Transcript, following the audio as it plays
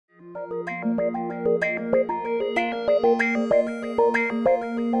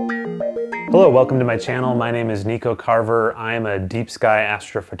Hello, welcome to my channel. My name is Nico Carver. I am a deep sky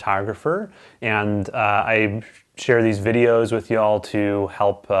astrophotographer, and I share these videos with y'all to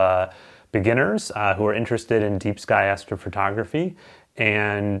help beginners who are interested in deep sky astrophotography,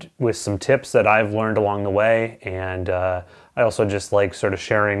 and with some tips that I've learned along the way. And I also just like sort of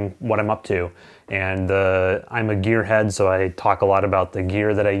sharing what I'm up to. And I'm a gearhead, so I talk a lot about the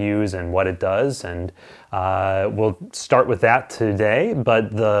gear that I use and what it does. And we'll start with that today.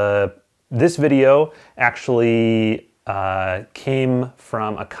 But this video actually came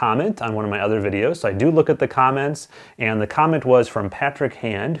from a comment on one of my other videos. So I do look at the comments, and the comment was from Patrick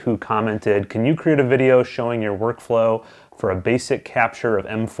Hand, who commented, "Can you create a video showing your workflow for a basic capture of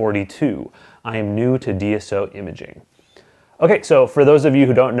M42? I am new to DSO imaging." Okay, so for those of you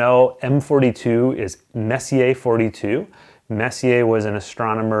who don't know, M42 is Messier 42. Messier was an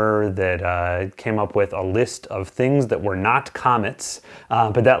astronomer that came up with a list of things that were not comets,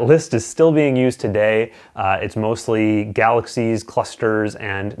 but that list is still being used today. It's mostly galaxies, clusters,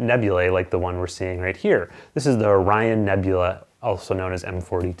 and nebulae like the one we're seeing right here. This is the Orion Nebula, also known as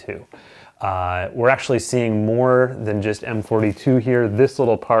M42. We're actually seeing more than just M42 here. This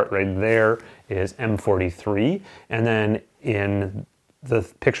little part right there is M43, and then in the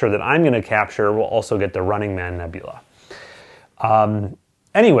picture that I'm going to capture, we'll also get the Running Man Nebula.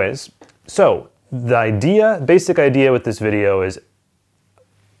 Anyways, so the basic idea with this video is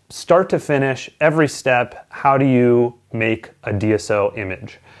start to finish, every step, how do you make a DSO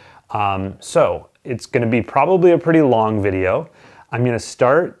image? So it's going to be probably a pretty long video. I'm going to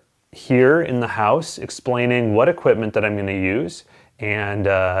start here in the house explaining what equipment that I'm going to use and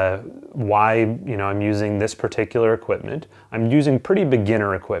why I'm using this particular equipment. I'm using pretty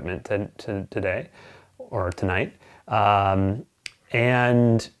beginner equipment today or tonight.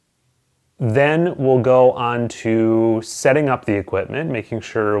 And then we'll go on to setting up the equipment, making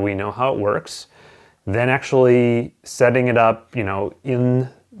sure we know how it works, then actually setting it up, in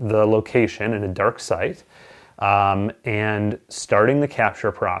the location in a dark site, and starting the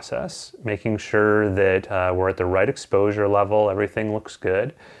capture process, making sure that we're at the right exposure level, everything looks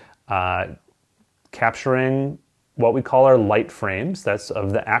good, capturing what we call our light frames, that's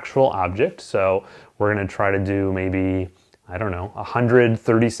of the actual object. So we're going to try to do maybe, I don't know,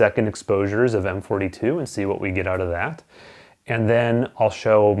 130-second exposures of M42 and see what we get out of that. And then I'll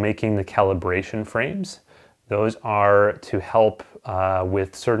show making the calibration frames. Those are to help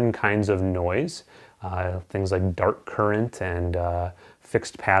with certain kinds of noise, things like dark current and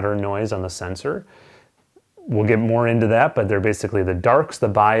fixed pattern noise on the sensor. We'll get more into that, but they're basically the darks, the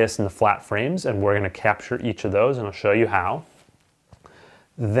bias, and the flat frames, and we're going to capture each of those, and I'll show you how.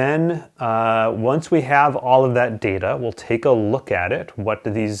 Then once we have all of that data, we'll take a look at it. What do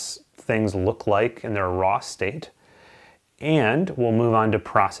these things look like in their raw state? And we'll move on to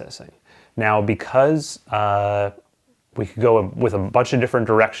processing. Now, because we could go with a bunch of different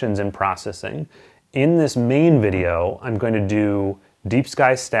directions in processing, in this main video, I'm going to do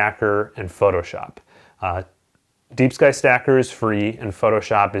DeepSkyStacker and Photoshop. DeepSkyStacker is free and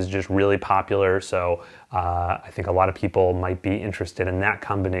Photoshop is just really popular, so I think a lot of people might be interested in that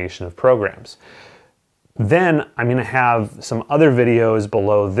combination of programs. Then I'm going to have some other videos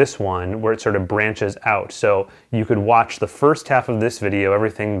below this one where it sort of branches out. So you could watch the first half of this video,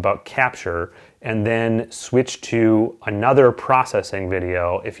 everything about capture, and then switch to another processing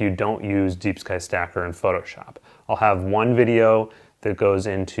video if you don't use DeepSkyStacker and Photoshop. I'll have one video that goes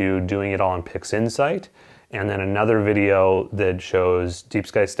into doing it all in PixInsight, and then another video that shows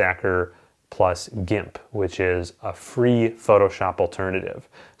DeepSkyStacker plus GIMP, which is a free Photoshop alternative.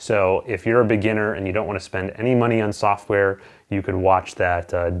 So if you're a beginner and you don't want to spend any money on software, you could watch that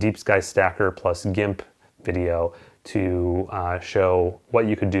DeepSkyStacker plus GIMP video to show what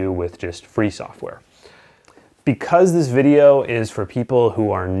you could do with just free software. Because this video is for people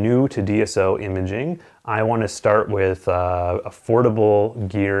who are new to DSO imaging, I want to start with affordable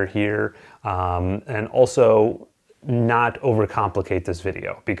gear here, and also not overcomplicate this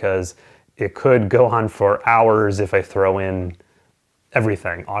video because it could go on for hours if I throw in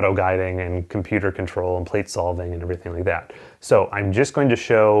everything, auto guiding and computer control and plate solving and everything like that. So I'm just going to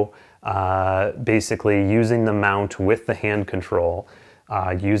show basically using the mount with the hand control,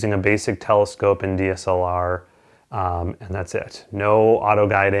 using a basic telescope in DSLR, and that's it. No auto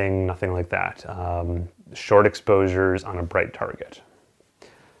guiding, nothing like that. Short exposures on a bright target.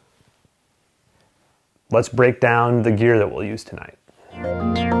 Let's break down the gear that we'll use tonight.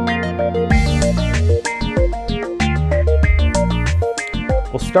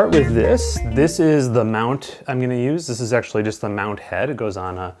 We'll start with this. This is the mount I'm going to use. This is actually just the mount head. It goes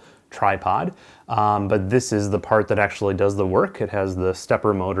on a tripod, but this is the part that actually does the work. It has the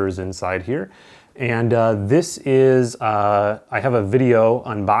stepper motors inside here. And this is, I have a video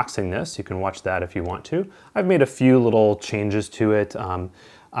unboxing this. You can watch that if you want to. I've made a few little changes to it.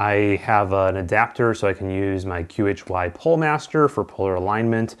 I have an adapter so I can use my QHY pole master for polar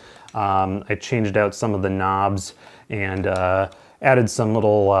alignment. I changed out some of the knobs and added some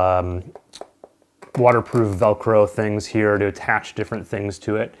little waterproof Velcro things here to attach different things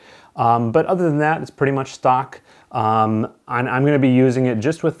to it. But other than that, it's pretty much stock. I'm going to be using it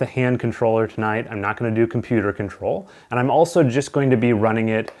just with the hand controller tonight. I'm not going to do computer control. And I'm also just going to be running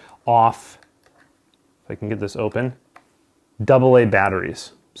it off, if I can get this open, AA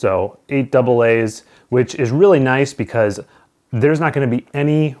batteries. So 8 AA's, which is really nice because there's not going to be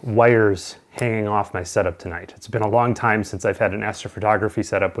any wires hanging off my setup tonight. It's been a long time since I've had an astrophotography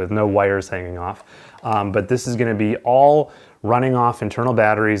setup with no wires hanging off. But this is going to be all running off internal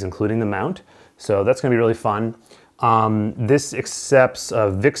batteries, including the mount. So that's going to be really fun. This accepts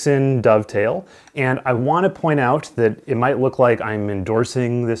a Vixen dovetail, and I want to point out that it might look like I'm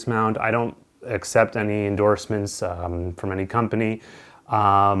endorsing this mount. I don't accept any endorsements from any company.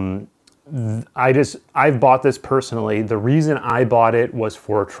 I've bought this personally. The reason I bought it was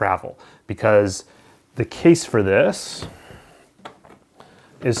for travel, because the case for this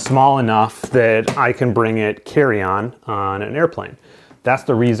is small enough that I can bring it carry-on on an airplane. That's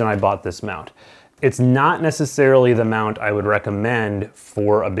the reason I bought this mount. It's not necessarily the mount I would recommend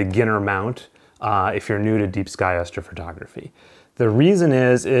for a beginner mount if you're new to deep sky astrophotography. The reason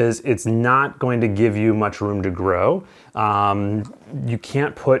is it's not going to give you much room to grow. You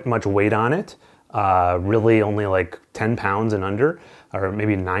can't put much weight on it, really only like 10 pounds and under, or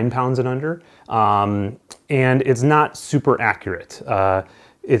maybe 9 pounds and under. And it's not super accurate.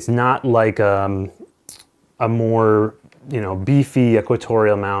 It's not like a more beefy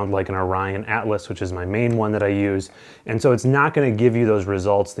equatorial mount like an Orion Atlas, which is my main one that I use. And so it's not going to give you those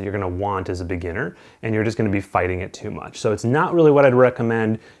results that you're going to want as a beginner, and you're just going to be fighting it too much. So it's not really what I'd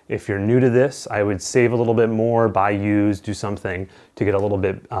recommend if you're new to this. I would save a little bit more, buy used, do something to get a little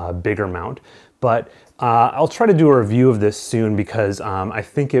bit bigger mount. But I'll try to do a review of this soon because I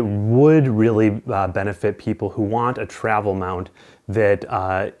think it would really benefit people who want a travel mount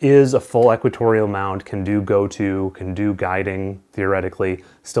that is a full equatorial mount, can do go-to, can do guiding, theoretically,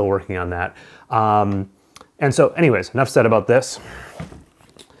 still working on that. And so anyways, enough said about this.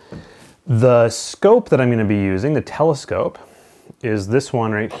 The scope that I'm going to be using, the telescope, is this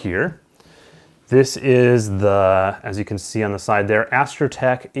one right here. This is the, as you can see on the side there,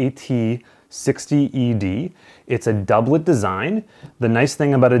 Astrotech AT60ED. It's a doublet design. The nice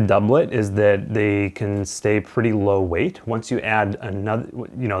thing about a doublet is that they can stay pretty low weight. Once you add another,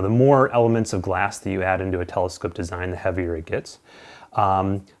 the more elements of glass that you add into a telescope design, the heavier it gets.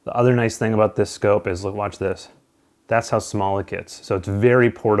 The other nice thing about this scope is, look, watch this. That's how small it gets. So it's very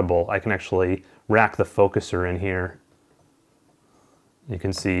portable. I can actually rack the focuser in here. You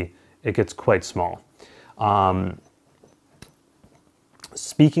can see it gets quite small.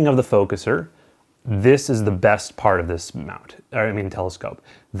 Speaking of the focuser, this is the best part of this telescope.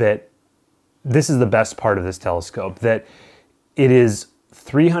 This is the best part of this telescope, that it is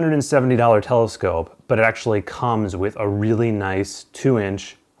 $370 telescope, but it actually comes with a really nice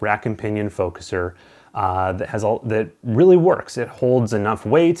 2-inch rack and pinion focuser that really works. It holds enough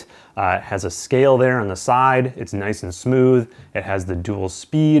weight, it has a scale there on the side, it's nice and smooth, it has the dual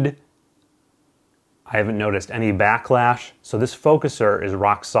speed. I haven't noticed any backlash, so this focuser is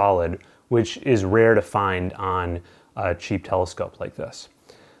rock solid, which is rare to find on a cheap telescope like this.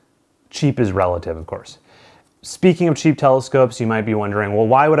 Cheap is relative, of course. Speaking of cheap telescopes, you might be wondering, well,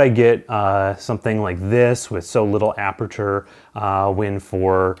 why would I get something like this with so little aperture when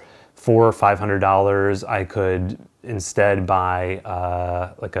for $400 or $500 I could instead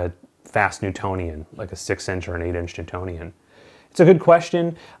buy like a fast Newtonian, like a 6-inch or an 8-inch Newtonian? It's a good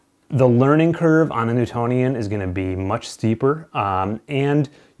question. The learning curve on a Newtonian is going to be much steeper, and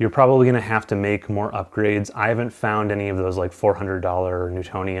you're probably going to have to make more upgrades. I haven't found any of those like $400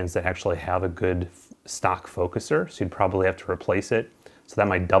 Newtonians that actually have a good stock focuser, so you'd probably have to replace it. So that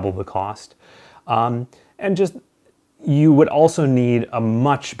might double the cost. And just, you would also need a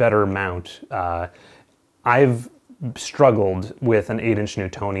much better mount. I've struggled with an 8-inch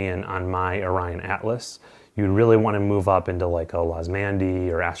Newtonian on my Orion Atlas. You'd really want to move up into like a Lasmandi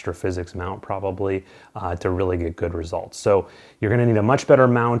or astrophysics mount probably to really get good results. So you're going to need a much better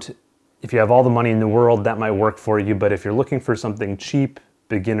mount. If you have all the money in the world, that might work for you, but if you're looking for something cheap,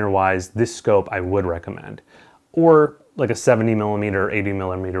 beginner-wise, this scope I would recommend. Or like a 70mm,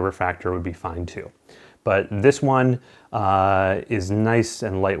 80mm refractor would be fine too. But this one is nice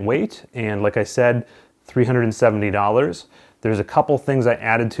and lightweight, and like I said, $370. There's a couple things I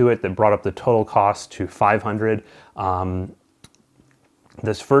added to it that brought up the total cost to $500.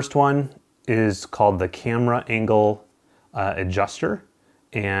 This first one is called the camera angle adjuster,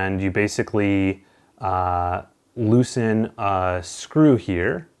 and you basically loosen a screw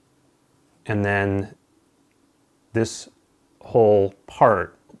here, and then this whole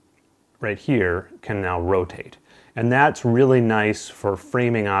part right here can now rotate. And that's really nice for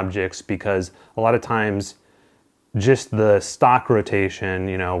framing objects, because a lot of times just the stock rotation,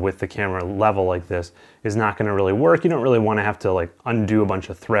 you know, with the camera level like this is not going to really work. You don't really want to have to like undo a bunch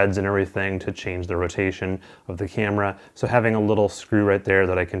of threads and everything to change the rotation of the camera. So having a little screw right there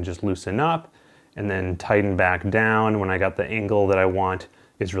that I can just loosen up and then tighten back down when I got the angle that I want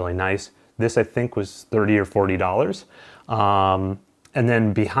is really nice. This I think was $30 or $40. And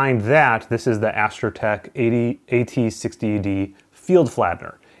then behind that, this is the Astrotech AT60D field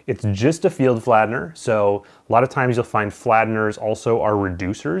flattener. It's just a field flattener, so a lot of times you'll find flatteners also are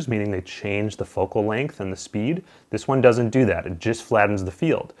reducers, meaning they change the focal length and the speed. This one doesn't do that, it just flattens the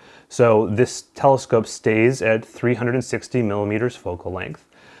field. So this telescope stays at 360 millimeters focal length,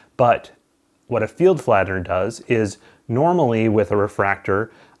 but what a field flattener does is normally with a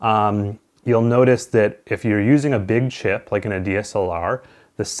refractor, you'll notice that if you're using a big chip, like in a DSLR,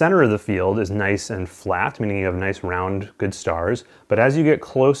 the center of the field is nice and flat, meaning you have nice round, good stars. But as you get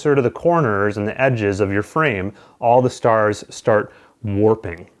closer to the corners and the edges of your frame, all the stars start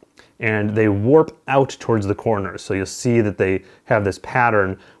warping. And they warp out towards the corners. So you'll see that they have this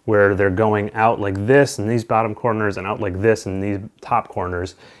pattern where they're going out like this in these bottom corners and out like this in these top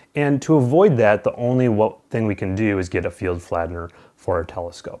corners. And to avoid that, the only thing we can do is get a field flattener for our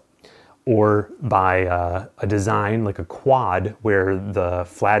telescope, or by a design like a quad where the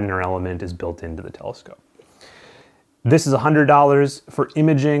flattener element is built into the telescope. This is $100. For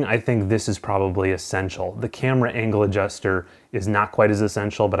imaging, I think this is probably essential. The camera angle adjuster is not quite as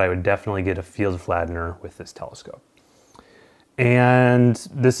essential, but I would definitely get a field flattener with this telescope. And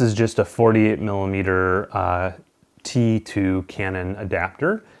this is just a 48 millimeter T2 Canon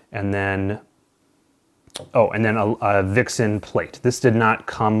adapter, and then, a Vixen plate. This did not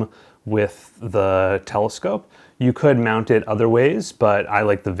come with the telescope. You could mount it other ways, but I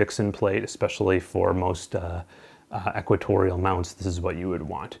like the Vixen plate, especially for most equatorial mounts. This is what you would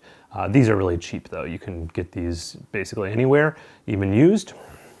want. These are really cheap though. You can get these basically anywhere, even used.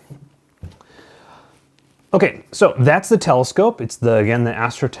 Okay, so that's the telescope. It's again the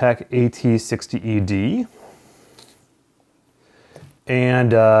Astrotech AT60ED.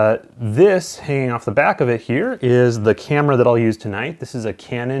 And this, hanging off the back of it here, is the camera that I'll use tonight. This is a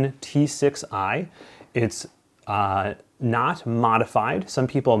Canon T6i. It's not modified. Some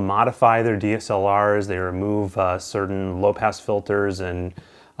people modify their DSLRs. They remove certain low-pass filters and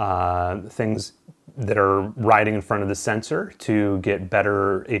things that are riding in front of the sensor to get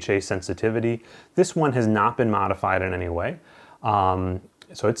better HA sensitivity. This one has not been modified in any way, so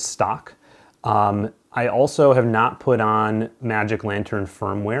it's stock. I also have not put on Magic Lantern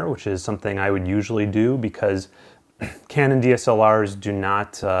firmware, which is something I would usually do because Canon DSLRs do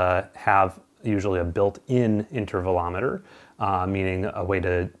not have usually a built-in intervalometer, meaning a way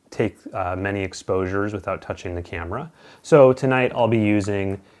to take many exposures without touching the camera. So tonight I'll be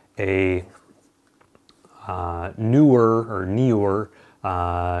using a newer,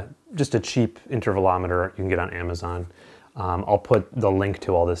 just a cheap intervalometer you can get on Amazon. I'll put the link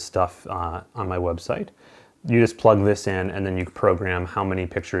to all this stuff on my website. You just plug this in and then you program how many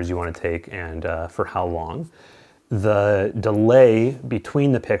pictures you want to take and for how long. The delay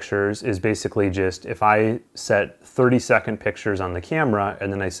between the pictures is basically just if I set 30-second pictures on the camera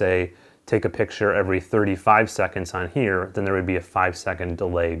and then I say take a picture every 35 seconds on here, then there would be a 5-second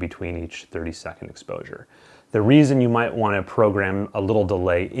delay between each 30-second exposure. The reason you might want to program a little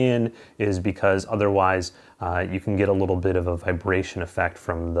delay in is because otherwise you can get a little bit of a vibration effect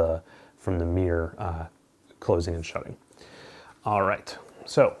from the mirror closing and shutting. All right,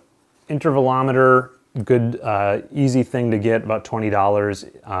 so intervalometer, good easy thing to get, about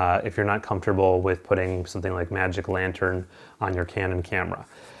 $20 if you're not comfortable with putting something like Magic Lantern on your Canon camera.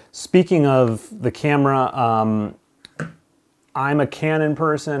 Speaking of the camera, I'm a Canon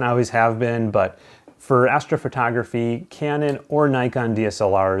person, I always have been, but for astrophotography, Canon or Nikon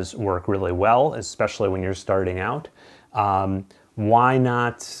DSLRs work really well, especially when you're starting out. Why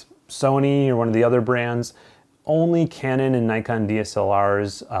not Sony or one of the other brands? Only Canon and Nikon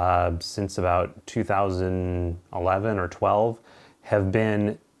DSLRs since about 2011 or 12 have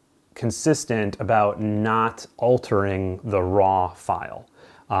been consistent about not altering the raw file.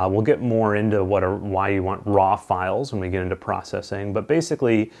 We'll get more into why you want raw files when we get into processing, but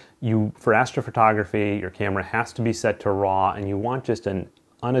basically for astrophotography, your camera has to be set to RAW and you want just an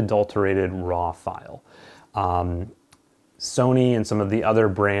unadulterated RAW file. Sony and some of the other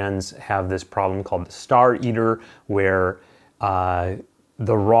brands have this problem called the Star Eater, where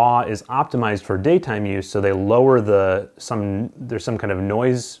the RAW is optimized for daytime use, so they lower there's some kind of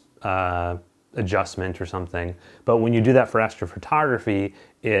noise adjustment or something, but when you do that for astrophotography,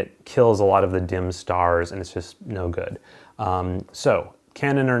 it kills a lot of the dim stars and it's just no good. So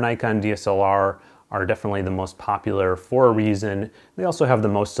Canon or Nikon DSLR are definitely the most popular for a reason. They also have the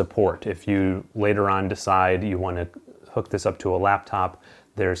most support. If you later on decide you want to hook this up to a laptop,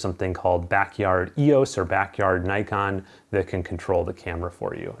 there's something called Backyard EOS or Backyard Nikon that can control the camera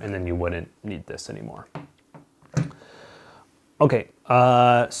for you, and then you wouldn't need this anymore. Okay,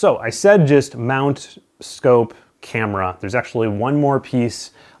 so I said just mount, scope, camera. There's actually one more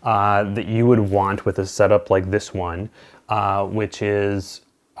piece that you would want with a setup like this one, which is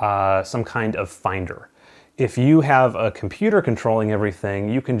some kind of finder. If you have a computer controlling everything,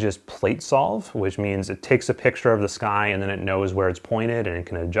 you can just plate solve, which means it takes a picture of the sky and then it knows where it's pointed and it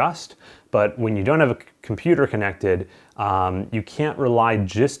can adjust. But when you don't have a computer connected, you can't rely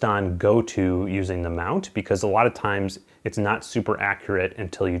just on go-to using the mount, because a lot of times it's not super accurate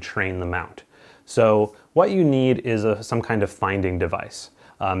until you train the mount. So what you need is some kind of finding device.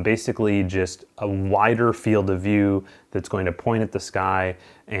 Basically just a wider field of view that's going to point at the sky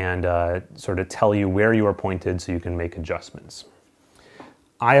and sort of tell you where you are pointed so you can make adjustments.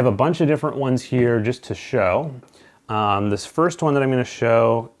 I have a bunch of different ones here just to show. This first one that I'm going to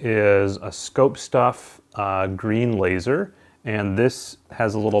show is a Scope Stuff green laser, and this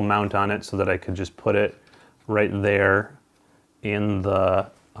has a little mount on it so that I could just put it right there in the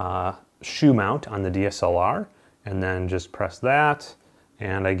shoe mount on the DSLR, and then just press that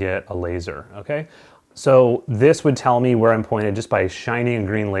and I get a laser, okay? So this would tell me where I'm pointed just by shining a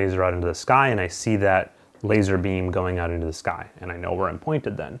green laser out into the sky, and I see that laser beam going out into the sky, and I know where I'm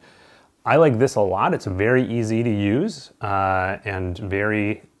pointed then. I like this a lot. It's very easy to use and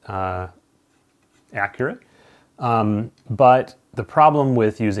very accurate. But the problem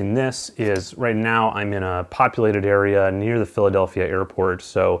with using this is right now I'm in a populated area near the Philadelphia airport,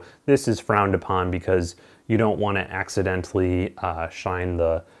 so this is frowned upon because you don't want to accidentally shine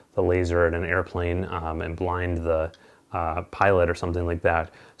the laser at an airplane and blind the pilot or something like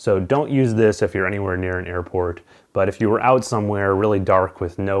that. So don't use this if you're anywhere near an airport, but if you were out somewhere really dark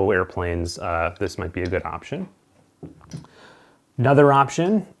with no airplanes, this might be a good option. Another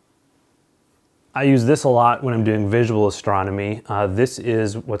option, I use this a lot when I'm doing visual astronomy. This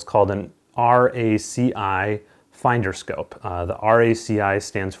is what's called an RACI finder scope. The RACI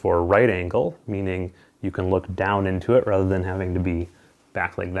stands for right angle, meaning you can look down into it rather than having to be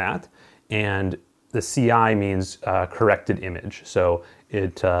back like that. And the CI means corrected image. So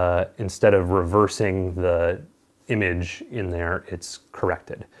it instead of reversing the image in there, it's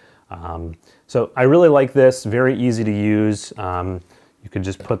corrected. So I really like this, very easy to use. You could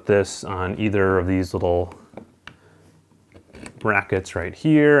just put this on either of these little brackets right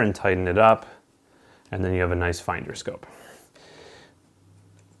here and tighten it up, and then you have a nice finder scope.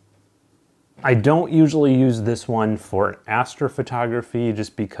 I don't usually use this one for astrophotography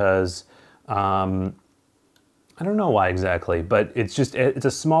just because, I don't know why exactly, but it's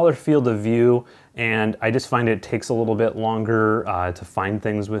a smaller field of view, and I just find it takes a little bit longer to find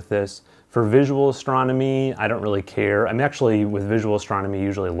things with this. For visual astronomy, I don't really care. I'm actually, with visual astronomy,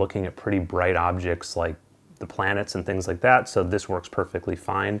 usually looking at pretty bright objects like the planets and things like that, so this works perfectly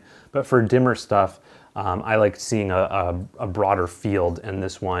fine. But for dimmer stuff, I like seeing a broader field, and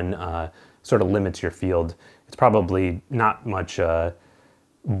this one sort of limits your field. It's probably not much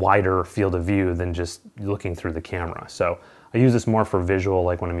wider field of view than just looking through the camera. So I use this more for visual,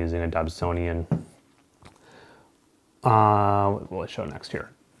 like when I'm using a Dobsonian. What will I show next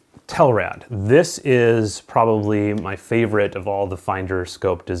here? Telrad. This is probably my favorite of all the finder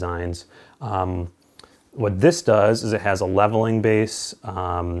scope designs. What this does is it has a leveling base,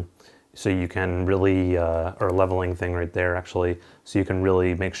 so you can really, or a leveling thing right there actually, so you can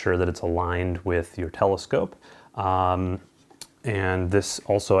really make sure that it's aligned with your telescope. And this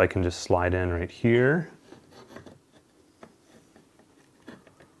also I can just slide in right here.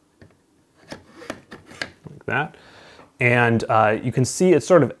 Like that. And you can see it's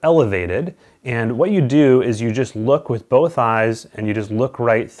sort of elevated. And what you do is you just look with both eyes and you just look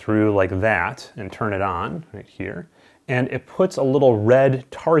right through like that and turn it on right here. And it puts a little red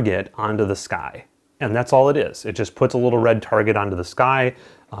target onto the sky. And that's all it is. It just puts a little red target onto the sky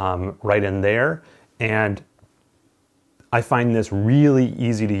right in there. And I find this really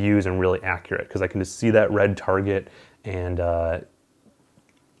easy to use and really accurate because I can just see that red target and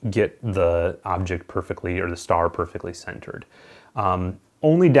get the object perfectly, or the star perfectly centered.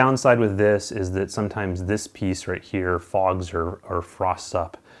 Only downside with this is that sometimes this piece right here fogs or frosts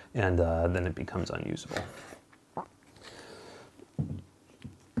up, and then it becomes unusable.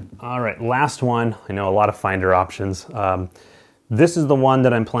 All right, last one. I know a lot of Finder options. This is the one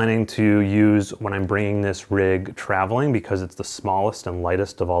that I'm planning to use when I'm bringing this rig traveling because it's the smallest and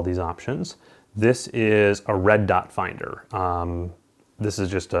lightest of all these options. This is a red dot finder. This is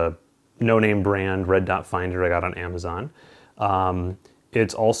just a no-name brand red dot finder I got on Amazon.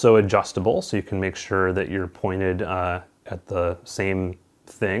 It's also adjustable, so you can make sure that you're pointed at the same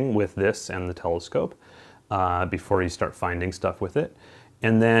thing with this and the telescope before you start finding stuff with it.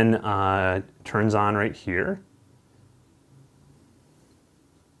 And then turns on right here.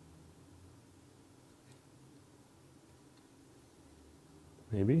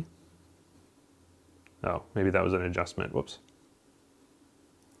 Maybe. Oh, maybe that was an adjustment. Whoops.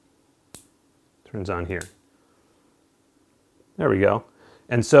 Turns on here. There we go.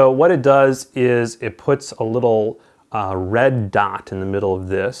 And so what it does is it puts a little red dot in the middle of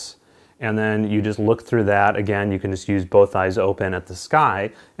this, and then you just look through that. Again, you can just use both eyes open at the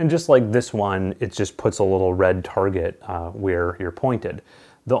sky, and just like this one, it just puts a little red target where you're pointed.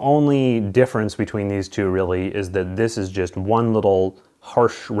 The only difference between these two really is that this is just one little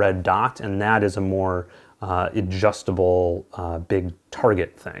harsh red dot, and that is a more adjustable big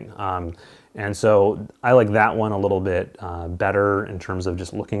target thing. And so I like that one a little bit better in terms of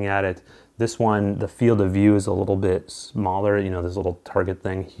just looking at it. This one, the field of view is a little bit smaller. You know, this little target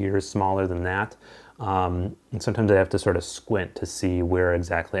thing here is smaller than that. And sometimes I have to sort of squint to see where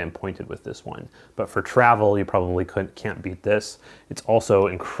exactly I'm pointed with this one. But for travel, you probably can't beat this. It's also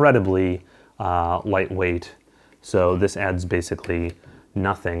incredibly lightweight. So this adds basically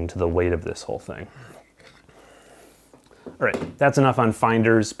nothing to the weight of this whole thing. All right, that's enough on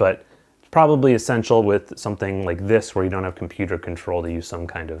finders, but it's probably essential with something like this where you don't have computer control to use some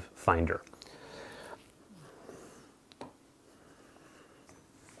kind of finder.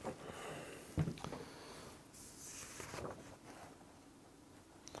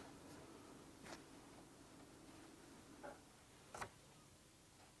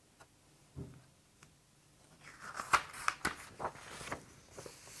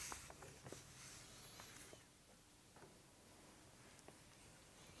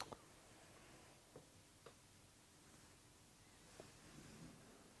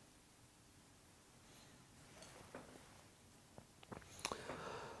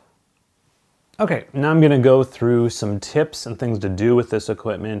 Okay, now I'm going to go through some tips and things to do with this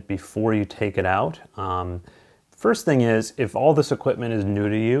equipment before you take it out. First thing is, if all this equipment is new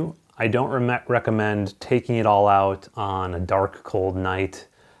to you, I don't recommend taking it all out on a dark, cold night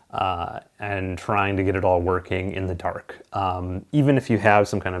and trying to get it all working in the dark. Even if you have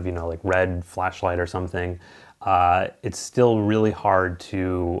some kind of, you know, like red flashlight or something, it's still really hard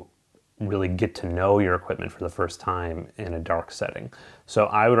to really get to know your equipment for the first time in a dark setting. So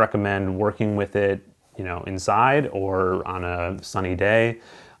I would recommend working with it, you know, inside or on a sunny day,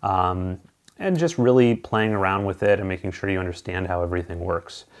 and just really playing around with it and making sure you understand how everything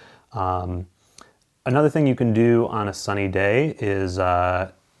works. Another thing you can do on a sunny day is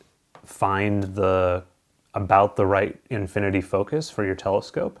find about the right infinity focus for your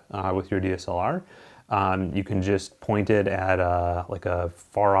telescope with your DSLR. You can just point it at like a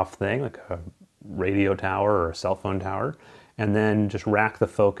far off thing, like a radio tower or a cell phone tower, and then just rack the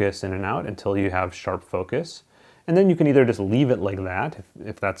focus in and out until you have sharp focus. And then you can either just leave it like that,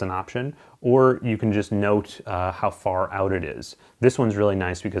 if that's an option, or you can just note how far out it is. This one's really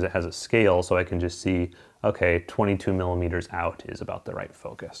nice because it has a scale, so I can just see, okay, 22 millimeters out is about the right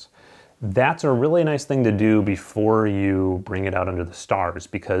focus. That's a really nice thing to do before you bring it out under the stars,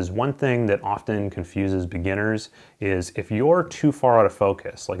 because one thing that often confuses beginners is if you're too far out of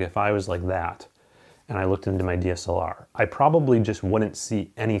focus, like if I was like that, and I looked into my DSLR, I probably just wouldn't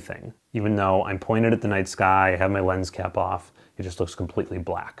see anything, even though I'm pointed at the night sky, I have my lens cap off, it just looks completely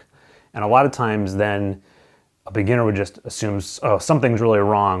black. And a lot of times then a beginner would just assume, oh, something's really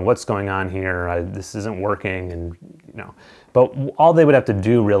wrong, what's going on here, this isn't working, and you know. But all they would have to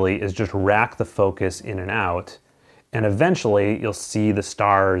do really is just rack the focus in and out, and eventually you'll see the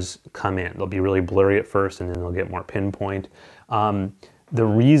stars come in. They'll be really blurry at first, and then they'll get more pinpoint. The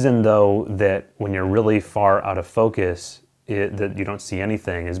reason though that when you're really far out of focus that you don't see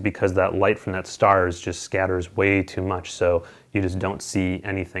anything is because that light from that stars just scatters way too much, so you just don't see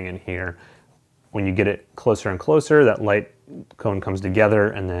anything in here. When you get it closer and closer, that light cone comes together,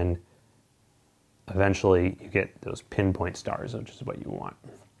 and then eventually you get those pinpoint stars, which is what you want.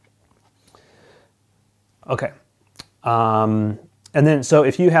 Okay. And then, so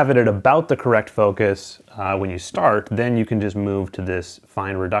if you have it at about the correct focus when you start, then you can just move to this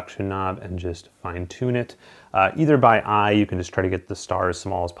fine reduction knob and just fine tune it. Either by eye, you can just try to get the star as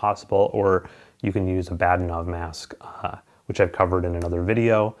small as possible, or you can use a Badenov mask, which I've covered in another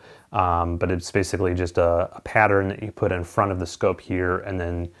video. But it's basically just a pattern that you put in front of the scope here, and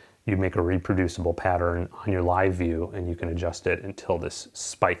then you make a reproducible pattern on your live view, and you can adjust it until this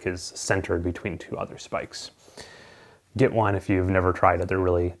spike is centered between two other spikes. Get one if you've never tried it. They're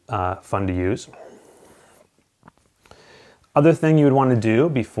really fun to use. Other thing you would want to do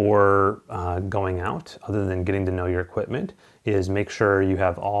before going out, other than getting to know your equipment, is make sure you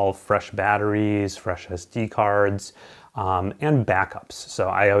have all fresh batteries, fresh SD cards, and backups. So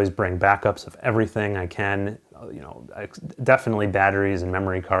I always bring backups of everything I can, you know, definitely batteries and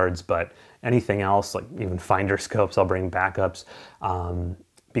memory cards, but anything else, like even finder scopes, I'll bring backups,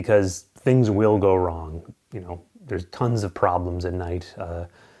 because things will go wrong. You know, there's tons of problems at night,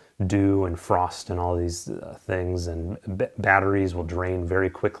 dew and frost and all these things, and batteries will drain very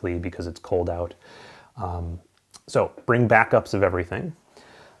quickly because it's cold out. So bring backups of everything.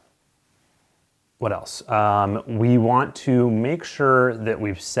 What else? We want to make sure that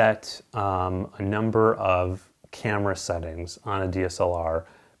we've set a number of camera settings on a DSLR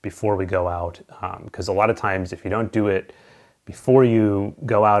before we go out, because a lot of times if you don't do it before you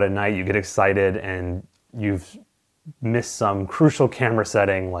go out at night, you get excited and you've missed some crucial camera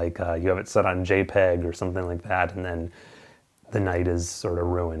setting, like you have it set on JPEG or something like that, and then the night is sort of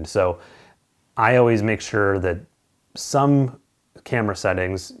ruined. So I always make sure that some camera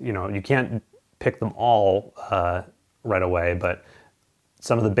settings, you know, you can't pick them all right away, but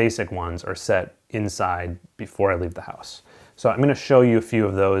some of the basic ones are set inside before I leave the house. So I'm going to show you a few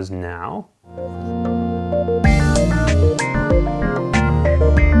of those now.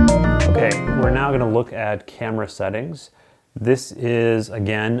 Okay, we're now going to look at camera settings. This is,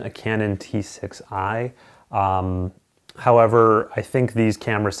 again, a Canon T6i. However, I think these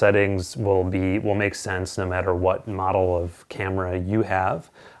camera settings will make sense no matter what model of camera you have.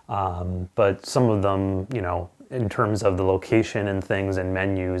 But some of them, you know, in terms of the location and things and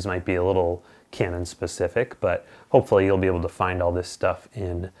menus might be a little Canon specific, but hopefully you'll be able to find all this stuff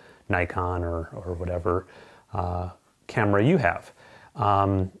in Nikon or whatever camera you have.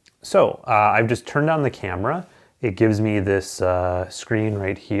 So I've just turned on the camera. It gives me this screen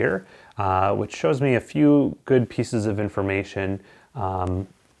right here, which shows me a few good pieces of information.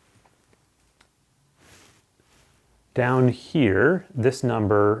 Down here, this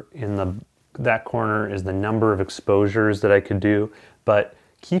number in that corner is the number of exposures that I could do, but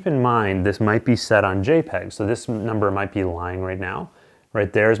keep in mind this might be set on JPEG, so this number might be lying right now.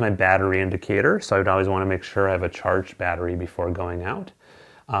 Right there is my battery indicator, so I would always want to make sure I have a charged battery before going out.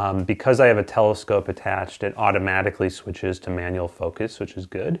 Because I have a telescope attached, it automatically switches to manual focus, which is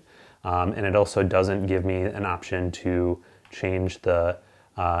good. And it also doesn't give me an option to change the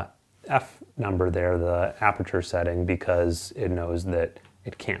F number there, the aperture setting, because it knows that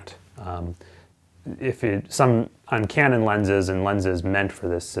it can't. On Canon lenses and lenses meant for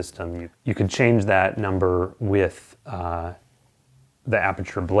this system, you could change that number with the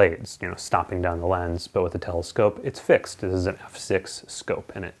aperture blades, you know, stopping down the lens, but with the telescope, it's fixed. This is an f6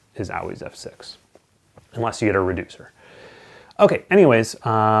 scope, and it is always f6, unless you get a reducer. Okay, anyways,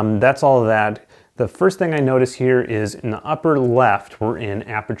 that's all of that. The first thing I notice here is in the upper left, we're in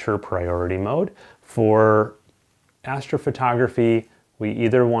aperture priority mode. For astrophotography, we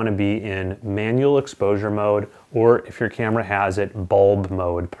either want to be in manual exposure mode, or if your camera has it, bulb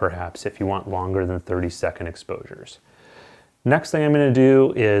mode, perhaps, if you want longer than 30-second exposures. Next thing I'm going to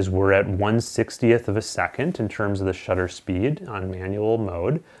do is we're at 1/60th of a second in terms of the shutter speed on manual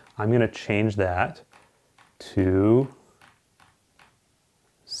mode. I'm going to change that to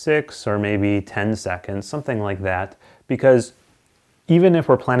 6 or maybe 10 seconds, something like that, because even if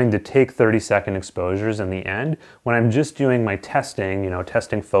we're planning to take 30-second exposures in the end, when I'm just doing my testing, you know,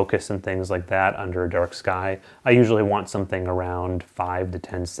 testing focus and things like that under a dark sky, I usually want something around 5 to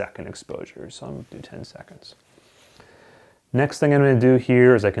 10 second exposures, so I'm going to do 10 seconds. Next thing I'm going to do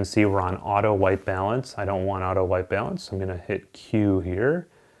here is I can see we're on auto white balance. I don't want auto white balance. I'm going to hit Q here,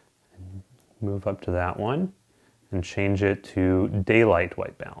 move up to that one, and change it to daylight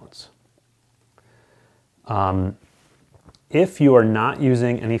white balance. If you are not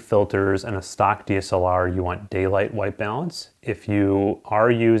using any filters in a stock DSLR, you want daylight white balance. If you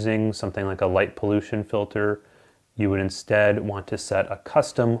are using something like a light pollution filter, you would instead want to set a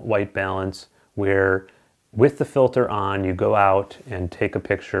custom white balance where with the filter on, you go out and take a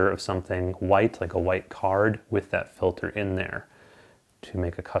picture of something white, like a white card, with that filter in there to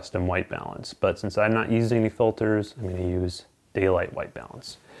make a custom white balance. But since I'm not using any filters, I'm going to use daylight white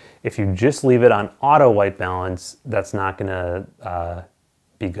balance. If you just leave it on auto white balance, that's not going to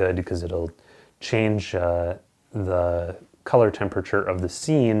be good because it'll change the color temperature of the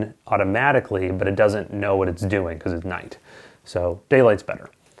scene automatically, but it doesn't know what it's doing because it's night. So daylight's better.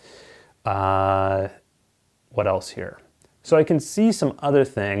 What else here? So I can see some other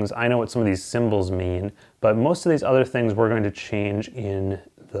things. I know what some of these symbols mean, but most of these other things we're going to change in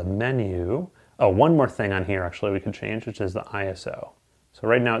the menu. Oh, one more thing on here actually we could change, which is the ISO. So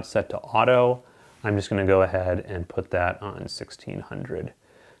right now it's set to auto. I'm just going to go ahead and put that on 1600.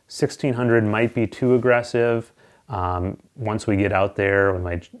 1600 might be too aggressive. Once we get out there, we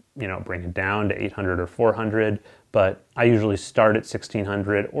might, bring it down to 800 or 400, but I usually start at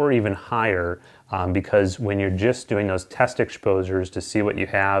 1600 or even higher because when you're just doing those test exposures to see what you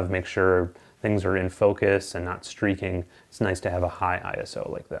have, make sure things are in focus and not streaking, it's nice to have a high ISO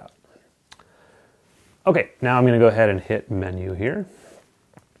like that. Okay, now I'm going to go ahead and hit menu here.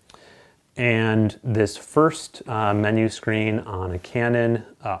 And this first menu screen on a Canon,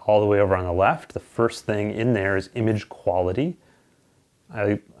 all the way over on the left, the first thing in there is image quality.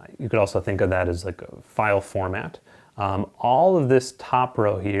 You could also think of that as like a file format. All of this top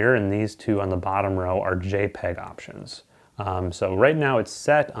row here and these two on the bottom row are JPEG options. So right now it's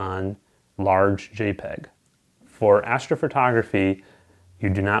set on large JPEG. For astrophotography, you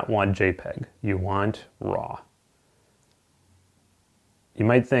do not want JPEG, you want RAW. You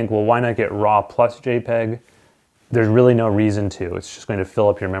might think, well, why not get RAW plus JPEG? There's really no reason to. It's just going to fill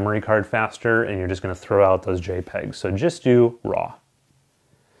up your memory card faster and you're just going to throw out those JPEGs. So just do RAW.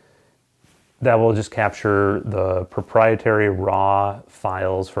 That will just capture the proprietary RAW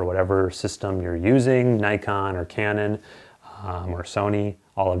files for whatever system you're using, Nikon or Canon or Sony,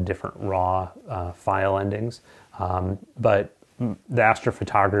 all have different RAW file endings. But the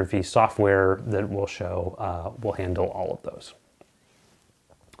astrophotography software that we'll show will handle all of those.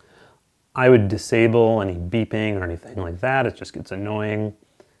 I would disable any beeping or anything like that. It just gets annoying.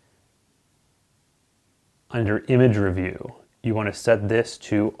 Under image review, you want to set this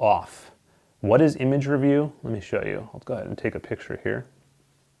to off. What is image review? Let me show you. I'll go ahead and take a picture here.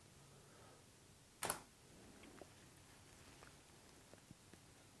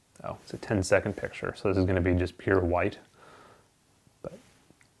 Oh, it's a 10-second picture, so this is going to be just pure white. But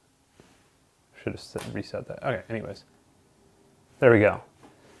should have reset that. Okay, anyways. There we go.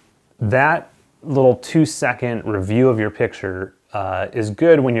 That little 2-second review of your picture is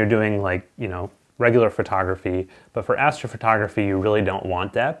good when you're doing regular photography, but for astrophotography you really don't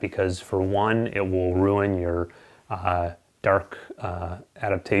want that because for one, it will ruin your dark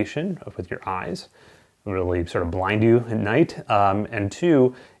adaptation with your eyes, really sort of blind you at night, and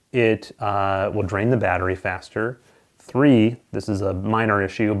two, it will drain the battery faster. 3, this is a minor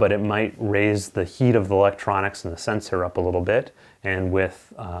issue, but it might raise the heat of the electronics and the sensor up a little bit. And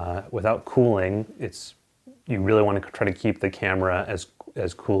without cooling, you really want to try to keep the camera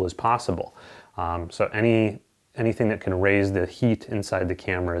as cool as possible. So anything that can raise the heat inside the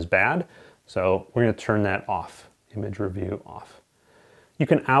camera is bad. So we're going to turn that off. Image review off. You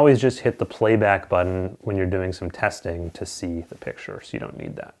can always just hit the playback button when you're doing some testing to see the picture, so you don't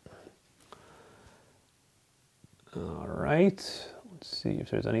need that. All right, let's see if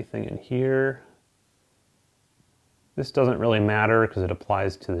there's anything in here. This doesn't really matter because it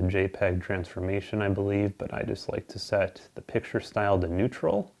applies to the JPEG transformation, I believe, but I just like to set the picture style to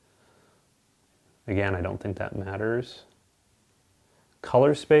neutral. Again, I don't think that matters.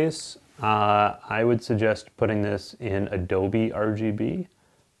 Color space, I would suggest putting this in Adobe RGB.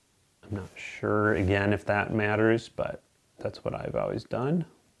 I'm not sure, again, if that matters, but that's what I've always done.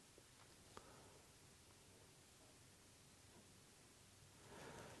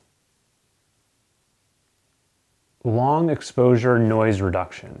 Long exposure noise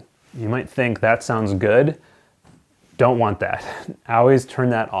reduction. You might think that sounds good. Don't want that. I always turn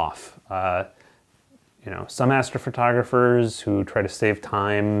that off. Some astrophotographers who try to save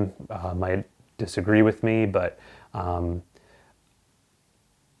time might disagree with me, but I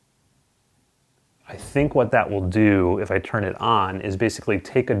think what that will do if I turn it on is basically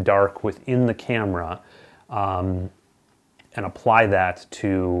take a dark within the camera and apply that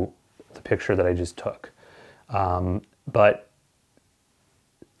to the picture that I just took. But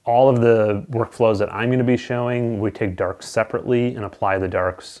all of the workflows that I'm going to be showing, we take darks separately and apply the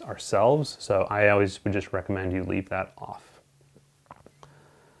darks ourselves. So I always would just recommend you leave that off.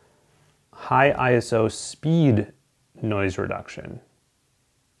 High ISO speed noise reduction,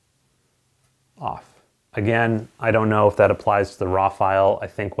 off. Again, I don't know if that applies to the raw file. I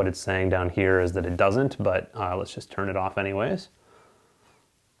think what it's saying down here is that it doesn't, but let's just turn it off anyways.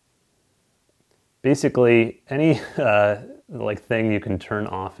 Basically, any like thing you can turn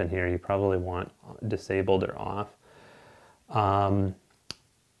off in here, you probably want disabled or off.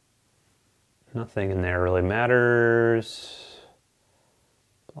 Nothing in there really matters.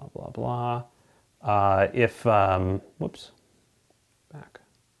 Blah, blah, blah. Whoops, back.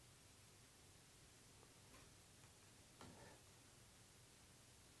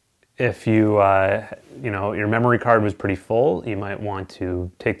 If you, your memory card was pretty full, you might want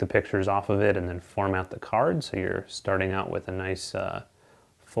to take the pictures off of it and then format the card so you're starting out with a nice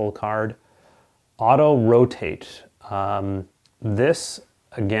full card. Auto rotate. This,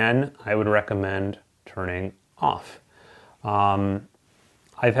 again, I would recommend turning off.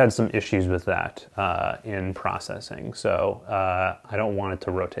 I've had some issues with that in processing, so I don't want it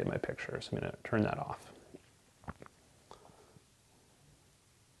to rotate my pictures. I'm going to turn that off.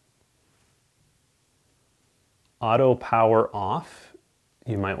 Auto power off,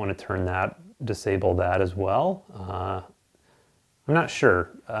 you might want to turn that, disable that as well. I'm not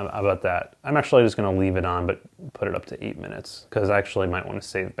sure about that. I'm actually just going to leave it on, but put it up to 8 minutes, because I actually might want to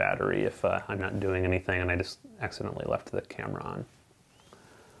save battery if I'm not doing anything and I just accidentally left the camera on.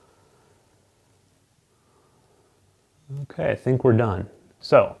 Okay, I think we're done.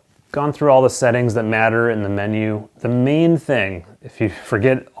 So, gone through all the settings that matter in the menu. The main thing, if you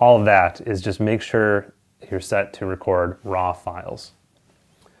forget all of that, is just make sure you're set to record raw files.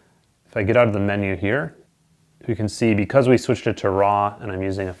 If I get out of the menu here, you can see because we switched it to raw and I'm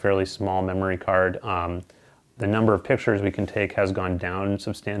using a fairly small memory card, the number of pictures we can take has gone down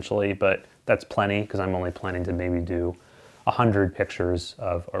substantially, but that's plenty because I'm only planning to maybe do 100 pictures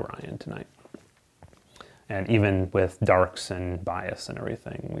of Orion tonight. And even with darks and bias and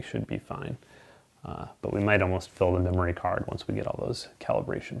everything, we should be fine. But we might almost fill the memory card once we get all those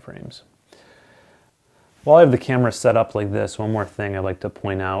calibration frames. While I have the camera set up like this, one more thing I'd like to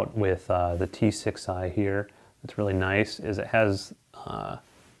point out with the T6i here that's really nice is it has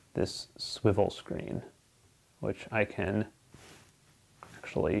this swivel screen, which I can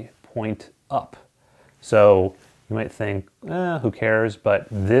actually point up. So you might think, who cares? But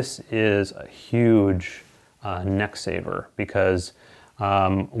this is a huge neck saver because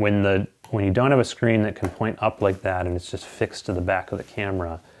when you don't have a screen that can point up like that and it's just fixed to the back of the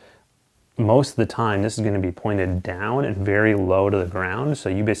camera, most of the time this is going to be pointed down and very low to the ground, so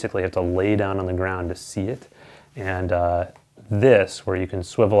you basically have to lay down on the ground to see it. And this, where you can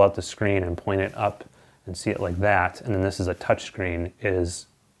swivel out the screen and point it up and see it like that, and then this is a touch screen, is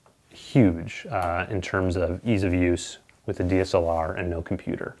huge in terms of ease of use with a DSLR and no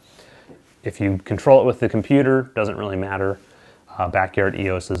computer. If you control it with the computer, doesn't really matter. Backyard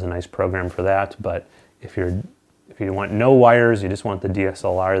EOS is a nice program for that, but if you want no wires, you just want the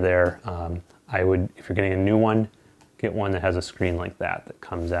DSLR there, I would, if you're getting a new one, get one that has a screen like that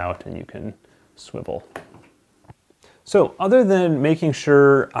comes out and you can swivel. So other than making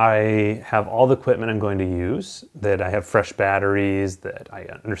sure I have all the equipment I'm going to use, that I have fresh batteries, that I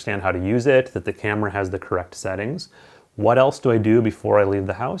understand how to use it, that the camera has the correct settings, what else do I do before I leave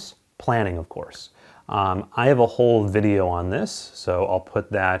the house? Planning, of course. I have a whole video on this, so I'll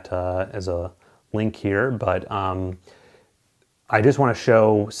put that as a link here, but I just want to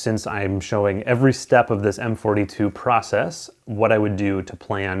show, since I'm showing every step of this M42 process, what I would do to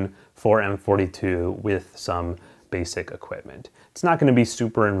plan for M42 with some basic equipment. It's not going to be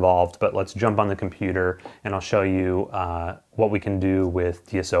super involved, but let's jump on the computer and I'll show you what we can do with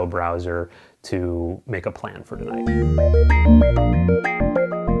DSO browser to make a plan for tonight.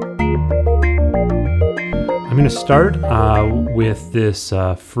 I'm going to start with this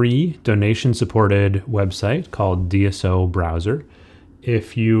free donation-supported website called DSO Browser.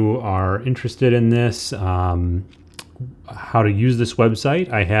 If you are interested in this, how to use this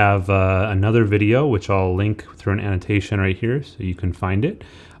website, I have another video which I'll link through an annotation right here so you can find it.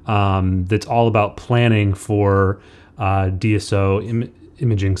 That's all about planning for DSO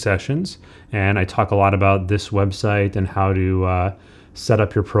imaging sessions, and I talk a lot about this website and how to set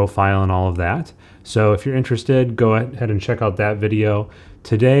up your profile and all of that. So if you're interested, go ahead and check out that video.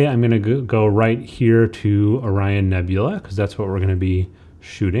 Today I'm going to go right here to Orion Nebula because that's what we're going to be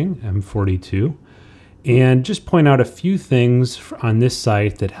shooting, M42, and just point out a few things on this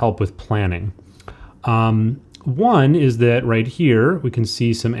site that help with planning. One is that right here we can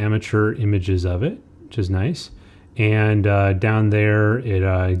see some amateur images of it, which is nice. And down there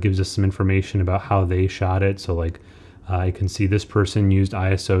it gives us some information about how they shot it. So like you can see this person used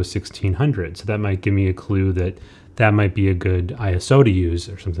ISO 1600, so that might give me a clue that that might be a good ISO to use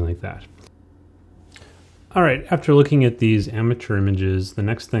or something like that. All right, after looking at these amateur images, the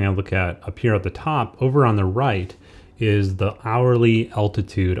next thing I look at up here at the top, over on the right, is the hourly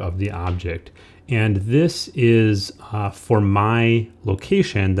altitude of the object. And this is for my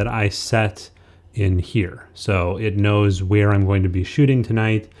location that I set in here. So it knows where I'm going to be shooting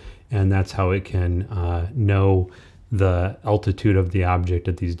tonight, and that's how it can know the altitude of the object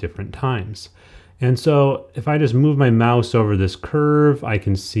at these different times. And so if I just move my mouse over this curve, I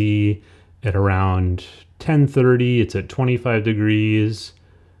can see at around 10:30, it's at 25 degrees.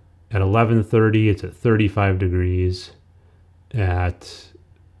 At 11:30, it's at 35 degrees. At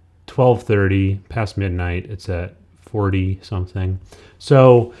 12:30, past midnight, it's at 40 something.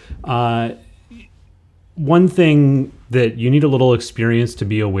 So one thing that you need a little experience to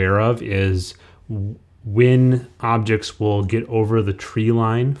be aware of is when objects will get over the tree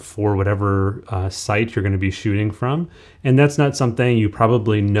line for whatever site you're going to be shooting from. And that's not something you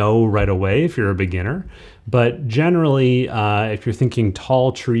probably know right away if you're a beginner. But generally, if you're thinking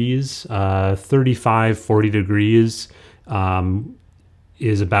tall trees, 35, 40 degrees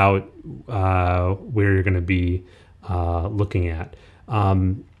is about where you're going to be looking at.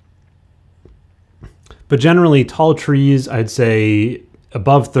 But generally, tall trees, I'd say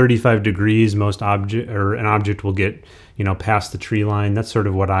above 35 degrees, an object will get, past the tree line. That's sort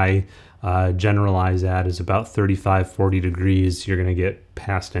of what I generalize at, is about 35, 40 degrees, you're going to get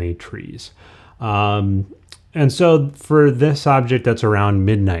past any trees. And so for this object, that's around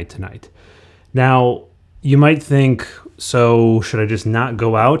midnight tonight. Now, you might think, so should I just not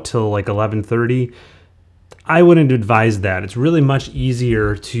go out till like 11:30? I wouldn't advise that. It's really much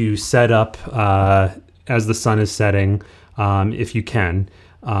easier to set up as the sun is setting, if you can,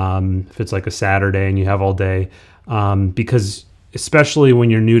 if it's like a Saturday and you have all day, because especially when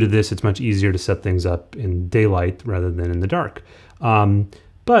you're new to this, it's much easier to set things up in daylight rather than in the dark.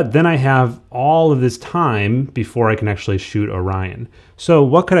 But then I have all of this time before I can actually shoot Orion. So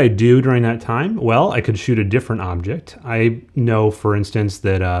what could I do during that time? Well, I could shoot a different object. I know, for instance,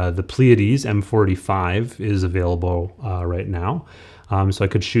 that the Pleiades M45 is available right now. So I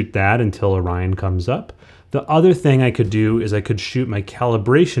could shoot that until Orion comes up. The other thing I could do is I could shoot my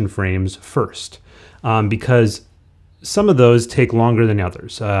calibration frames first, because some of those take longer than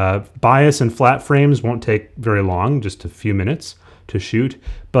others. Bias and flat frames won't take very long, just a few minutes to shoot,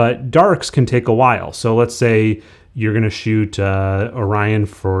 but darks can take a while. So let's say you're going to shoot Orion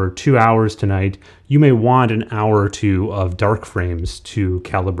for 2 hours tonight. You may want an hour or two of dark frames to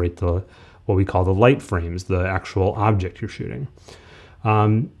calibrate what we call the light frames, the actual object you're shooting.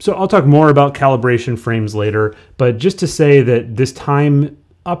 So I'll talk more about calibration frames later, but just to say that this time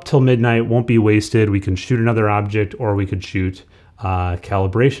up till midnight won't be wasted. We can shoot another object, or we could shoot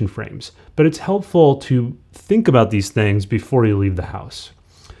calibration frames. But it's helpful to think about these things before you leave the house.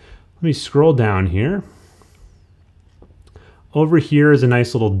 Let me scroll down here. Over here is a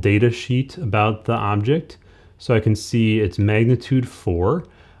nice little data sheet about the object. So I can see it's magnitude 4.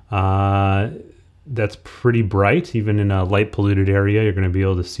 That's pretty bright. Even in a light polluted area, you're going to be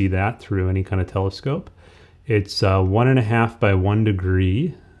able to see that through any kind of telescope. It's 1.5 by 1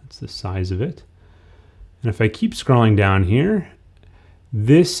 degree. That's the size of it. And if I keep scrolling down here,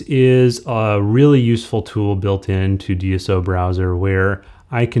 this is a really useful tool built into DSO browser where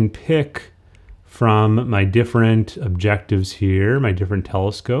I can pick from my different objectives here, my different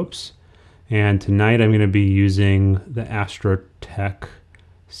telescopes. And tonight I'm going to be using the Astrotech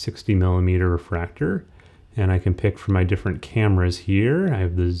 60mm refractor. And I can pick from my different cameras here. I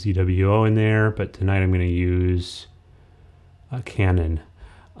have the ZWO in there, but tonight I'm going to use a Canon.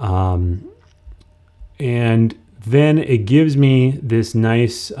 And then it gives me this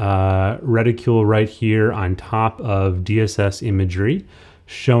nice reticule right here on top of DSS imagery,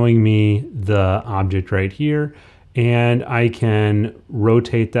 showing me the object right here. And I can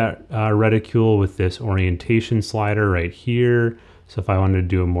rotate that reticule with this orientation slider right here. So if I wanted to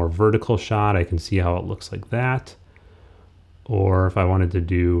do a more vertical shot, I can see how it looks like that. Or if I wanted to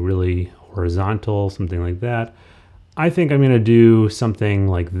do really horizontal, something like that. I think I'm going to do something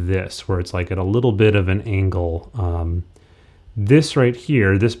like this, where it's like at a little bit of an angle. This right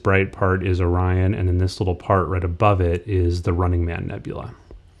here, this bright part is Orion, and then this little part right above it is the Running Man Nebula.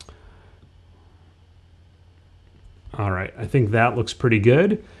 All right, I think that looks pretty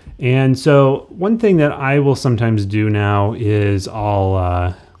good. And so one thing that I will sometimes do now is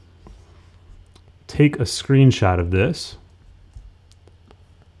I'll take a screenshot of this.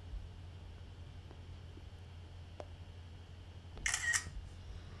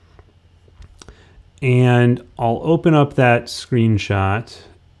 And I'll open up that screenshot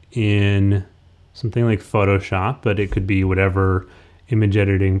in something like Photoshop, but it could be whatever image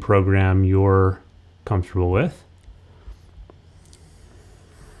editing program you're comfortable with.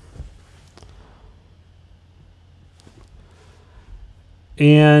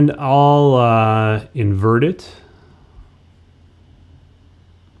 And I'll invert it.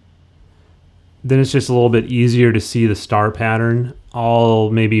 Then it's just a little bit easier to see the star pattern. I'll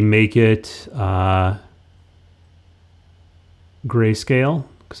maybe make it grayscale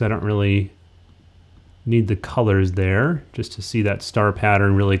because I don't really need the colors there, just to see that star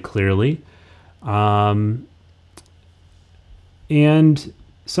pattern really clearly. And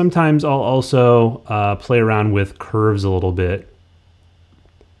sometimes I'll also play around with curves a little bit,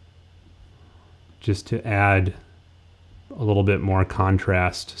 just to add a little bit more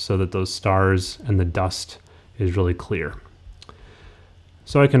contrast so that those stars and the dust is really clear.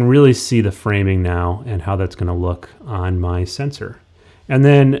 So I can really see the framing now and how that's going to look on my sensor. And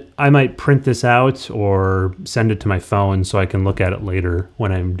then I might print this out or send it to my phone so I can look at it later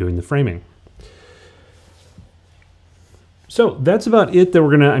when I'm doing the framing. So that's about it that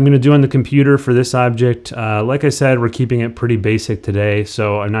I'm gonna do on the computer for this object. Like I said, we're keeping it pretty basic today,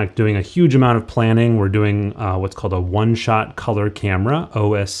 so I'm not doing a huge amount of planning. We're doing what's called a one-shot color camera,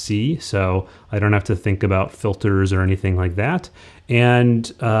 OSC, so I don't have to think about filters or anything like that. And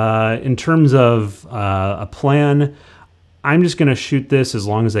in terms of a plan, I'm just gonna shoot this as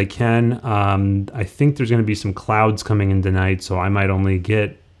long as I can. I think there's gonna be some clouds coming in tonight, so I might only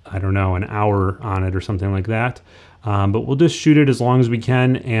get, I don't know, an hour on it or something like that. But we'll just shoot it as long as we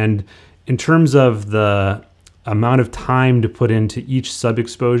can. And in terms of the amount of time to put into each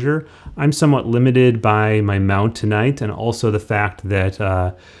sub-exposure, I'm somewhat limited by my mount tonight and also the fact that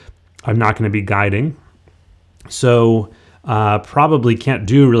I'm not going to be guiding. So probably can't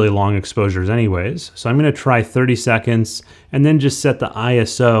do really long exposures anyways. So I'm going to try 30 seconds and then just set the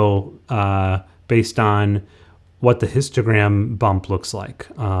ISO based on what the histogram bump looks like.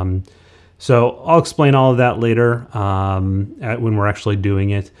 So I'll explain all of that later when we're actually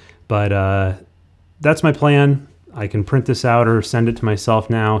doing it. But that's my plan. I can print this out or send it to myself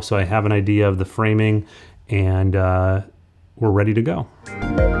now so I have an idea of the framing, and we're ready to go.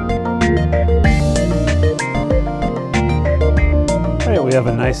 All right, we have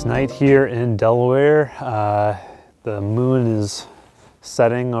a nice night here in Delaware. The moon is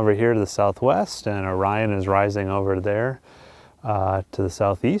setting over here to the southwest, and Orion is rising over there to the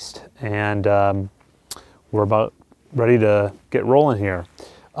southeast, and we're about ready to get rolling here.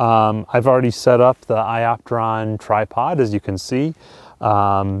 I've already set up the Ioptron tripod, as you can see,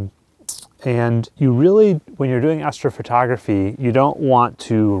 and you really, when you're doing astrophotography, you don't want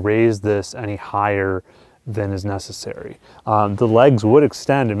to raise this any higher than is necessary. The legs would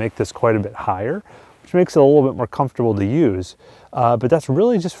extend and make this quite a bit higher, which makes it a little bit more comfortable to use, but that's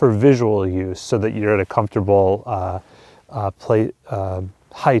really just for visual use so that you're at a comfortable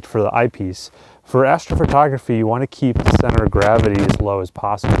height for the eyepiece. For astrophotography, you want to keep the center of gravity as low as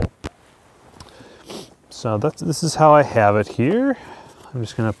possible. So this is how I have it here. I'm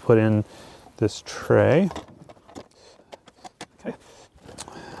just going to put in this tray. Okay.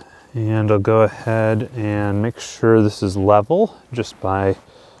 And I'll go ahead and make sure this is level just by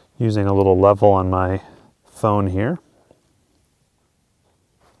using a little level on my phone here.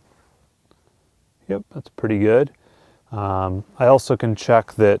 Yep, that's pretty good. I also can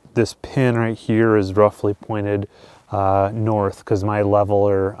check that this pin right here is roughly pointed north because my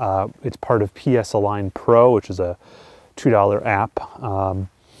leveler, it's part of PS Align Pro, which is a $2 app.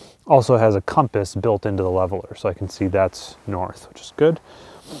 Also has a compass built into the leveler, so I can see that's north, which is good.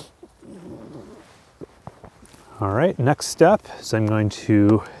 All right, next step is I'm going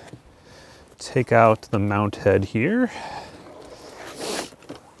to take out the mount head here.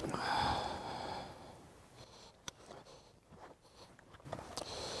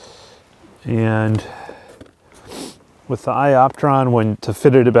 And with the Ioptron, to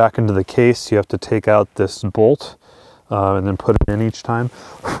fit it back into the case, you have to take out this bolt and then put it in each time.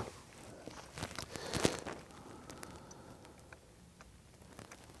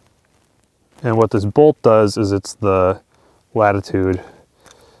 And what this bolt does is it's the latitude,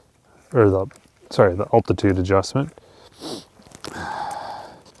 or the altitude adjustment.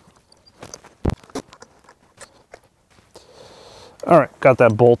 All right, got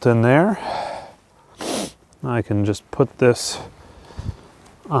that bolt in there. I can just put this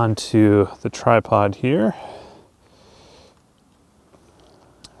onto the tripod here.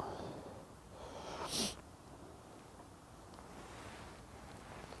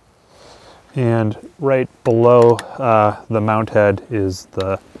 And right below the mount head is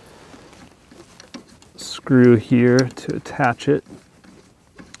the screw here to attach it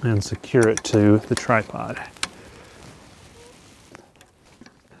and secure it to the tripod.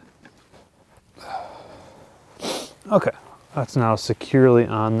 Okay, that's now securely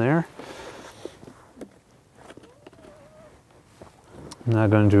on there. I'm now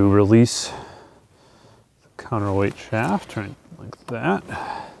going to release the counterweight shaft, right like that.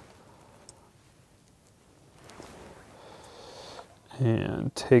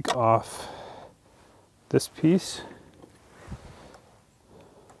 And take off this piece.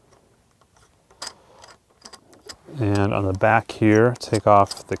 And on the back here, take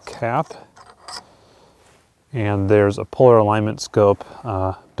off the cap. And there's a polar alignment scope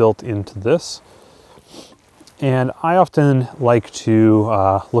built into this. And I often like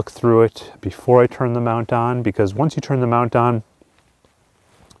to look through it before I turn the mount on, because once you turn the mount on,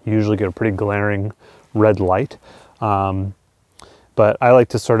 you usually get a pretty glaring red light. But I like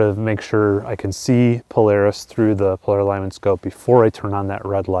to sort of make sure I can see Polaris through the polar alignment scope before I turn on that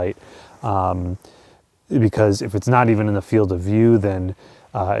red light. Because if it's not even in the field of view, then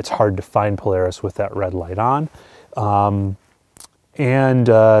it's hard to find Polaris with that red light on. To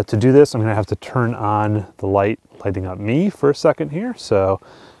do this, I'm going to have to turn on the light lighting up me for a second here. So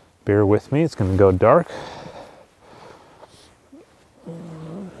bear with me, it's going to go dark.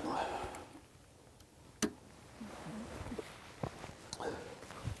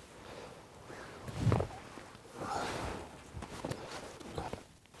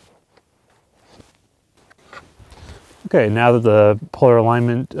 Okay, now that the polar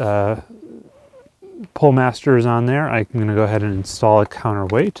alignment pull master is on there, I'm going to go ahead and install a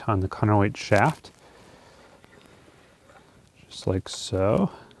counterweight on the counterweight shaft. Just like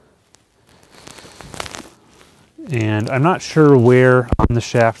so. And I'm not sure where on the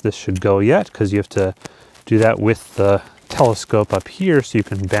shaft this should go yet, because you have to do that with the telescope up here so you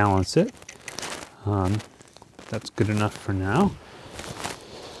can balance it. But that's good enough for now.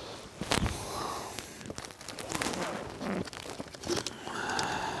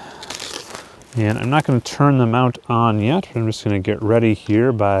 And I'm not going to turn the mount on yet. I'm just going to get ready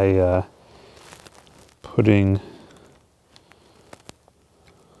here by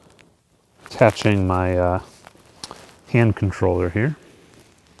attaching my hand controller here.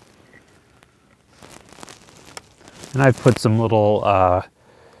 And I've put some little, I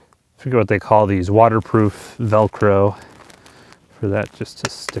forget what they call these, waterproof Velcro for that, just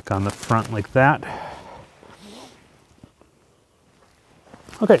to stick on the front like that.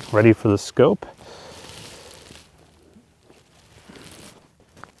 Okay, ready for the scope.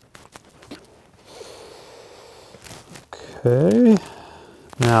 Okay,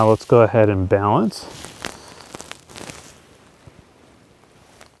 now let's go ahead and balance.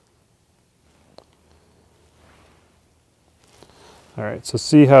 All right, so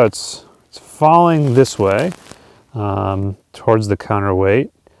see how it's falling this way towards the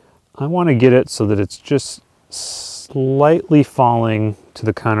counterweight. I want to get it so that it's just slightly falling to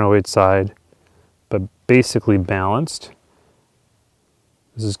the counterweight side, but basically balanced.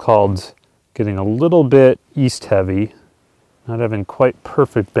 This is called getting a little bit east heavy, not having quite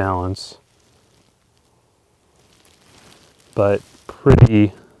perfect balance, but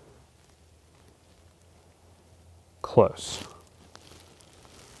pretty close.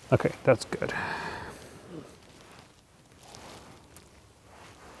 Okay, that's good.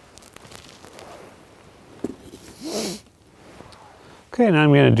 Okay, now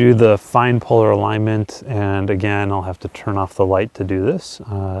I'm going to do the fine polar alignment, and again, I'll have to turn off the light to do this.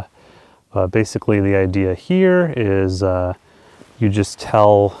 Basically, the idea here is you just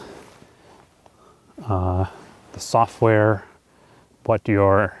tell the software what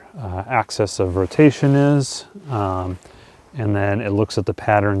your axis of rotation is, and then it looks at the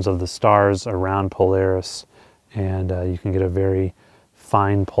patterns of the stars around Polaris, and you can get a very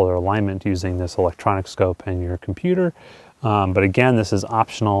fine polar alignment using this electronic scope in your computer. But again, this is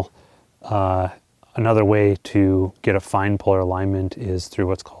optional. Another way to get a fine polar alignment is through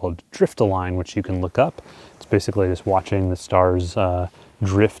what's called drift align, which you can look up. It's basically just watching the stars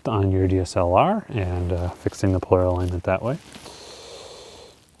drift on your DSLR and fixing the polar alignment that way.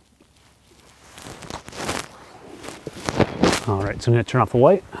 All right, so I'm going to turn off the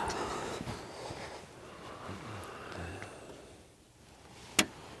light.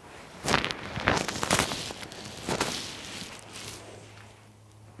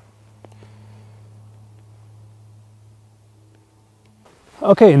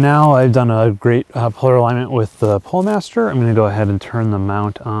 Okay, now I've done a great polar alignment with the pull master. I'm going to go ahead and turn the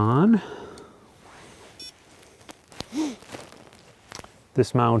mount on.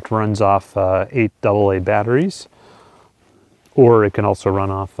 This mount runs off 8 AA batteries, or it can also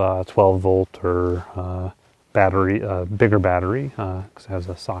run off 12 volt or battery, bigger battery, because it has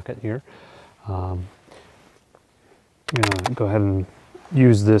a socket here. I'm going to go ahead and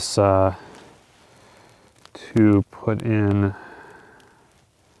use this to put in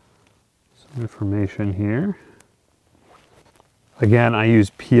some information here. Again, I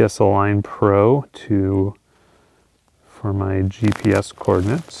use PS-Align Pro for my GPS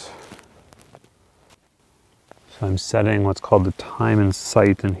coordinates. So I'm setting what's called the time and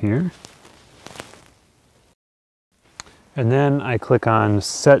sight in here. And then I click on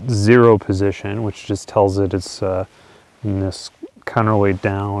Set Zero Position, which just tells it it's in this counterweight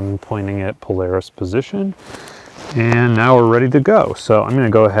down, pointing at Polaris position. And now we're ready to go. So I'm going to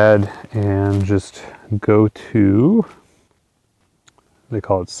go ahead and just go to, they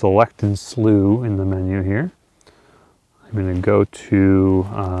call it Select and Slew in the menu here. I'm going to go to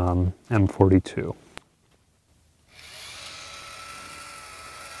M42.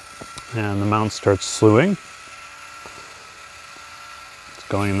 And the mount starts slewing. It's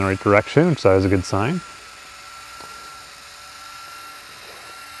going in the right direction, which is always a good sign.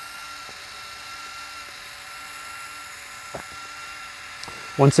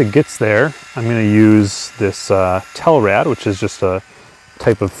 Once it gets there, I'm going to use this Telrad, which is just a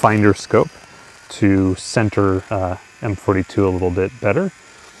type of finder scope, to center M42 a little bit better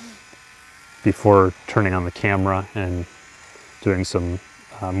before turning on the camera and doing some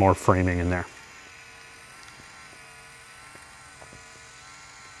more framing in there.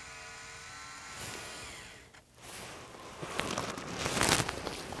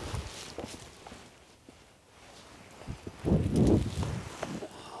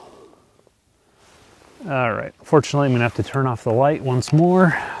 All right, fortunately I'm gonna have to turn off the light once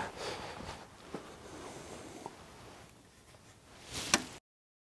more.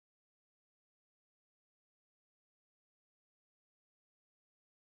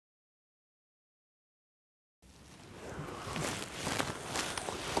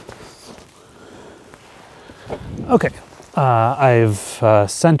 Okay, I've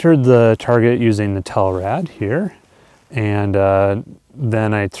centered the target using the Telrad here, and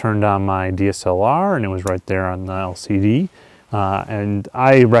then I turned on my DSLR and it was right there on the LCD. And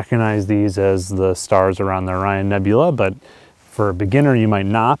I recognize these as the stars around the Orion Nebula, but for a beginner you might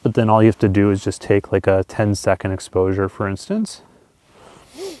not, but then all you have to do is just take like a 10-second exposure, for instance.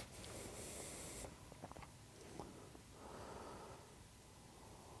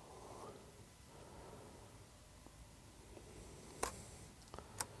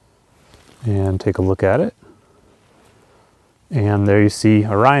 And take a look at it. And there you see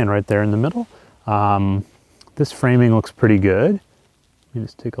Orion right there in the middle. This framing looks pretty good. Let me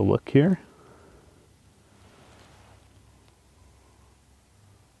just take a look here.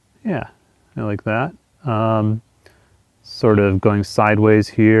 Yeah, I like that. Sort of going sideways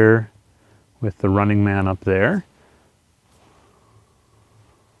here with the running man up there.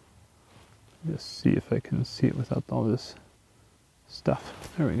 Just see if I can see it without all this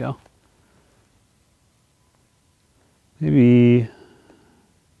stuff. There we go. Maybe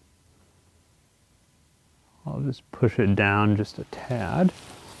I'll just push it down just a tad.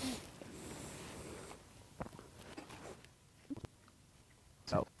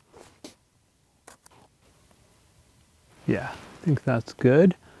 So, yeah, I think that's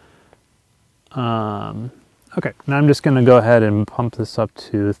good. Okay, now I'm just going to go ahead and pump this up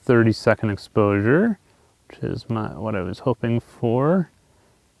to 30-second exposure, which is what I was hoping for.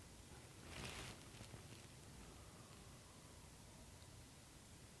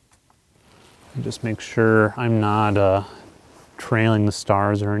 And just make sure I'm not trailing the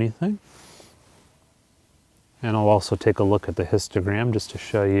stars or anything. And I'll also take a look at the histogram just to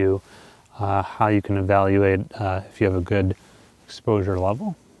show you how you can evaluate if you have a good exposure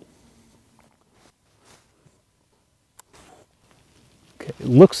level. Okay, it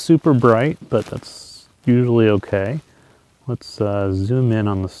looks super bright, but that's usually okay. Let's zoom in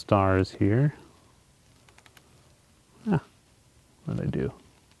on the stars here. Ah, what did I do?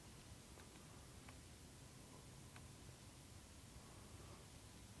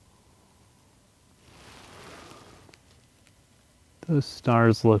 Those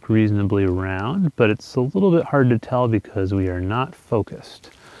stars look reasonably round, but it's a little bit hard to tell because we are not focused.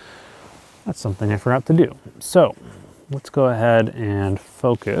 That's something I forgot to do. So let's go ahead and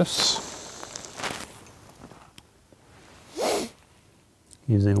focus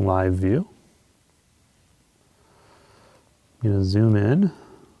using live view. I'm going to zoom in.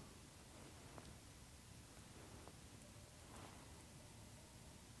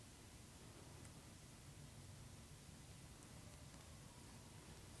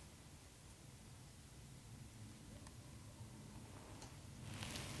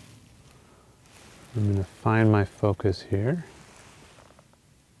 I'm going to find my focus here.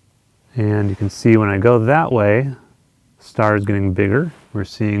 And you can see when I go that way, the star is getting bigger. We're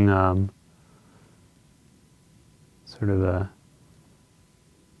seeing sort of a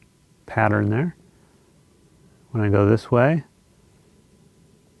pattern there. When I go this way,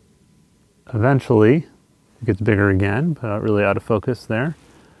 eventually it gets bigger again, but really out of focus there.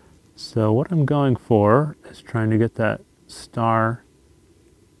 So what I'm going for is trying to get that star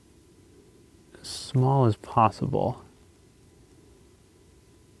as small as possible.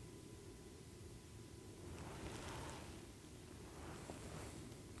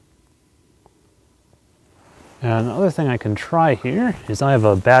 And the other thing I can try here is I have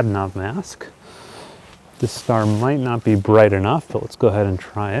a Bahtinov mask. This star might not be bright enough, but let's go ahead and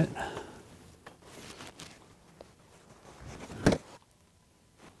try it.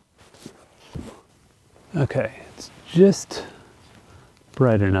 Okay, it's just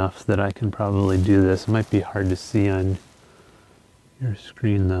bright enough that I can probably do this. It might be hard to see on your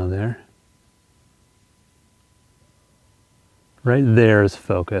screen though there. Right there is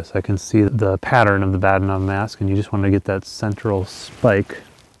focus. I can see the pattern of the Bahtinov mask, and you just want to get that central spike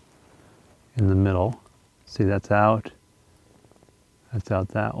in the middle. See, that's out. That's out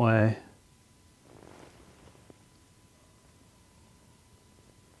that way.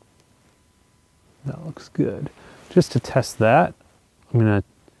 That looks good. Just to test that, I'm going to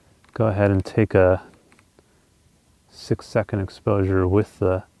go ahead and take a 6-second exposure with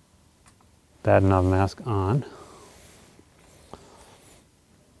the Bahtinov mask on.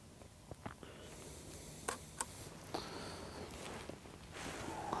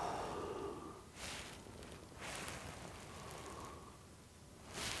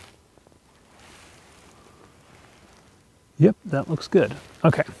 Yep, that looks good.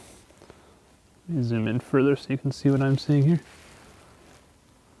 Okay. Let me zoom in further so you can see what I'm seeing here.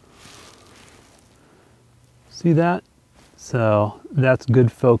 See that? So that's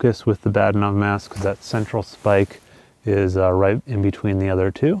good focus with the Bahtinov mask because that central spike is right in between the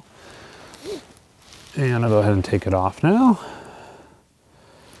other two. And I'll go ahead and take it off now.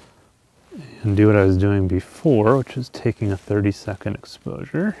 And do what I was doing before, which is taking a 30-second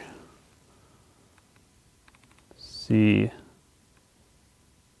exposure. See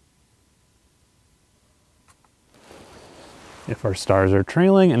if our stars are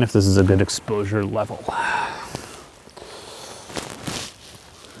trailing and if this is a good exposure level.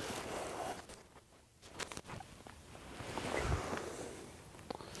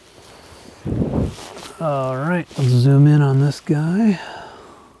 All right, let's zoom in on this guy.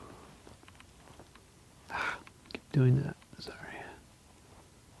 Keep doing that, sorry.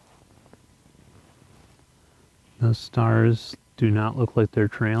 Those stars do not look like they're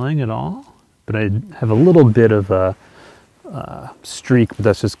trailing at all, but I have a little bit of a streak, but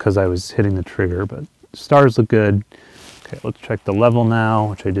that's just because I was hitting the trigger, but stars look good. Okay, let's check the level now,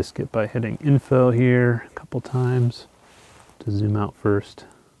 which I just get by hitting info here a couple times to zoom out first.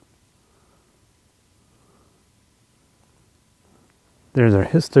 There's our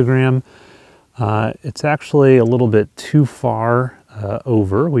histogram. It's actually a little bit too far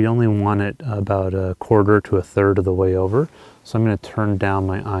over. We only want it about 1/4 to 1/3 of the way over. So I'm going to turn down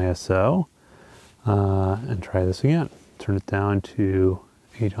my ISO and try this again. Turn it down to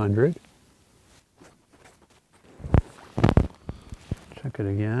 800. Check it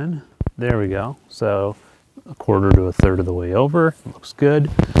again. There we go. So 1/4 to 1/3 of the way over. It looks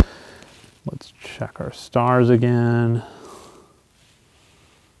good. Let's check our stars again.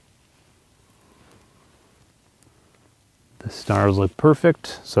 The stars look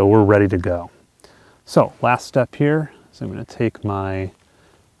perfect, so we're ready to go. So last step here is I'm going to take my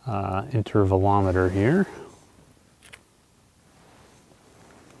intervalometer here.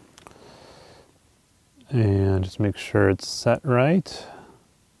 And just make sure it's set right.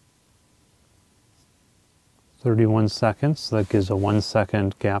 31 seconds, so that gives a 1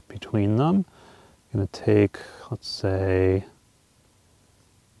 second gap between them. I'm going to take, let's say,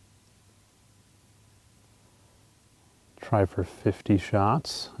 try for 50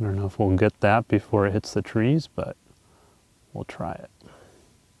 shots. I don't know if we'll get that before it hits the trees, but we'll try it.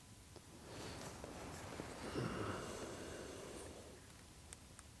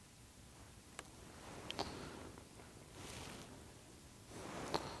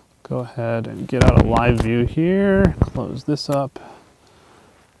 Go ahead and get out of live view here, close this up,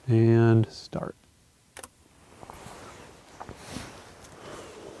 and start.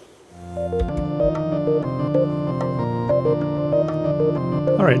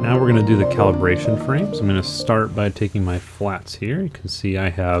 All right, now we're going to do the calibration frames. I'm going to start by taking my flats here. You can see I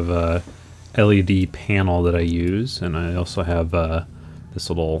have a LED panel that I use, and I also have this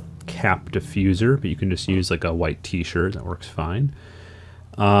little cap diffuser, but you can just use like a white t-shirt, that works fine.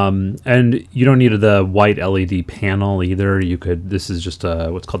 And you don't need the white LED panel either. You could, this is just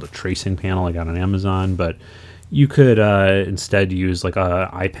what's called a tracing panel I got on Amazon, but you could instead use like a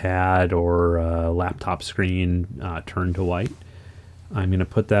iPad or a laptop screen turned to white. I'm going to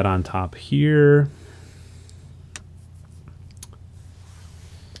put that on top here.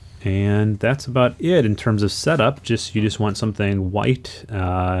 And that's about it in terms of setup. You just want something white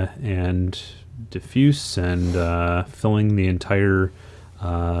and diffuse and filling the entire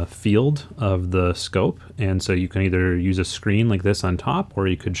field of the scope. And so you can either use a screen like this on top, or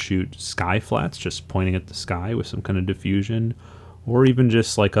you could shoot sky flats just pointing at the sky with some kind of diffusion, or even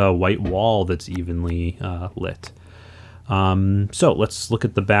just like a white wall that's evenly lit. So let's look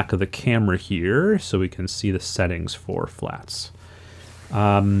at the back of the camera here so we can see the settings for flats.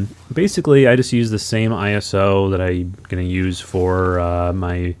 Basically, I just use the same ISO that I'm going to use for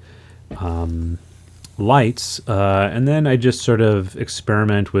my lights, and then I just sort of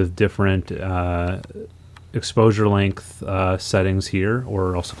experiment with different exposure length settings here,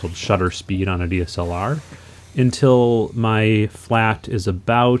 or also called shutter speed on a DSLR, until my flat is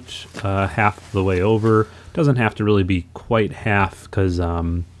about half the way over. Doesn't have to really be quite half, because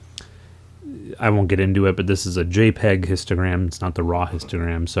I won't get into it, but this is a JPEG histogram. It's not the raw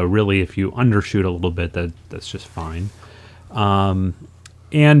histogram. So really, if you undershoot a little bit, that's just fine.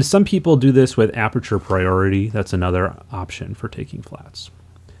 And some people do this with aperture priority. That's another option for taking flats.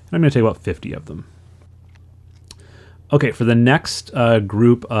 And I'm going to take about 50 of them. Okay, for the next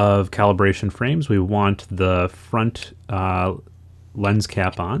group of calibration frames, we want the front lens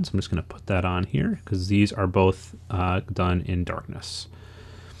cap on. So I'm just going to put that on here because these are both done in darkness.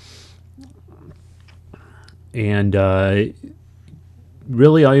 And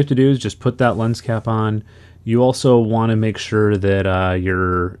really all you have to do is just put that lens cap on. You also want to make sure that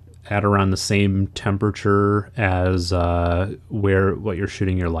you're at around the same temperature as what you're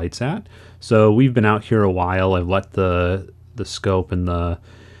shooting your lights at. So we've been out here a while. I've let the scope and the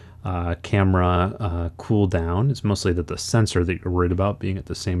camera cool down. It's mostly that the sensor that you're worried about being at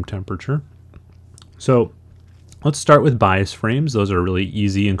the same temperature. So let's start with bias frames. Those are really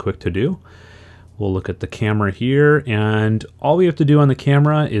easy and quick to do. We'll look at the camera here, and all we have to do on the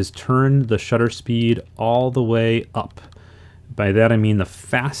camera is turn the shutter speed all the way up. By that I mean the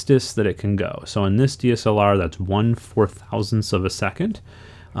fastest that it can go. So in this DSLR, that's 1/4000th of a second.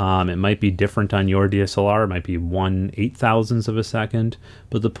 It might be different on your DSLR. It might be 1/8000th of a second.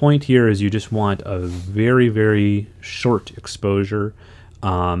 But the point here is you just want a very, very short exposure.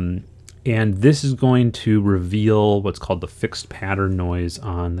 And this is going to reveal what's called the fixed pattern noise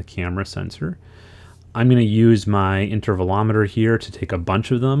on the camera sensor. I'm going to use my intervalometer here to take a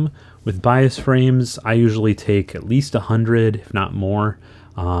bunch of them. With bias frames, I usually take at least 100, if not more,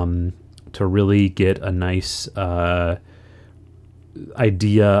 to really get a nice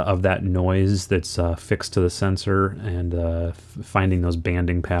idea of that noise that's fixed to the sensor, and finding those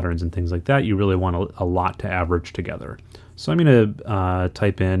banding patterns and things like that. You really want a lot to average together. So I'm going to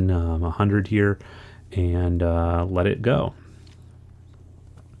type in 100 here and let it go.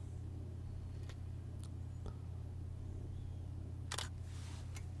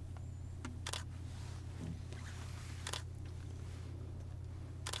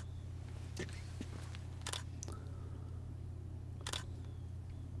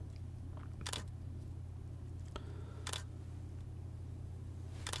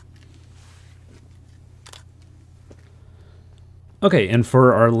 Okay, and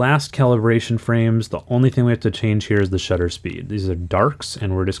for our last calibration frames, the only thing we have to change here is the shutter speed. These are darks,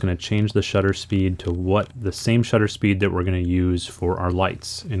 and we're just going to change the shutter speed to the same shutter speed that we're going to use for our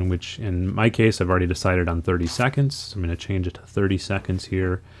lights, in my case, I've already decided on 30 seconds. So I'm going to change it to 30 seconds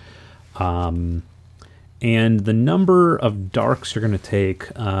here. And the number of darks you're going to take,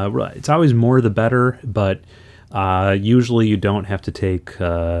 it's always more the better, but usually you don't have to take,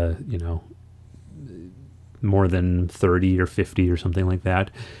 more than 30 or 50 or something like that.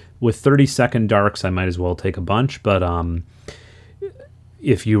 With 30-second darks, I might as well take a bunch, but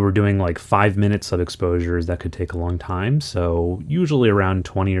if you were doing like 5 minutes of exposures, that could take a long time. So usually around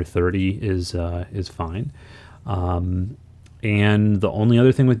 20 or 30 is fine. And the only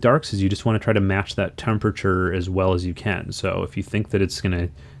other thing with darks is you just want to try to match that temperature as well as you can. So if you think that it's going to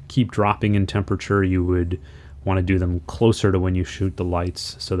keep dropping in temperature, you would want to do them closer to when you shoot the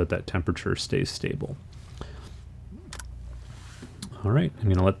lights so that that temperature stays stable. All right, I'm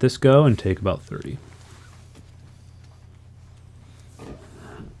going to let this go and take about 30.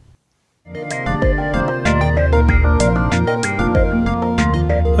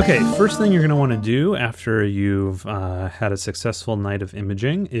 Okay, first thing you're going to want to do after you've had a successful night of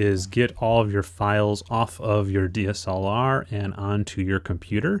imaging is get all of your files off of your DSLR and onto your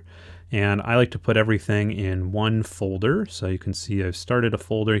computer. And I like to put everything in one folder. So you can see I've started a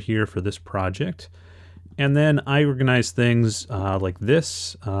folder here for this project. And then I organize things like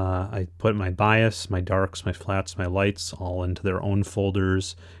this. I put my bias, my darks, my flats, my lights all into their own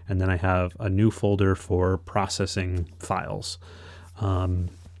folders. And then I have a new folder for processing files.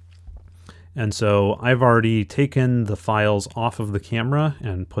 And so I've already taken the files off of the camera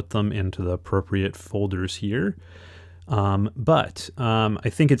and put them into the appropriate folders here. But I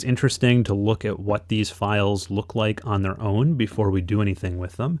think it's interesting to look at what these files look like on their own before we do anything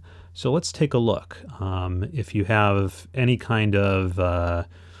with them. So let's take a look. If you have any kind of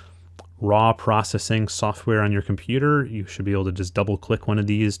raw processing software on your computer, you should be able to just double click one of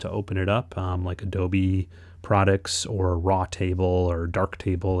these to open it up, like Adobe products or raw table or dark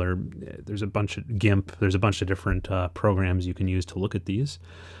table, or there's a bunch of GIMP, there's a bunch of different programs you can use to look at these.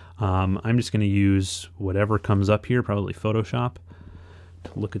 I'm just going to use whatever comes up here, probably Photoshop,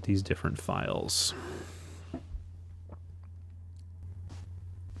 to look at these different files.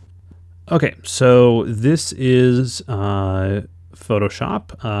 Okay, so this is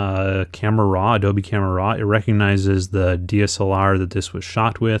Photoshop, Camera Raw, Adobe Camera Raw. It recognizes the DSLR that this was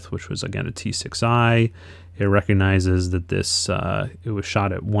shot with, which was again a T6i. It recognizes that this it was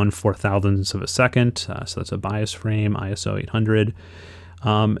shot at 1/4000th of a second, so that's a bias frame, ISO 800.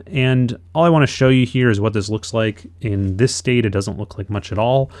 And all I want to show you here is what this looks like. In this state, it doesn't look like much at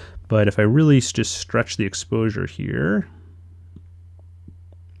all, but if I really just stretch the exposure here,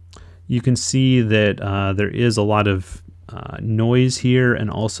 you can see that there is a lot of noise here, and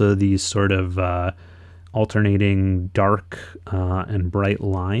also these sort of alternating dark and bright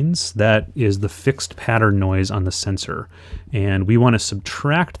lines. That is the fixed pattern noise on the sensor. And we want to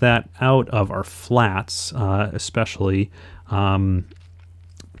subtract that out of our flats, especially.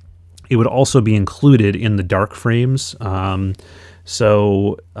 It would also be included in the dark frames.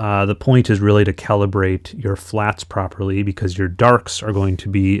 So the point is really to calibrate your flats properly, because your darks are going to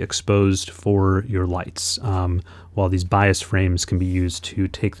be exposed for your lights, while these bias frames can be used to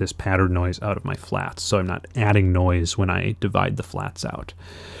take this pattern noise out of my flats. So I'm not adding noise when I divide the flats out.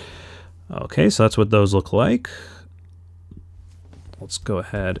 Okay, so that's what those look like. Let's go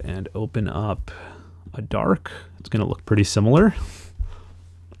ahead and open up a dark. It's going to look pretty similar.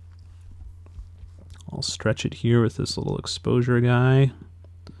 I'll stretch it here with this little exposure guy.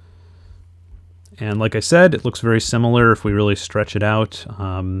 And like I said, it looks very similar if we really stretch it out.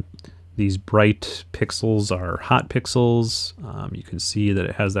 These bright pixels are hot pixels. You can see that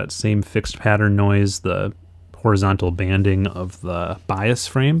it has that same fixed pattern noise, the horizontal banding of the bias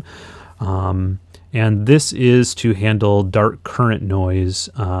frame. And this is to handle dark current noise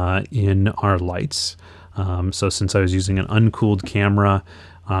in our lights. So since I was using an uncooled camera,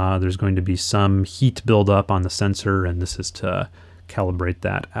 there's going to be some heat buildup on the sensor, and this is to calibrate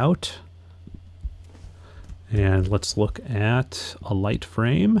that out. And let's look at a light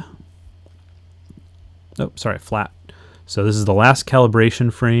frame. Oh, sorry, flat. So this is the last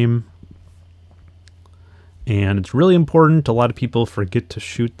calibration frame. And it's really important. A lot of people forget to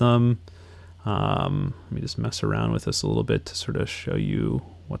shoot them. Let me just mess around with this a little bit to sort of show you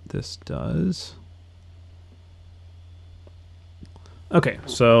what this does. Okay,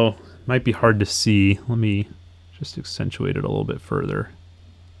 so it might be hard to see. Let me just accentuate it a little bit further.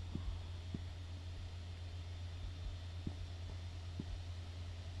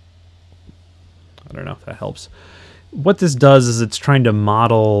 I don't know if that helps. What this does is it's trying to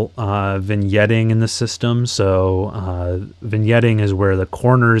model vignetting in the system. So vignetting is where the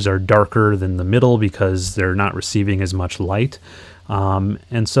corners are darker than the middle because they're not receiving as much light.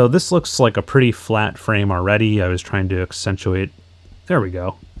 And so this looks like a pretty flat frame already. I was trying to accentuate. There we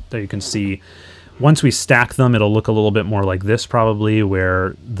go. There you can see. Once we stack them, it'll look a little bit more like this probably,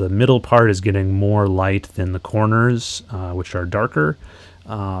 where the middle part is getting more light than the corners, which are darker.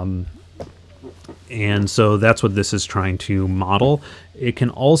 And so that's what this is trying to model. It can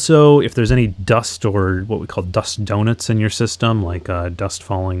also, if there's any dust or what we call dust donuts in your system, like dust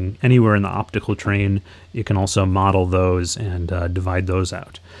falling anywhere in the optical train, it can also model those and divide those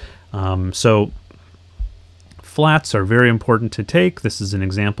out. So flats are very important to take. This is an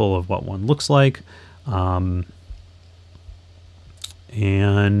example of what one looks like. And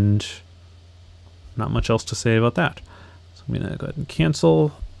not much else to say about that. So I'm going to go ahead and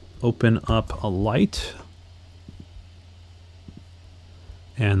cancel. Open up a light.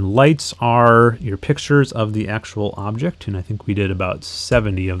 And lights are your pictures of the actual object, and I think we did about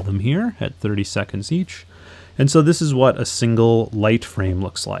 70 of them here at 30 seconds each. And so this is what a single light frame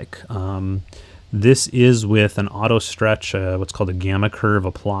looks like. This is with an auto stretch, what's called a gamma curve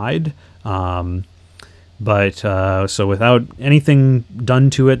applied. So without anything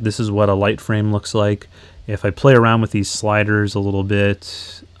done to it, this is what a light frame looks like. If I play around with these sliders a little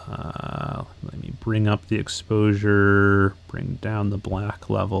bit, let me bring up the exposure, bring down the black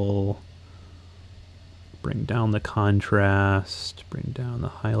level, bring down the contrast, bring down the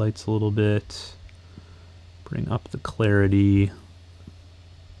highlights a little bit, bring up the clarity,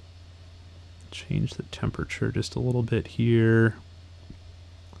 change the temperature just a little bit here.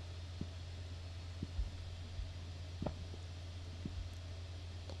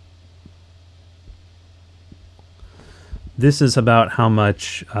 This is about how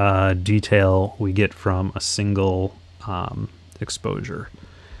much detail we get from a single exposure.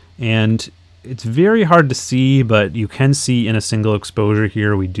 And it's very hard to see, but you can see in a single exposure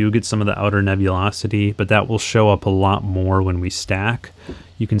here, we do get some of the outer nebulosity, but that will show up a lot more when we stack.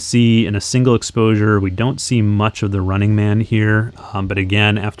 You can see in a single exposure, we don't see much of the Running Man here, but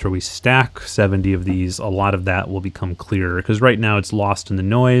again, after we stack 70 of these, a lot of that will become clearer, because right now it's lost in the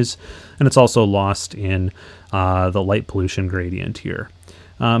noise, and it's also lost in the light pollution gradient here.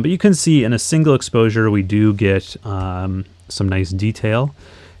 But you can see in a single exposure, we do get some nice detail.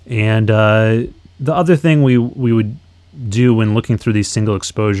 And the other thing we would do when looking through these single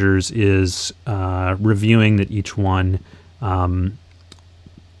exposures is reviewing that each one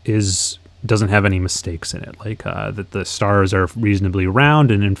doesn't have any mistakes in it, like that the stars are reasonably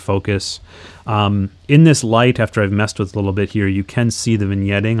round and in focus. In this light, after I've messed with it a little bit here, you can see the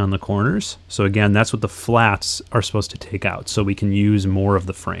vignetting on the corners. So again, that's what the flats are supposed to take out, so we can use more of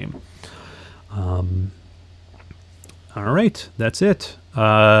the frame. All right, that's it.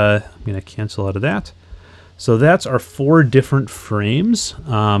 I'm going to cancel out of that. So that's our 4 different frames.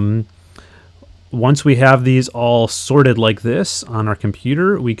 Once we have these all sorted like this on our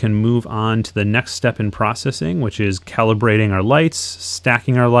computer, we can move on to the next step in processing, which is calibrating our lights,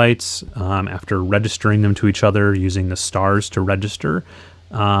 stacking our lights, after registering them to each other using the stars to register.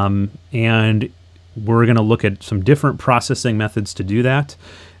 And we're going to look at some different processing methods to do that.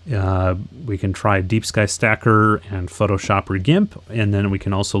 We can try DeepSkyStacker and Photoshop or GIMP, and then we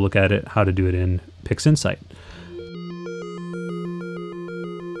can also look at it how to do it in PixInsight.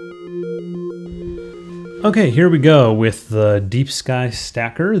 Okay, here we go with the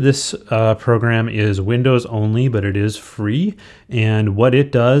DeepSkyStacker. This program is Windows only, but it is free. And what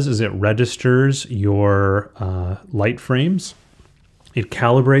it does is it registers your light frames. It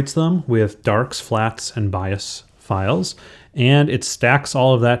calibrates them with darks, flats, and bias files. And it stacks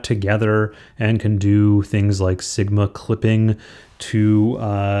all of that together and can do things like sigma clipping to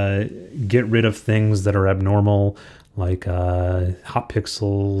get rid of things that are abnormal, like hot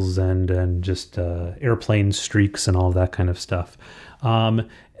pixels and just airplane streaks and all of that kind of stuff.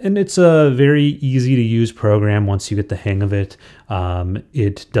 And it's a very easy to use program once you get the hang of it.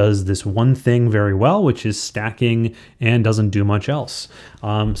 It does this one thing very well, which is stacking, and doesn't do much else.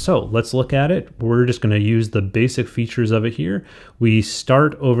 So let's look at it. We're just going to use the basic features of it here. We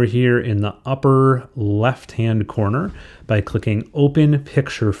start over here in the upper left-hand corner by clicking Open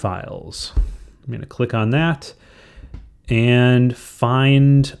Picture Files. I'm going to click on that and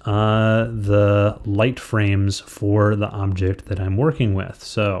find the light frames for the object that I'm working with.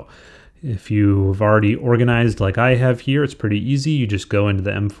 So if you've already organized like I have here, it's pretty easy. You just go into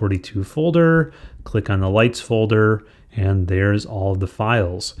the M42 folder, click on the lights folder, and there's all of the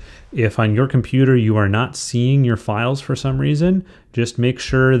files. If on your computer you are not seeing your files for some reason, just make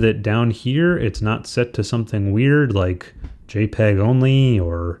sure that down here it's not set to something weird like JPEG only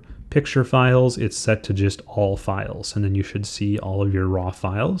or picture files. It's set to just all files, and then you should see all of your raw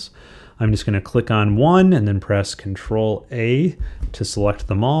files. I'm just going to click on one and then press Control A to select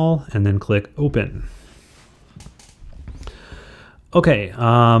them all, and then click Open. Okay,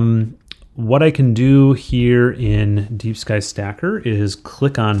 what I can do here in DeepSkyStacker is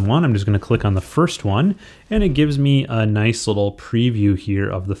click on one. I'm just going to click on the first one, and it gives me a nice little preview here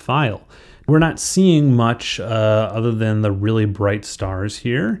of the file. We're not seeing much other than the really bright stars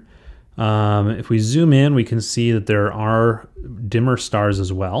here. If we zoom in, we can see that there are dimmer stars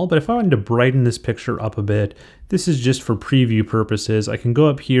as well. But if I wanted to brighten this picture up a bit, this is just for preview purposes. I can go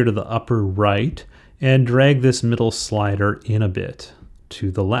up here to the upper right and drag this middle slider in a bit to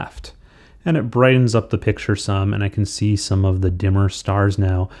the left. And it brightens up the picture some, and I can see some of the dimmer stars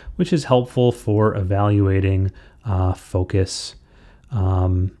now, which is helpful for evaluating focus.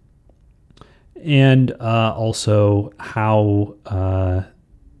 And also how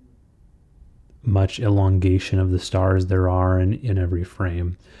much elongation of the stars there are in every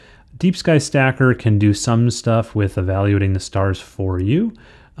frame. DeepSkyStacker can do some stuff with evaluating the stars for you,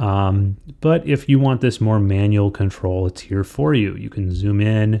 but if you want this more manual control, it's here for you. You can zoom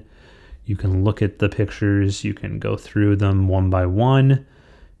in, you can look at the pictures, you can go through them one by one.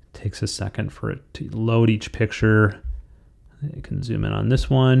 It takes a second for it to load each picture. You can zoom in on this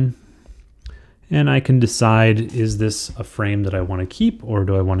one, and I can decide, is this a frame that I want to keep or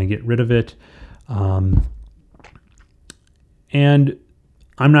do I want to get rid of it? And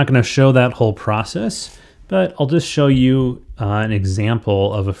I'm not going to show that whole process, but I'll just show you an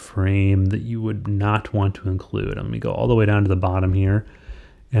example of a frame that you would not want to include. Let me go all the way down to the bottom here.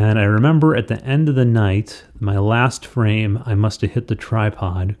 And I remember at the end of the night, my last frame, I must have hit the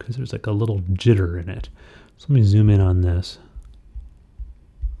tripod because there's like a little jitter in it. So let me zoom in on this.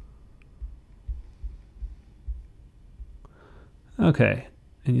 Okay,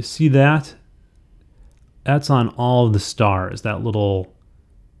 and you see that? That's on all of the stars, that little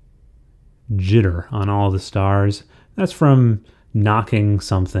jitter on all the stars. That's from knocking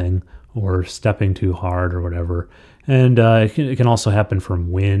something or stepping too hard or whatever. And it can also happen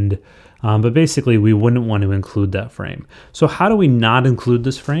from wind. But basically, we wouldn't want to include that frame. So how do we not include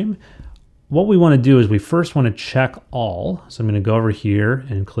this frame? What we want to do is we first want to check all. So I'm going to go over here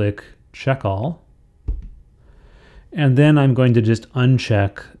and click check all. And then I'm going to just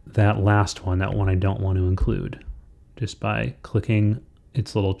uncheck that last one, that one I don't want to include, just by clicking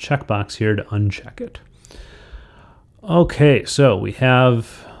its little checkbox here to uncheck it. Okay, so we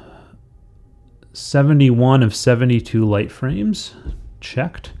have 71 of 72 light frames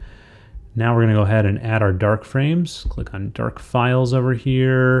checked. Now we're going to go ahead and add our dark frames. Click on dark files over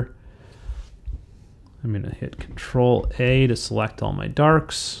here. I'm going to hit Control A to select all my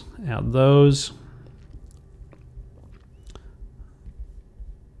darks, add those.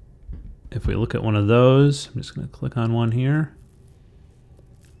 If we look at one of those, I'm just going to click on one here.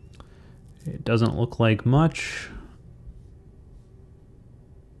 It doesn't look like much.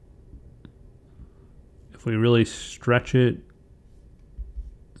 If we really stretch it,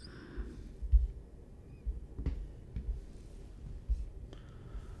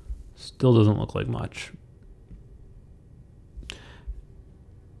 still doesn't look like much.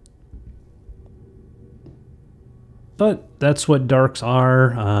 But that's what darks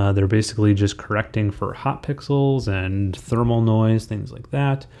are. They're basically just correcting for hot pixels and thermal noise, things like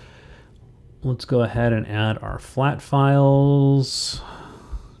that. Let's go ahead and add our flat files.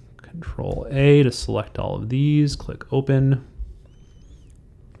 Control A to select all of these, click open.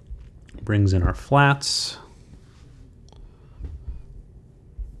 Brings in our flats.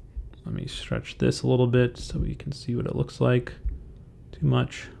 Let me stretch this a little bit so we can see what it looks like. Too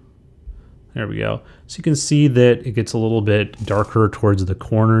much. There we go. So you can see that it gets a little bit darker towards the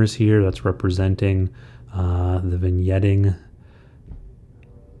corners here. That's representing the vignetting.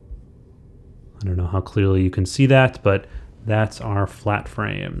 I don't know how clearly you can see that, but that's our flat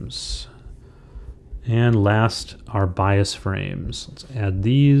frames. And last, our bias frames. Let's add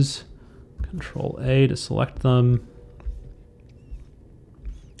these. Control A to select them.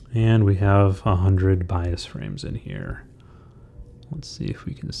 And we have 100 bias frames in here. Let's see if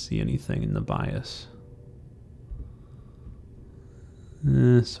we can see anything in the bias.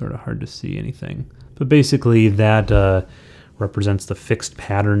 Sort of hard to see anything. But basically that represents the fixed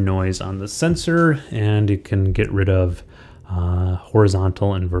pattern noise on the sensor, and it can get rid of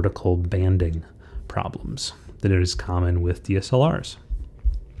horizontal and vertical banding problems that is common with DSLRs.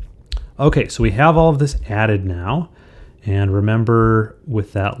 Okay, so we have all of this added now. And remember,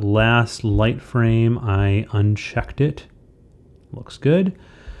 with that last light frame, I unchecked it. Looks good.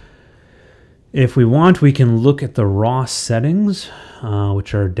 If we want, we can look at the raw settings,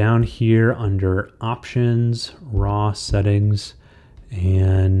 which are down here under Options, Raw Settings.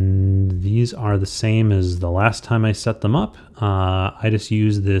 And these are the same as the last time I set them up. I just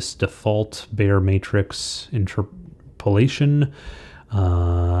use this default Bayer matrix interpolation.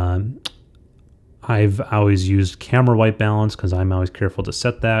 I've always used camera white balance because I'm always careful to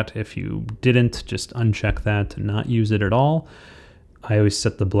set that. If you didn't, just uncheck that to not use it at all. I always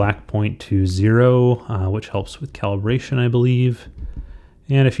set the black point to 0, which helps with calibration, I believe.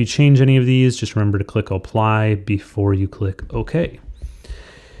 And if you change any of these, just remember to click Apply before you click OK.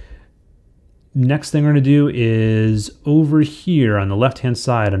 Next thing we're going to do is over here on the left-hand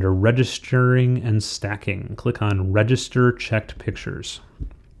side under Registering and Stacking. Click on Register Checked Pictures.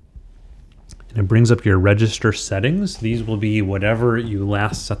 And it brings up your register settings. These will be whatever you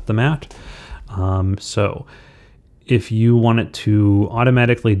last set them at. So if you want it to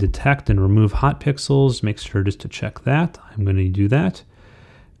automatically detect and remove hot pixels, make sure just to check that. I'm going to do that.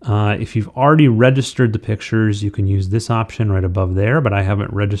 If you've already registered the pictures, you can use this option right above there, but I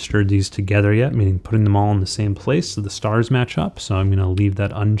haven't registered these together yet, meaning putting them all in the same place so the stars match up, so I'm going to leave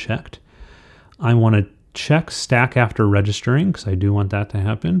that unchecked. I want to check stack after registering, because I do want that to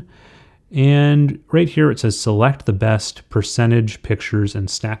happen. And right here it says select the best percentage pictures and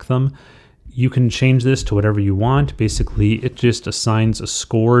stack them. You can change this to whatever you want. Basically, it just assigns a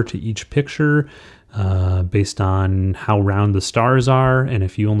score to each picture based on how round the stars are. And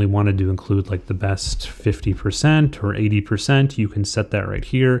if you only wanted to include like the best 50% or 80%, you can set that right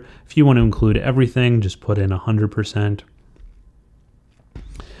here. If you want to include everything, just put in 100%.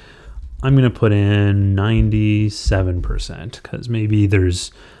 I'm going to put in 97% because maybe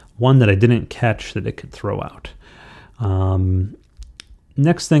there's one that I didn't catch that it could throw out.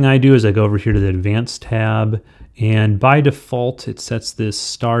 Next thing I do is I go over here to the Advanced tab, and by default it sets this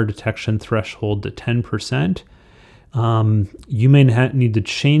star detection threshold to 10%. You may need to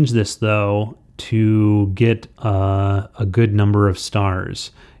change this though to get a good number of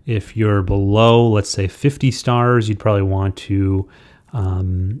stars. If you're below, let's say 50 stars, you'd probably want to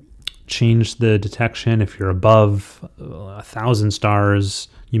change the detection. If you're above 1,000 stars,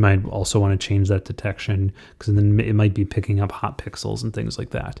 you might also want to change that detection because then it might be picking up hot pixels and things like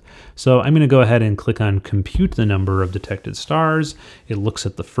that. So I'm going to go ahead and click on compute the number of detected stars. It looks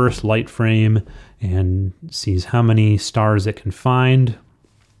at the first light frame and sees how many stars it can find.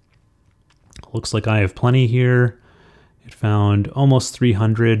 Looks like I have plenty here. It found almost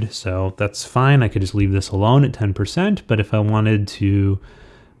 300, so that's fine. I could just leave this alone at 10%, but if I wanted to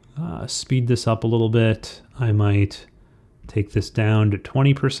speed this up a little bit, I might take this down to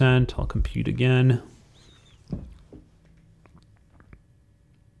 20%. I'll compute again.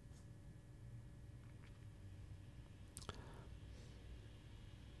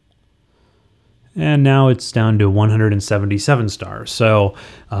 And now it's down to 177 stars. So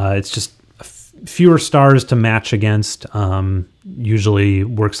it's just fewer stars to match against. Usually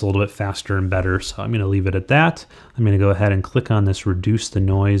works a little bit faster and better. So I'm going to leave it at that. I'm going to go ahead and click on this reduce the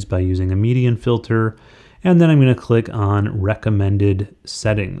noise by using a median filter. And then I'm going to click on recommended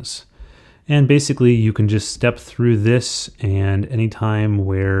settings. And basically you can just step through this, and anytime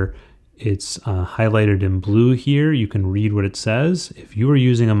where it's highlighted in blue here, you can read what it says. If you are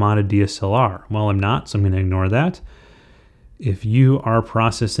using a modded DSLR, well, I'm not, so I'm going to ignore that. If you are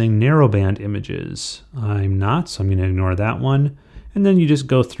processing narrowband images, I'm not, so I'm going to ignore that one. And then you just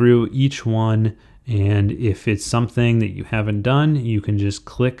go through each one, and if it's something that you haven't done, you can just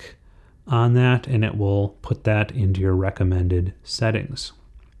click on that and it will put that into your recommended settings.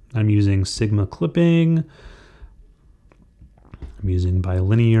 I'm using Sigma clipping. I'm using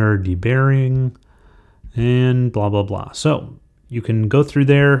bilinear debarring and blah, blah, blah. So you can go through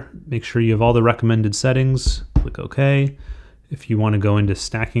there, make sure you have all the recommended settings, click OK. If you want to go into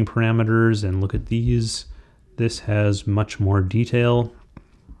stacking parameters and look at these, this has much more detail.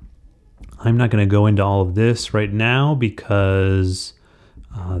 I'm not going to go into all of this right now because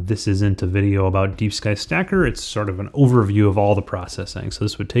this isn't a video about DeepSkyStacker. It's sort of an overview of all the processing, so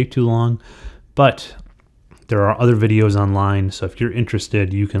this would take too long. But there are other videos online, so if you're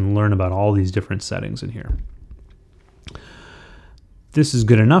interested, you can learn about all these different settings in here. This is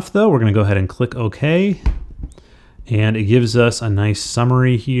good enough though. We're going to go ahead and click OK. And it gives us a nice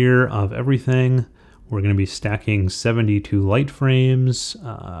summary here of everything. We're going to be stacking 72 light frames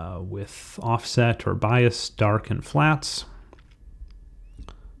with offset or bias, dark and flats.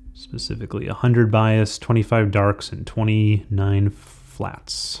 Specifically 100 bias, 25 darks, and 29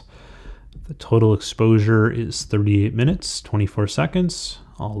 flats. The total exposure is 38 minutes, 24 seconds.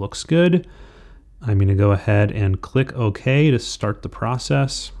 All looks good. I'm going to go ahead and click OK to start the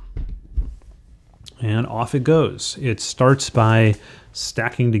process. And off it goes. It starts by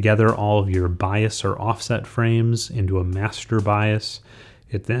stacking together all of your bias or offset frames into a master bias.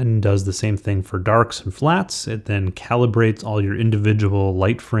 It then does the same thing for darks and flats. It then calibrates all your individual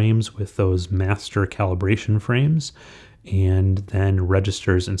light frames with those master calibration frames, and then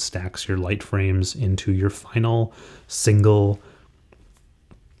registers and stacks your light frames into your final single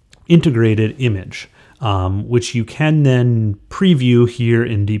integrated image, which you can then preview here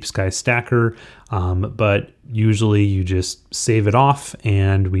in DeepSkyStacker, but usually you just save it off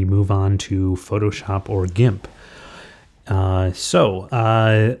and we move on to Photoshop or GIMP. I'm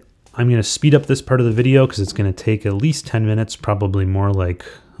going to speed up this part of the video because it's going to take at least 10 minutes, probably more like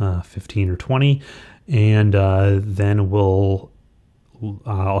 15 or 20. And then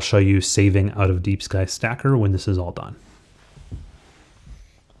I'll show you saving out of DeepSkyStacker when this is all done.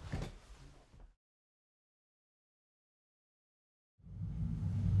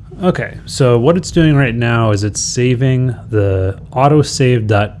 Okay, so what it's doing right now is it's saving the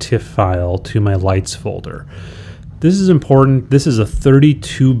autosave.tiff file to my lights folder. This is important. This is a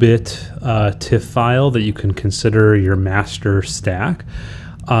 32-bit TIFF file that you can consider your master stack.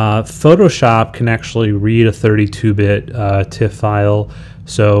 Photoshop can actually read a 32-bit TIFF file,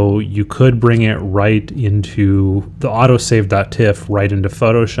 so you could bring it right into the autosave.tiff right into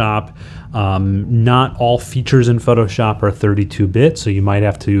Photoshop. Not all features in Photoshop are 32-bit, so you might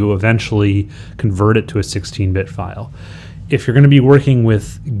have to eventually convert it to a 16-bit file. If you're going to be working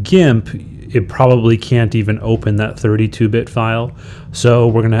with GIMP, it probably can't even open that 32-bit file. So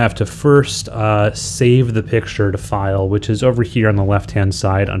we're going to have to first save the picture to file, which is over here on the left-hand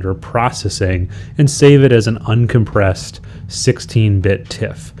side under Processing, and save it as an uncompressed 16-bit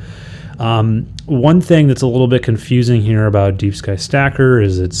TIFF. One thing that's a little bit confusing here about DeepSkyStacker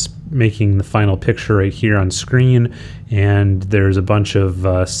is it's making the final picture right here on screen, and there's a bunch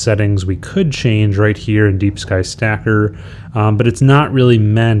of settings we could change right here in DeepSkyStacker, but it's not really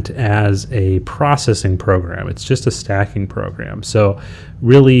meant as a processing program. It's just a stacking program. So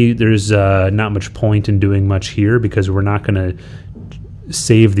really there's not much point in doing much here because we're not going to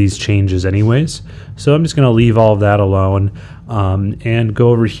save these changes anyways. So I'm just going to leave all of that alone and go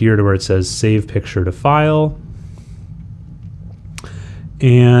over here to where it says Save Picture to File.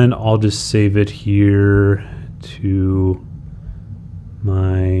 And I'll just save it here to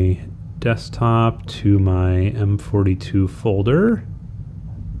my desktop, to my M42 folder.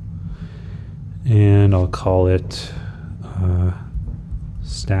 And I'll call it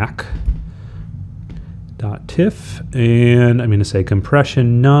stack.tiff. And I'm going to say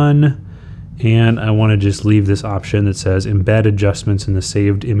compression none. And I want to just leave this option that says embed adjustments in the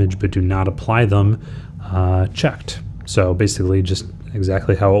saved image but do not apply them checked. So basically just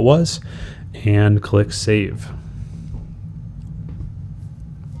exactly how it was, and click Save.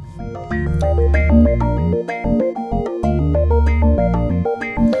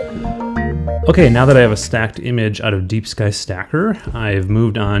 Okay, now that I have a stacked image out of DeepSkyStacker, I've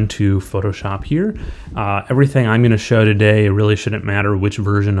moved on to Photoshop here. Everything I'm going to show today, it really shouldn't matter which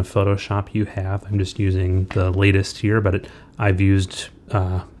version of Photoshop you have. I'm just using the latest here, but I've used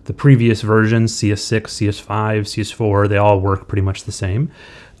the previous versions, CS6, CS5, CS4, they all work pretty much the same.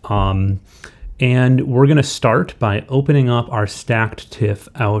 And we're going to start by opening up our stacked TIFF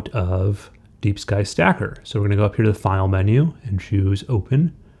out of DeepSkyStacker. So we're going to go up here to the File menu and choose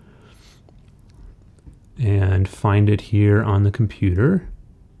Open. And find it here on the computer.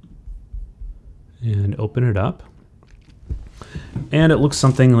 And open it up. And it looks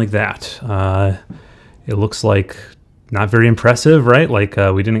something like that. It looks like not very impressive, right? Like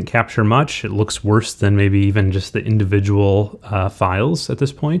we didn't capture much. It looks worse than maybe even just the individual files at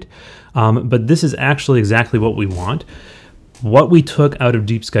this point. But this is actually exactly what we want. What we took out of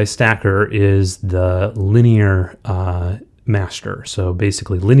DeepSkyStacker is the linear master. So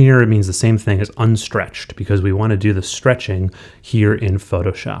basically linear means the same thing as unstretched because we want to do the stretching here in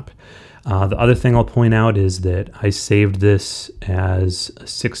Photoshop. The other thing I'll point out is that I saved this as a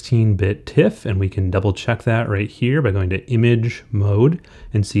 16-bit TIFF, and we can double check that right here by going to Image Mode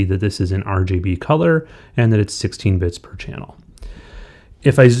and see that this is in RGB color and that it's 16 bits per channel.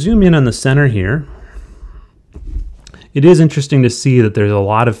 If I zoom in on the center here, it is interesting to see that there's a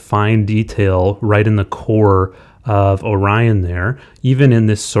lot of fine detail right in the core of Orion there, even in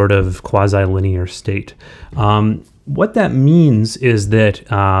this sort of quasi-linear state. What that means is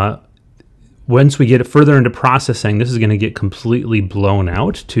that once we get further into processing, this is going to get completely blown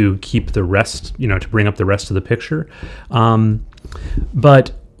out to keep the rest, to bring up the rest of the picture.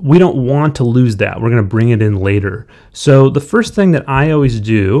 But we don't want to lose that. We're going to bring it in later. So the first thing that I always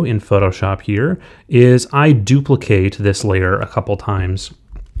do in Photoshop here is I duplicate this layer a couple times.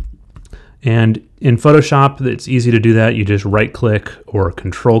 And in Photoshop, it's easy to do that. You just right-click or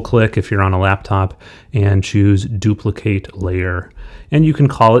control-click if you're on a laptop and choose Duplicate Layer. And you can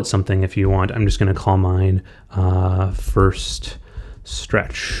call it something if you want. I'm just going to call mine First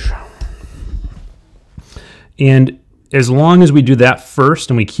Stretch. And as long as we do that first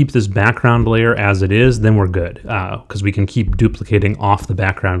and we keep this background layer as it is, then we're good because we can keep duplicating off the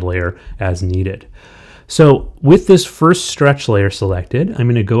background layer as needed. So with this first stretch layer selected, I'm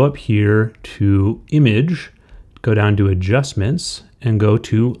going to go up here to Image, go down to Adjustments, and go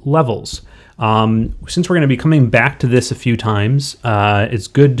to Levels. Since we're going to be coming back to this a few times, it's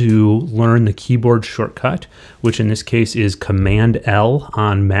good to learn the keyboard shortcut, which in this case is Command L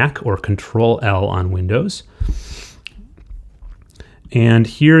on Mac or Control L on Windows. And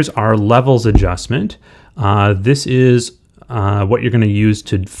here's our levels adjustment. This is what you're going to use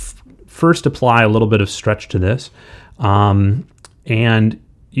to first apply a little bit of stretch to this. And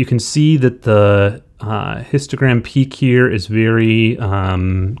you can see that the histogram peak here is very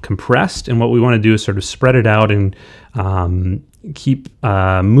compressed, and what we want to do is sort of spread it out and keep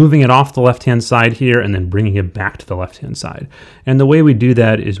moving it off the left-hand side here and then bringing it back to the left-hand side. And the way we do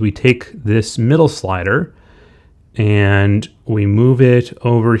that is we take this middle slider and we move it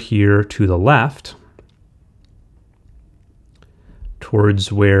over here to the left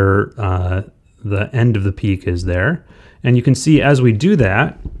towards where the end of the peak is there. And you can see as we do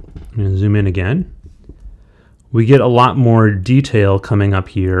that, I'm going to zoom in again, we get a lot more detail coming up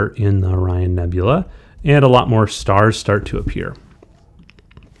here in the Orion Nebula, and a lot more stars start to appear.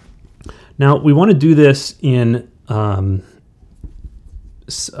 Now, we want to do this in a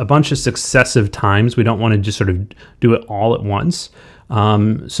bunch of successive times. We don't want to just sort of do it all at once.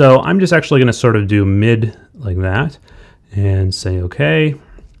 So I'm just actually going to sort of do mid like that and say OK.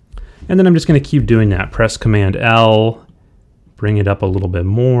 And then I'm just going to keep doing that. Press Command L, bring it up a little bit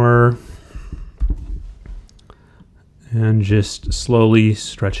more, and just slowly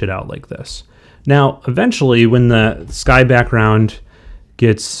stretch it out like this. Now, eventually, when the sky background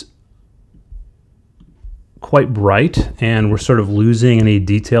gets quite bright and we're sort of losing any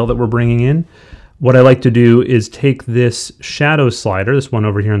detail that we're bringing in, what I like to do is take this shadow slider, this one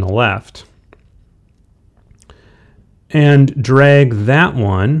over here on the left, and drag that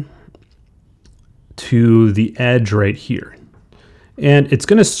one to the edge right here. And it's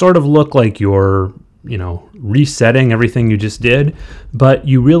going to sort of look like you're, you know, resetting everything you just did, but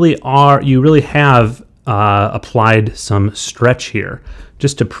you really have applied some stretch here.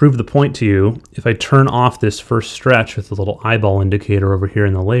 Just to prove the point to you, if I turn off this first stretch with the little eyeball indicator over here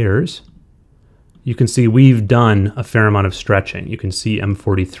in the layers, you can see we've done a fair amount of stretching. You can see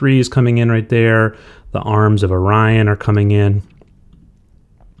M43 is coming in right there. The arms of Orion are coming in.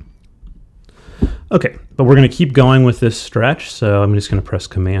 Okay, but we're going to keep going with this stretch, so I'm just going to press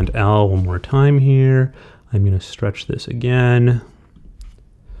Command L one more time here. I'm going to stretch this again.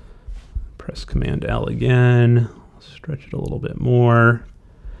 Press Command L again. Stretch it a little bit more.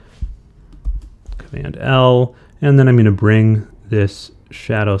 Command L, and then I'm going to bring this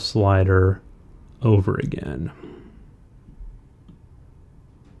shadow slider over again.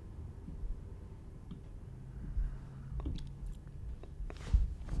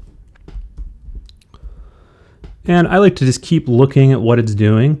 And I like to just keep looking at what it's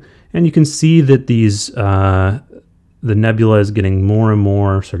doing, and you can see that these the nebula is getting more and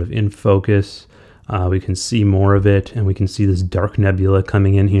more sort of in focus. We can see more of it, and we can see this dark nebula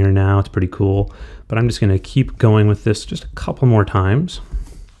coming in here now. It's pretty cool, but I'm just going to keep going with this just a couple more times.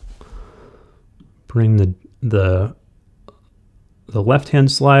 Bring the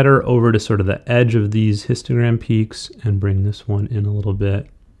left-hand slider over to sort of the edge of these histogram peaks and bring this one in a little bit.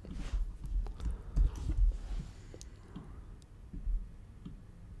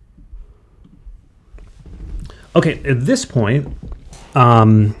 Okay, at this point,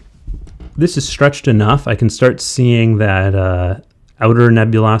 this is stretched enough. I can start seeing that outer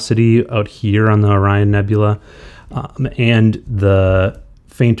nebulosity out here on the Orion Nebula, and the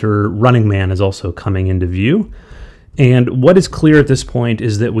fainter Running Man is also coming into view. And what is clear at this point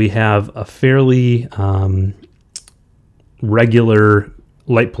is that we have a fairly regular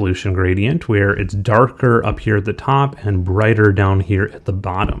light pollution gradient where it's darker up here at the top and brighter down here at the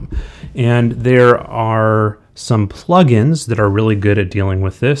bottom. And there are some plugins that are really good at dealing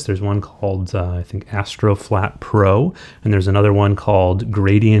with this. There's one called, I think, Astroflat Pro, and there's another one called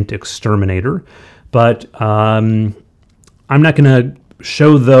Gradient Exterminator. But I'm not going to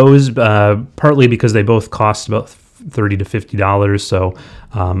show those, partly because they both cost about $30 to $50, so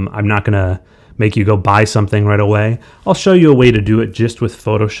I'm not going to make you go buy something right away. I'll show you a way to do it just with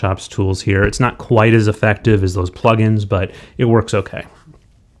Photoshop's tools here. It's not quite as effective as those plugins, but it works okay.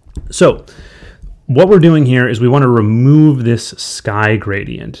 So what we're doing here is we want to remove this sky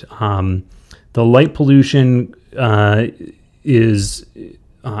gradient. The light pollution is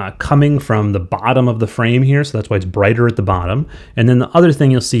coming from the bottom of the frame here, so that's why it's brighter at the bottom. And then the other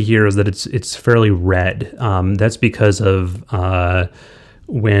thing you'll see here is that it's fairly red. That's because of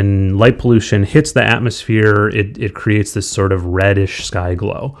when light pollution hits the atmosphere, it creates this sort of reddish sky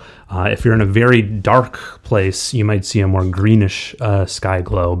glow. If you're in a very dark place, you might see a more greenish sky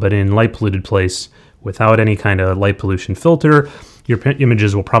glow, but in light polluted place without any kind of light pollution filter, your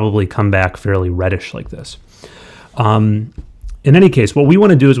images will probably come back fairly reddish like this. In any case, what we want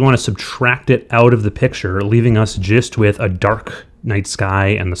to do is we want to subtract it out of the picture, leaving us just with a dark night sky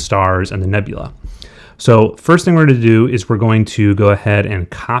and the stars and the nebula. So first thing we're going to do is we're going to go ahead and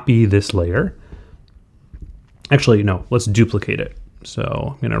copy this layer. Actually, no, let's duplicate it.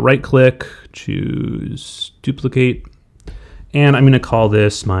 So I'm going to right click, choose duplicate, And I'm going to call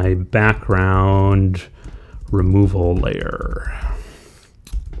this my background removal layer.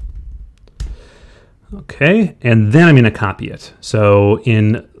 Okay, and then I'm going to copy it. So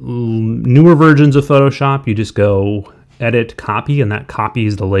in newer versions of Photoshop, you just go edit, copy, and that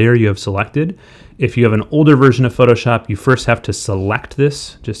copies the layer you have selected. If you have an older version of Photoshop, you first have to select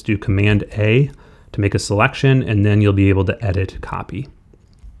this. Just do Command A to make a selection, and then you'll be able to edit, copy.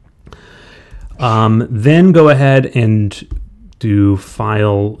 Then go ahead and do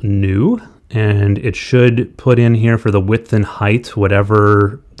File, New, and it should put in here for the width and height,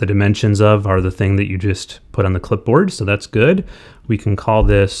 whatever the dimensions of are the thing that you just put on the clipboard, so that's good. We can call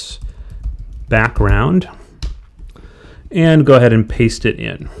this background and go ahead and paste it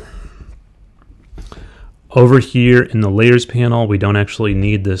in. Over here in the layers panel, we don't actually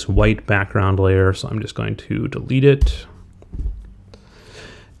need this white background layer, so I'm just going to delete it.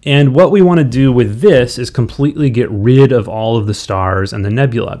 And what we want to do with this is completely get rid of all of the stars and the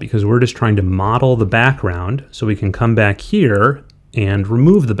nebula, because we're just trying to model the background so we can come back here and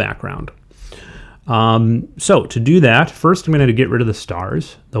remove the background. So to do that, first I'm going to get rid of the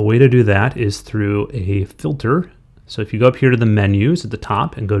stars. The way to do that is through a filter. So if you go up here to the menus at the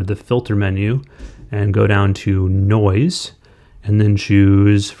top and go to the filter menu and go down to noise, and then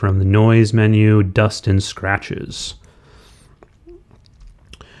choose from the noise menu, dust and scratches.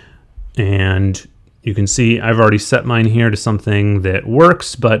 And you can see I've already set mine here to something that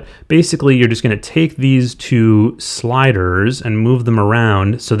works, but basically you're just going to take these two sliders and move them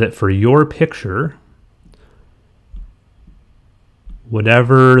around so that for your picture,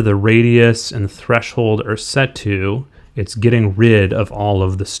 whatever the radius and threshold are set to, it's getting rid of all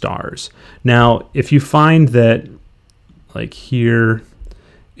of the stars. Now, if you find that, like here,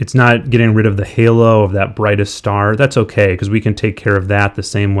 it's not getting rid of the halo of that brightest star, that's okay, because we can take care of that the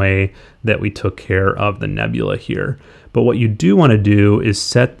same way that we took care of the nebula here. But what you do want to do is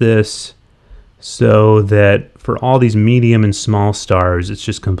set this so that for all these medium and small stars, it's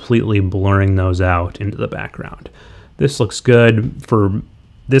just completely blurring those out into the background. This looks good. For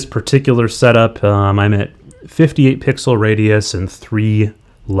this particular setup, I'm at 58 pixel radius and 3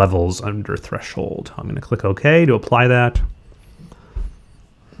 levels under threshold. I'm going to click OK to apply that.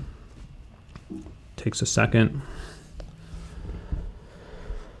 Takes a second.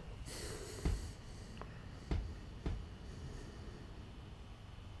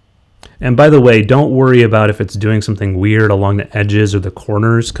 And by the way, don't worry about if it's doing something weird along the edges or the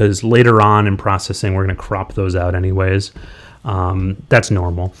corners, because later on in processing, we're going to crop those out anyways. That's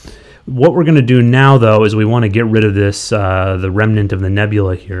normal. What we're going to do now, though, is we want to get rid of this, the remnant of the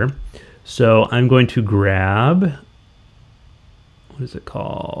nebula here. So I'm going to grab, what is it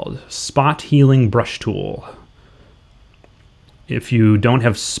called? Spot Healing Brush Tool. If you don't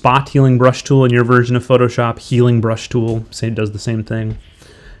have Spot Healing Brush Tool in your version of Photoshop, Healing Brush Tool does the same thing.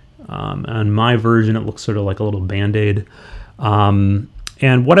 On my version, it looks sort of like a little Band-Aid.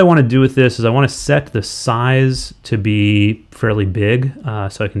 And what I want to do with this is I want to set the size to be fairly big,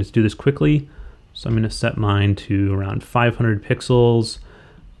 so I can just do this quickly. So I'm going to set mine to around 500 pixels.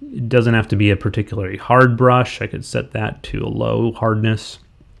 It doesn't have to be a particularly hard brush. I could set that to a low hardness.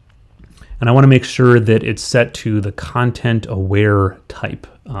 And I want to make sure that it's set to the content aware type.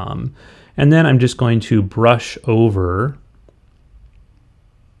 And then I'm just going to brush over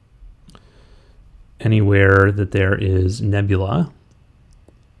anywhere that there is nebula.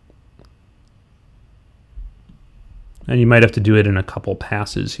 And you might have to do it in a couple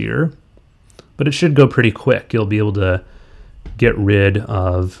passes here, but it should go pretty quick. You'll be able to get rid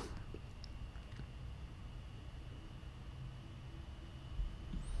of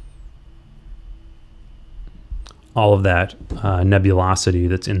all of that nebulosity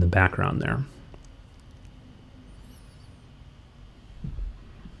that's in the background there.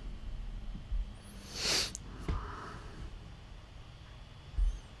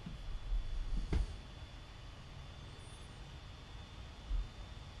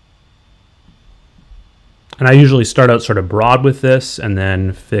 And I usually start out sort of broad with this and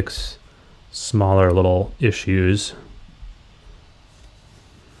then fix smaller little issues.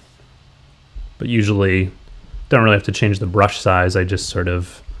 But usually don't really have to change the brush size. I just sort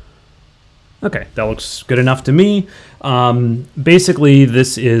of, okay, that looks good enough to me. Basically,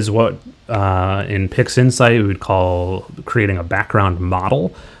 this is what in PixInsight we would call creating a background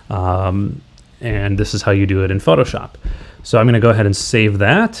model. And this is how you do it in Photoshop. So I'm going to go ahead and save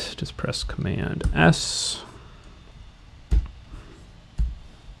that. Just press Command S.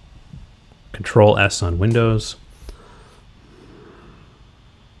 Control S on Windows.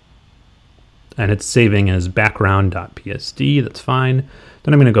 And it's saving as background.psd. That's fine.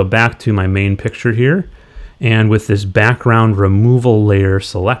 Then I'm going to go back to my main picture here. And with this background removal layer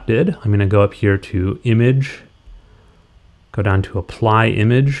selected, I'm going to go up here to Image, go down to Apply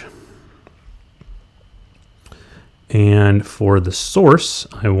Image. And for the source,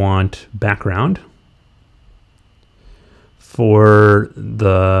 I want background. For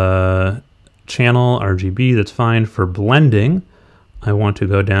the channel RGB, that's fine. For blending, I want to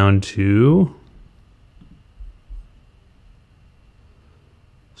go down to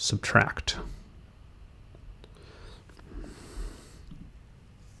subtract.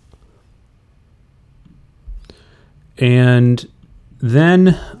 And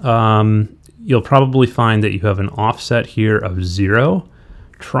then you'll probably find that you have an offset here of 0.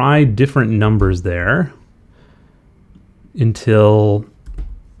 Try different numbers there until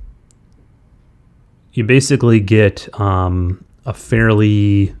you basically get a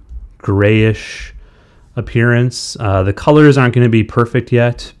fairly grayish appearance. The colors aren't going to be perfect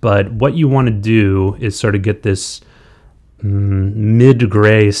yet, but what you want to do is sort of get this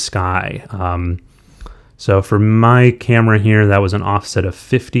mid-gray sky. So for my camera here, that was an offset of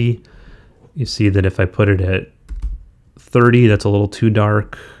 50. You see that if I put it at 30, that's a little too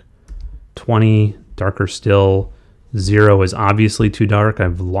dark. 20, darker still. 0 is obviously too dark.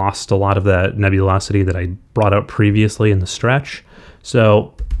 I've lost a lot of that nebulosity that I brought out previously in the stretch.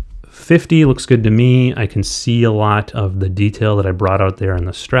 So 50 looks good to me. I can see a lot of the detail that I brought out there in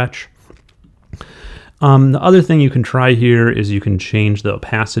the stretch. The other thing you can try here is you can change the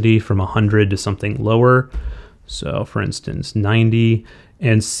opacity from 100 to something lower. So for instance, 90,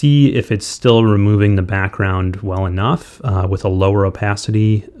 and see if it's still removing the background well enough with a lower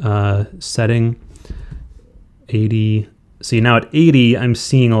opacity setting. 80. See, now at 80, I'm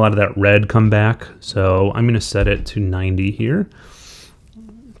seeing a lot of that red come back. So I'm going to set it to 90 here.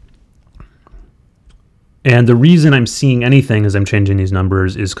 And the reason I'm seeing anything as I'm changing these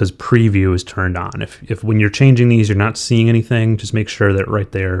numbers is because preview is turned on. If when you're changing these, you're not seeing anything, just make sure that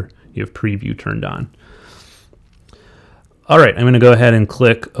right there you have preview turned on. All right, I'm going to go ahead and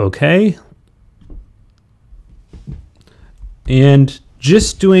click OK. And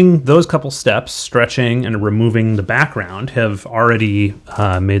just doing those couple steps, stretching and removing the background, have already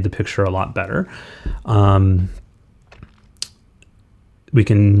made the picture a lot better. We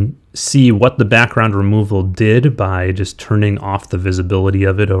can see what the background removal did by just turning off the visibility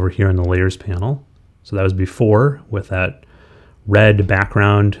of it over here in the layers panel. So that was before with that red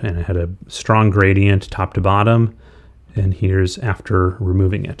background, and it had a strong gradient top to bottom. And here's after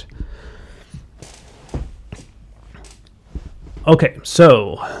removing it. Okay,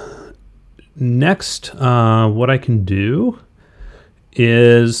 so next what I can do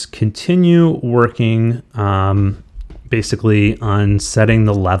is continue working basically on setting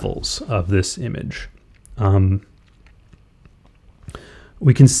the levels of this image.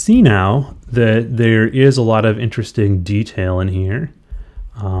 We can see now that there is a lot of interesting detail in here.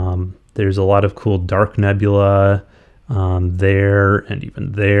 There's a lot of cool dark nebula there and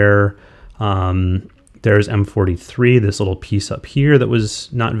even there. There's M43, this little piece up here that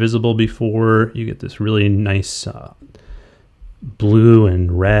was not visible before. You get this really nice blue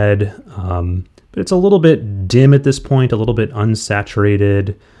and red. But it's a little bit dim at this point, a little bit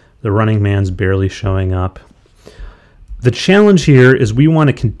unsaturated. The running man's barely showing up. The challenge here is we want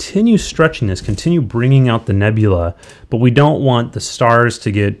to continue stretching this, continue bringing out the nebula, but we don't want the stars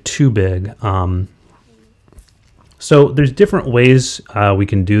to get too big. So there's different ways we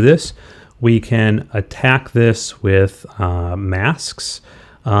can do this. We can attack this with masks.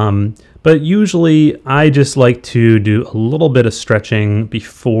 But usually I just like to do a little bit of stretching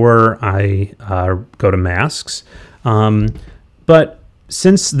before I go to masks. But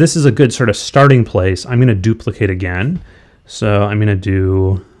since this is a good sort of starting place, I'm going to duplicate again. So I'm going to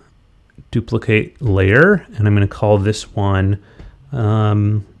do duplicate layer, and I'm going to call this one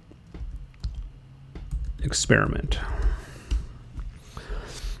experiment.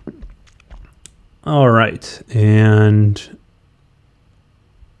 All right, and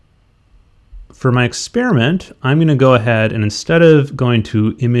for my experiment, I'm going to go ahead and instead of going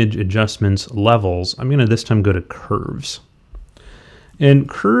to image adjustments levels, I'm going to this time go to curves. And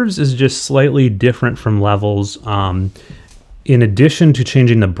curves is just slightly different from levels. In addition to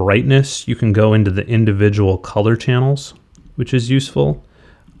changing the brightness, you can go into the individual color channels, which is useful,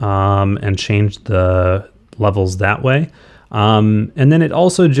 and change the levels that way. And then it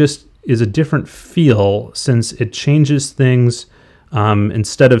also just is a different feel since it changes things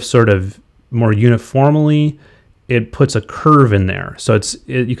instead of sort of more uniformly, it puts a curve in there. So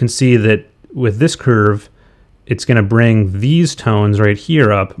you can see that with this curve, it's going to bring these tones right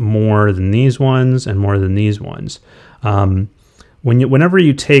here up more than these ones and more than these ones. whenever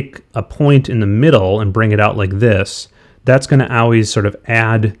you take a point in the middle and bring it out like this, that's going to always sort of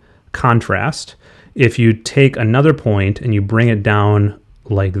add contrast. If you take another point and you bring it down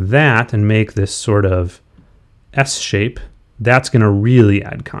like that and make this sort of S shape, that's going to really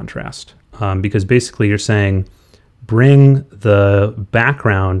add contrast, because basically you're saying bring the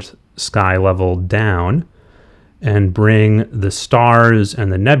background sky level down and bring the stars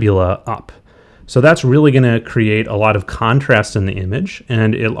and the nebula up. So that's really going to create a lot of contrast in the image,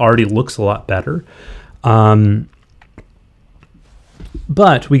 and it already looks a lot better.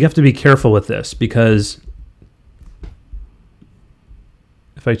 But we have to be careful with this, because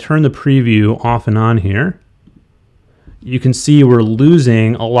if I turn the preview off and on here, you can see we're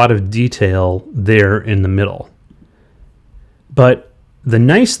losing a lot of detail there in the middle. But the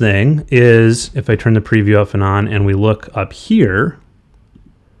nice thing is, if I turn the preview off and on and we look up here,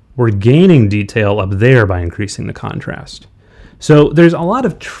 we're gaining detail up there by increasing the contrast. So there's a lot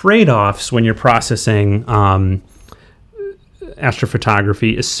of trade-offs when you're processing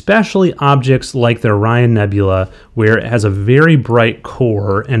astrophotography, especially objects like the Orion Nebula, where it has a very bright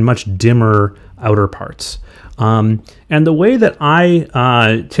core and much dimmer outer parts. And the way that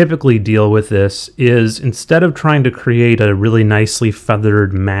I typically deal with this is, instead of trying to create a really nicely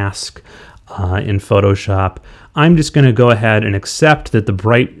feathered mask in Photoshop, I'm just going to go ahead and accept that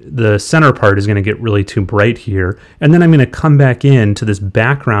the center part is going to get really too bright here, and then I'm going to come back into this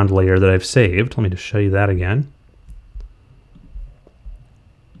background layer that I've saved. Let me just show you that again.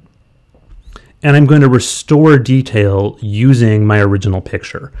 And I'm going to restore detail using my original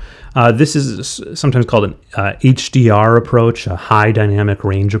picture. This is sometimes called an HDR approach, a high dynamic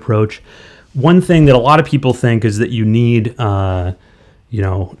range approach. One thing that a lot of people think is that you need,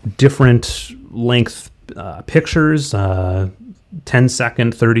 different length pictures,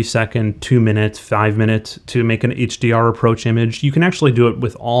 10-second, 30-second, 2 minutes, 5 minutes to make an HDR approach image. You can actually do it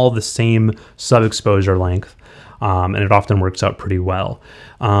with all the same sub-exposure length, and it often works out pretty well.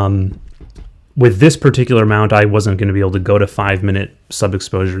 With this particular mount, I wasn't going to be able to go to 5-minute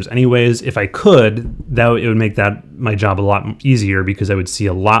sub-exposures anyways. If I could, it would make my job a lot easier, because I would see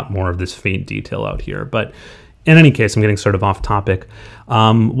a lot more of this faint detail out here. But in any case, I'm getting sort of off topic.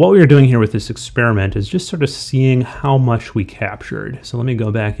 What we are doing here with this experiment is just sort of seeing how much we captured. So let me go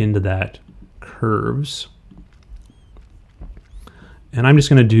back into that curves. And I'm just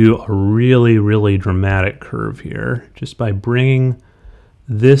going to do a really, really dramatic curve here, just by bringing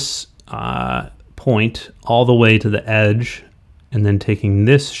this point all the way to the edge, and then taking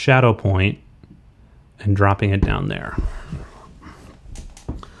this shadow point and dropping it down there.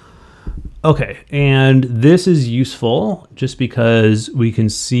 Okay, and this is useful just because we can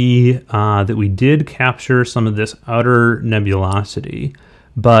see that we did capture some of this outer nebulosity,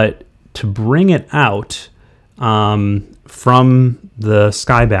 but to bring it out from the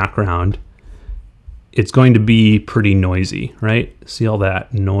sky background, it's going to be pretty noisy, right? See all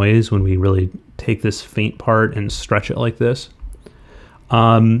that noise when we really take this faint part and stretch it like this?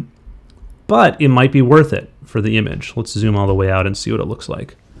 But it might be worth it for the image. Let's zoom all the way out and see what it looks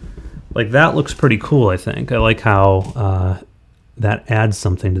like. Like, that looks pretty cool, I think. I like how that adds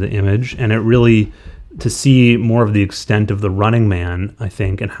something to the image, and it really, to see more of the extent of the Running Man, I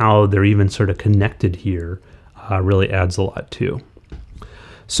think, and how they're even sort of connected here, really adds a lot too.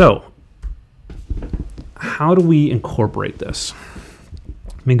 So, how do we incorporate this?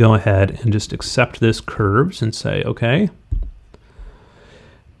 Let me go ahead and just accept this curves and say, okay.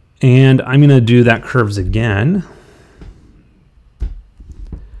 And I'm going to do that curves again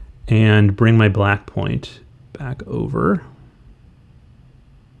and bring my black point back over.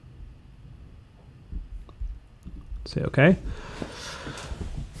 Say okay.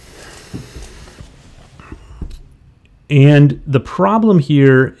 And the problem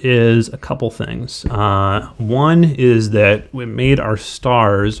here is a couple things. One is that we made our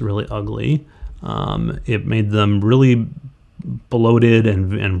stars really ugly. It made them really bloated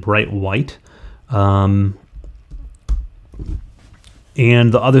and bright white. And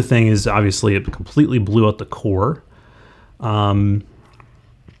the other thing is, obviously, it completely blew out the core. And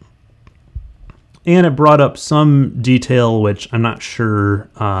it brought up some detail which I'm not sure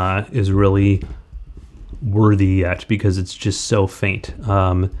is really worthy yet, because it's just so faint.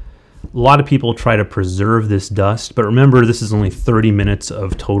 A lot of people try to preserve this dust, but remember, this is only 30 minutes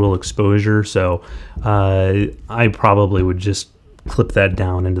of total exposure, so I probably would just clip that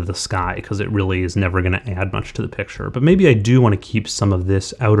down into the sky, because it really is never going to add much to the picture. But maybe I do want to keep some of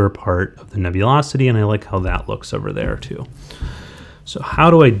this outer part of the nebulosity, and I like how that looks over there too. So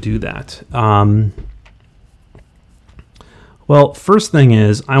how do I do that? Well, first thing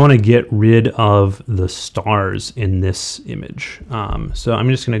is I want to get rid of the stars in this image. So I'm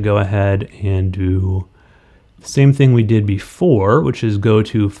just going to go ahead and do the same thing we did before, which is go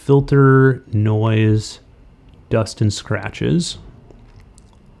to Filter, Noise, Dust and Scratches.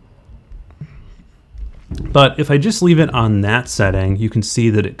 But if I just leave it on that setting, you can see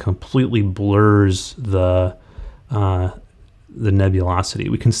that it completely blurs the nebulosity.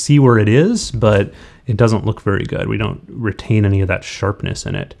 We can see where it is, but it doesn't look very good. We don't retain any of that sharpness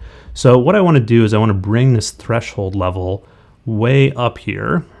in it. So what I want to do is I want to bring this threshold level way up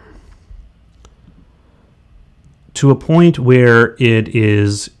here to a point where it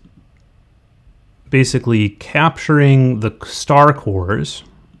is basically capturing the star cores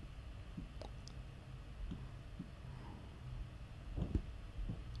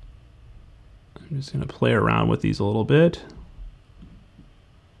I'm just going to play around with these a little bit.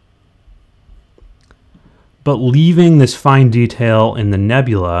 But leaving this fine detail in the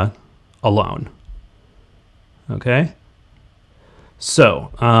nebula alone. Okay?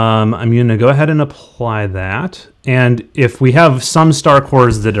 So, I'm going to go ahead and apply that. And if we have some star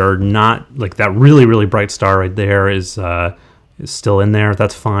cores that are not, like that really, really bright star right there is still in there,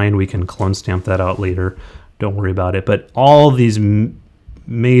 that's fine. We can clone stamp that out later. Don't worry about it. But all these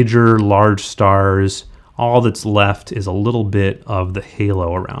major large stars, all that's left is a little bit of the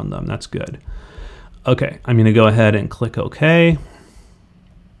halo around them. That's good. Okay, I'm going to go ahead and click OK.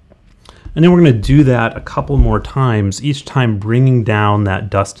 And then we're going to do that a couple more times, each time bringing down that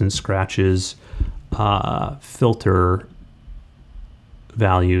dust and scratches filter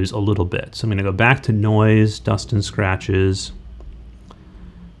values a little bit. So I'm going to go back to noise, dust and scratches,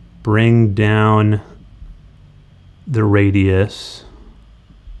 bring down the radius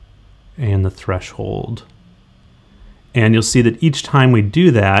and the threshold. And you'll see that each time we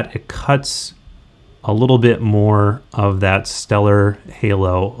do that, it cuts a little bit more of that stellar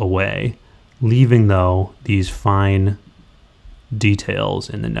halo away, leaving, though, these fine details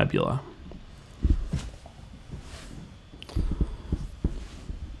in the nebula.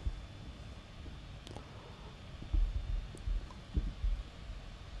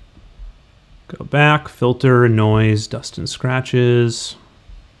 Go back, filter, noise, dust and scratches.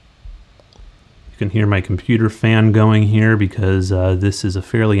 You can hear my computer fan going here because this is a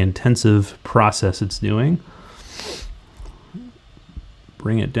fairly intensive process it's doing.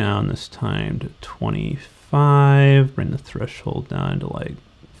 Bring it down this time to 25, bring the threshold down to like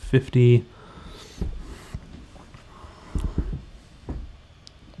 50.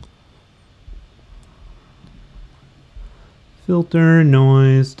 Filter,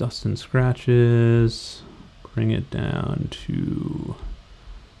 noise, dust and scratches, bring it down to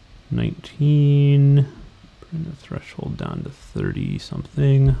 19, bring the threshold down to 30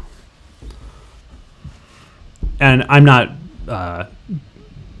 something. And I'm not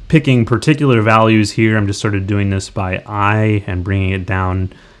picking particular values here. I'm just sort of doing this by eye and bringing it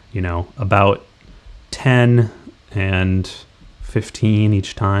down, you know, about 10 and 15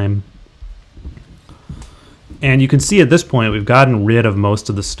 each time. And you can see at this point we've gotten rid of most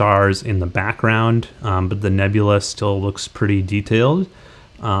of the stars in the background, but the nebula still looks pretty detailed.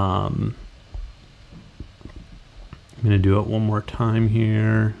 I'm going to do it one more time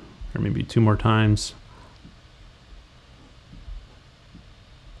here, or maybe two more times.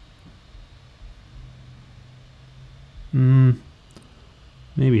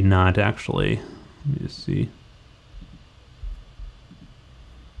 Maybe not, actually. Let me just see.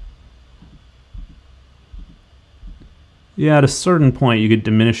 Yeah, at a certain point you get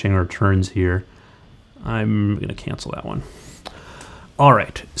diminishing returns here. I'm going to cancel that one. All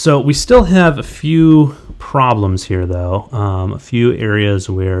right, so we still have a few problems here, though. A few areas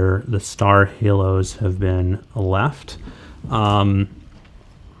where the star halos have been left.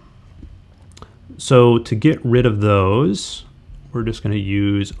 So to get rid of those, we're just going to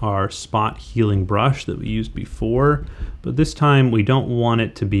use our spot healing brush that we used before, but this time we don't want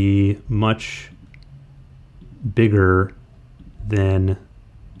it to be much bigger than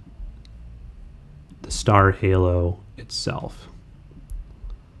the star halo itself.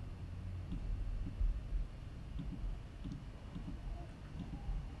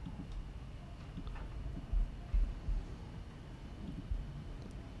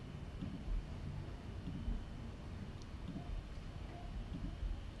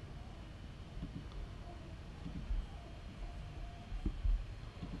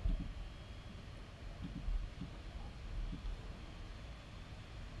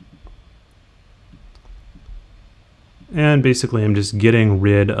 And basically I'm just getting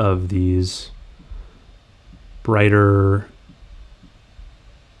rid of these brighter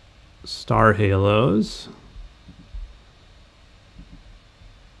star halos.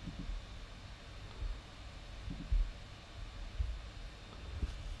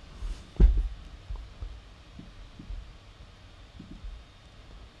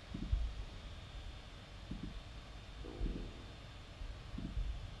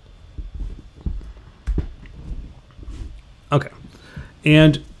 Okay,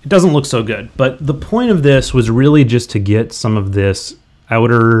 and it doesn't look so good, but the point of this was really just to get some of this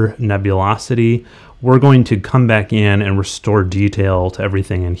outer nebulosity. We're going to come back in and restore detail to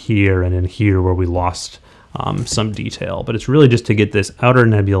everything in here and in here where we lost some detail, but it's really just to get this outer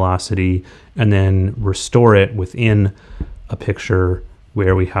nebulosity and then restore it within a picture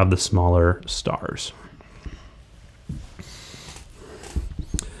where we have the smaller stars.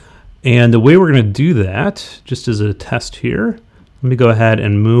 And the way we're going to do that, just as a test here, let me go ahead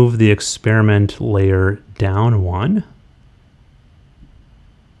and move the experiment layer down one.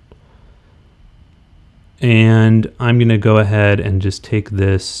 And I'm going to go ahead and just take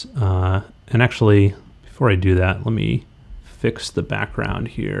this, and actually, before I do that, let me fix the background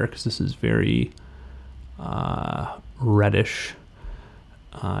here, because this is very reddish,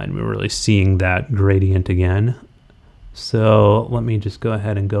 and we're really seeing that gradient again. So let me just go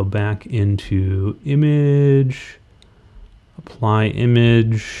ahead and go back into image, apply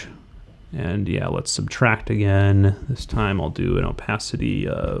image, and yeah, let's subtract again. This time I'll do an opacity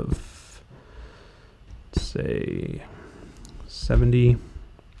of, let's say, 70.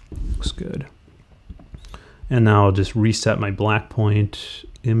 Looks good. And now I'll just reset my black point,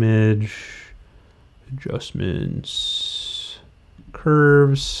 image, adjustments,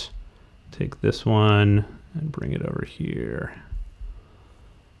 curves, take this one and bring it over here.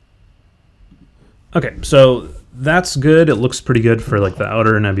 Okay, so that's good. It looks pretty good for like the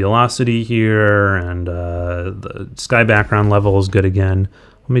outer nebulosity here, and the sky background level is good again.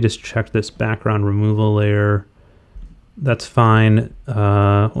 Let me just check this background removal layer. That's fine.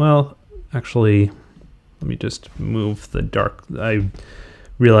 Well, actually, let me just move the dark. I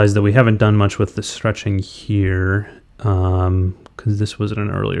realized that we haven't done much with the stretching here because this was at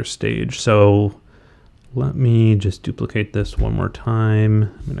an earlier stage. So let me just duplicate this one more time.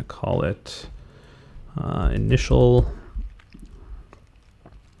 I'm going to call it initial.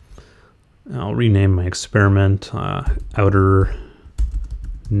 I'll rename my experiment outer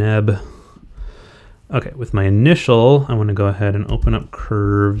neb. Okay, with my initial, I want to go ahead and open up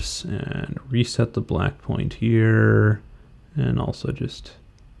curves and reset the black point here, and also just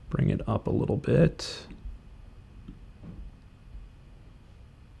bring it up a little bit.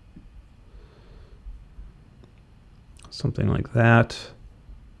 Something like that.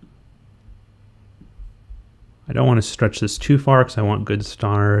 I don't want to stretch this too far because I want good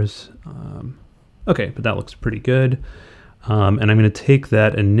stars. Okay, but that looks pretty good. And I'm going to take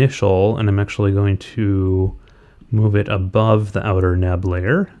that initial and I'm actually going to move it above the outer neb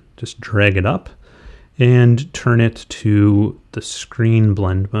layer. Just drag it up and turn it to the screen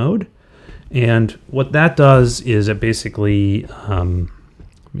blend mode. And what that does is it basically, let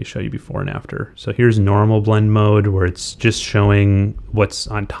me show you before and after. So here's normal blend mode where it's just showing what's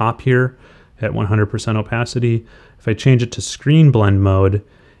on top here at 100% opacity. If I change it to screen blend mode,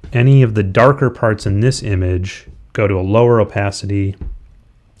 any of the darker parts in this image go to a lower opacity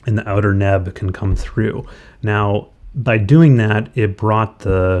and the outer neb can come through. Now, by doing that, it brought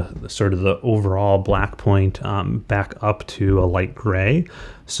the sort of the overall black point back up to a light gray.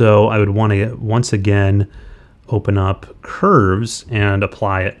 So I would want to once again open up curves and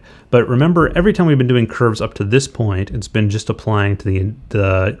apply it. But remember, every time we've been doing curves up to this point, it's been just applying to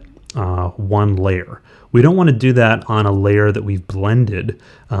the one layer. We don't want to do that on a layer that we've blended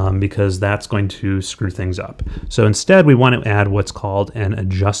because that's going to screw things up. So instead, we want to add what's called an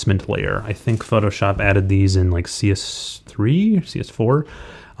adjustment layer. I think Photoshop added these in like CS3 or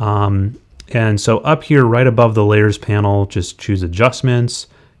CS4. And so up here, right above the layers panel, just choose adjustments,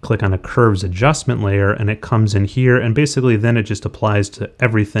 click on a curves adjustment layer, and it comes in here. And basically then it just applies to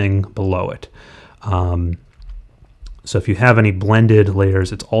everything below it. So if you have any blended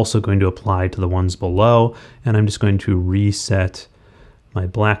layers, it's also going to apply to the ones below. And I'm just going to reset my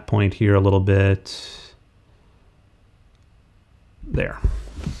black point here a little bit. There.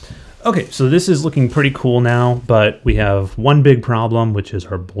 Okay, so this is looking pretty cool now, but we have one big problem, which is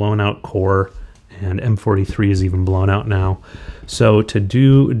our blown out core, and M43 is even blown out now. So to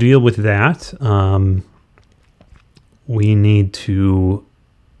deal with that, we need to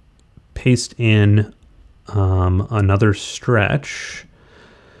paste in another stretch.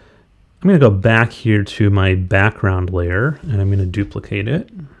 I'm going to go back here to my background layer and I'm going to duplicate it.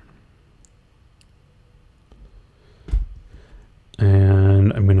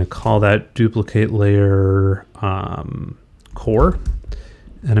 And I'm going to call that duplicate layer core.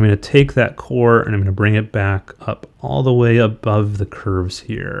 And I'm going to take that core and I'm going to bring it back up all the way above the curves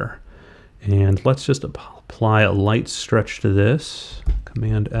here. And let's just apply a light stretch to this.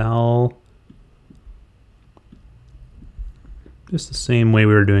 Command L. Just the same way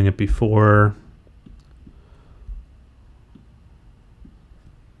we were doing it before.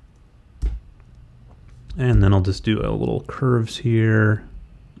 And then I'll just do a little curves here.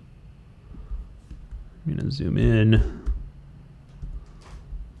 I'm gonna zoom in.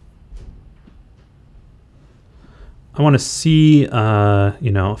 I want to see, you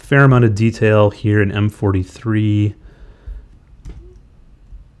know, a fair amount of detail here in M43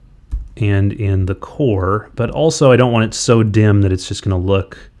 and in the core, but also I don't want it so dim that it's just going to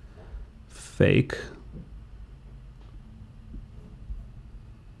look fake.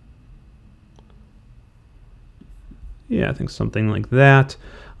 Yeah, I think something like that.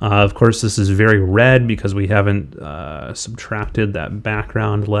 Of course, this is very red because we haven't subtracted that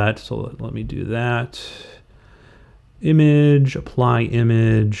background yet, so let me do that. Image, apply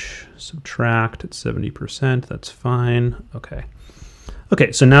image, subtract at 70%, that's fine. Okay.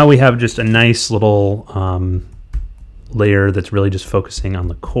 Okay, so now we have just a nice little layer that's really just focusing on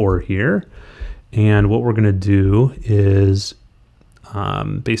the core here. And what we're gonna do is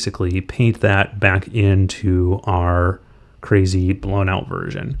basically paint that back into our crazy blown out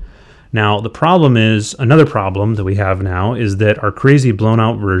version. Now, the problem is, another problem that we have now is that our crazy blown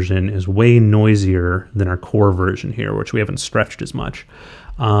out version is way noisier than our core version here, which we haven't stretched as much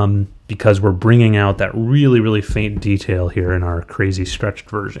because we're bringing out that really, really faint detail here in our crazy stretched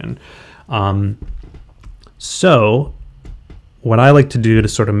version. So what I like to do to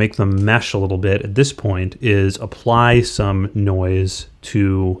sort of make them mesh a little bit at this point is apply some noise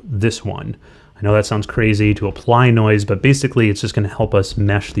to this one. I know that sounds crazy to apply noise, but basically it's just going to help us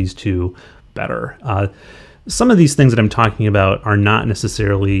mesh these two better. Some of these things that I'm talking about are not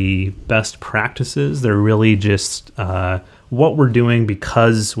necessarily best practices. They're really just what we're doing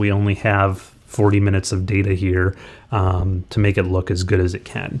because we only have 40 minutes of data here to make it look as good as it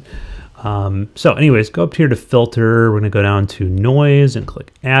can. So anyways, go up here to filter. We're going to go down to noise and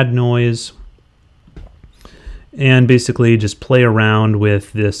click add noise. And basically just play around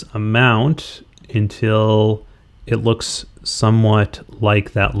with this amount until it looks somewhat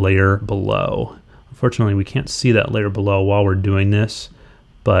like that layer below. Unfortunately, we can't see that layer below while we're doing this,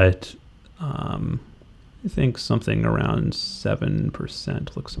 but I think something around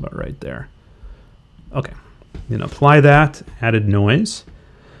 7% looks about right there. Okay, then apply that, added noise.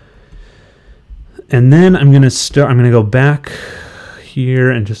 And then I'm gonna go back here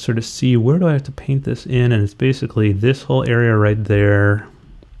and just sort of see where do I have to paint this in, and it's basically this whole area right there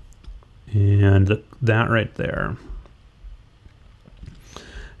and that right there.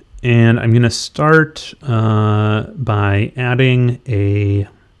 And I'm going to start by adding a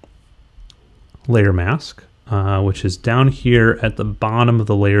layer mask, which is down here at the bottom of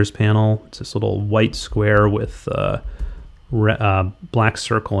the layers panel. It's this little white square with black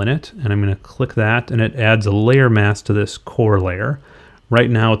circle in it, and I'm going to click that, and it adds a layer mask to this core layer. Right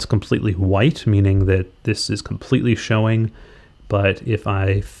now it's completely white, meaning that this is completely showing, but if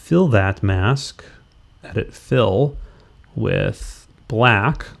I fill that mask, edit fill with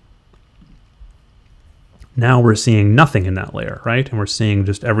black, now we're seeing nothing in that layer, right? And we're seeing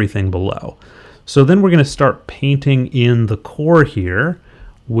just everything below. So then we're going to start painting in the core here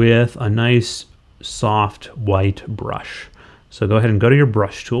with a nice soft white brush. So go ahead and go to your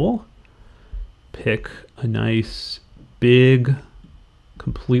brush tool, pick a nice big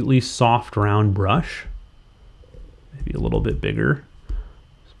completely soft round brush, maybe a little bit bigger,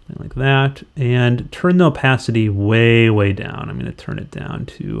 something like that, and turn the opacity way, way down. I'm going to turn it down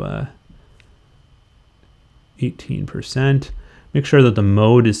to 18%. Make sure that the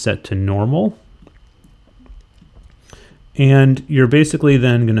mode is set to normal. And you're basically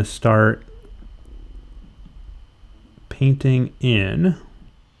then going to start painting in.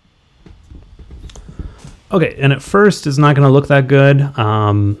 Okay, and at first it's not going to look that good.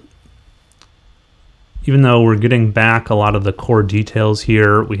 Even though we're getting back a lot of the core details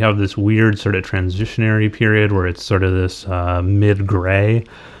here, we have this weird sort of transitionary period where it's sort of this mid-gray.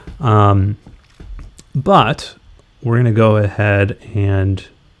 But we're going to go ahead and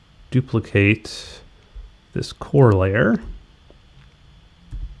duplicate this core layer.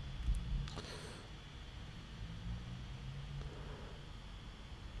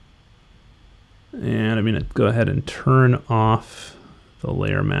 And I'm going to go ahead and turn off the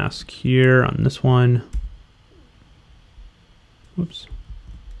layer mask here on this one. Whoops.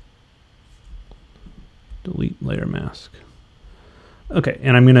 Delete layer mask. Okay,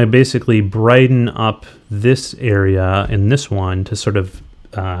 and I'm going to basically brighten up this area in this one to sort of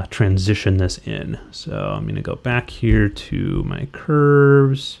transition this in. So I'm going to go back here to my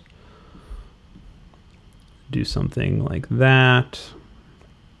curves, do something like that.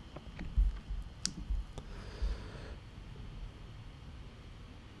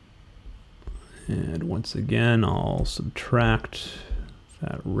 And once again, I'll subtract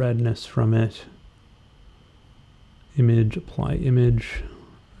that redness from it. Image, apply image.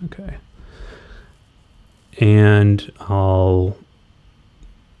 Okay. And I'll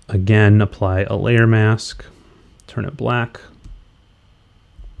again apply a layer mask, turn it black,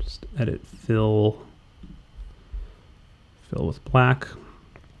 just edit fill with black.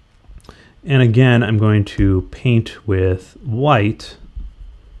 And again, I'm going to paint with white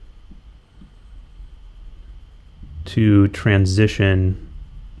to transition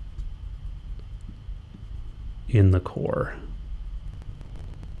in the core.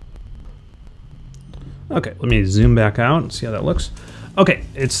 Okay, let me zoom back out and see how that looks. Okay,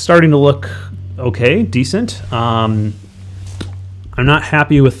 it's starting to look okay, decent. I'm not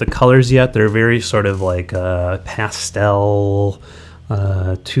happy with the colors yet. They're very sort of like pastel,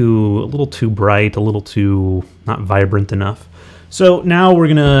 a little too bright, a little too not vibrant enough. So now we're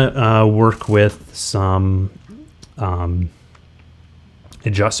gonna work with some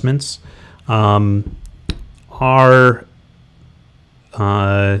adjustments. Our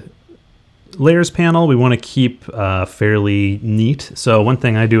layers panel we want to keep fairly neat. So one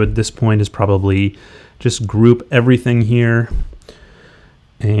thing I do at this point is probably just group everything here,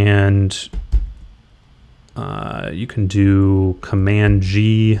 and you can do Command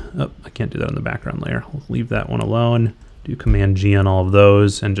G. Oh, I can't do that on the background layer. I'll leave that one alone. Do Command G on all of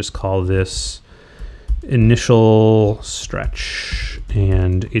those and just call this initial stretch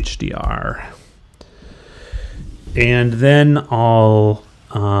and HDR. And then I'll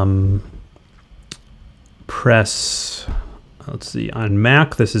press, let's see, on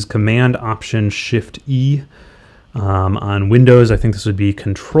Mac, this is Command Option Shift E. On Windows, I think this would be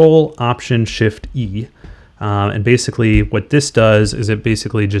Control Option Shift E. And basically what this does is it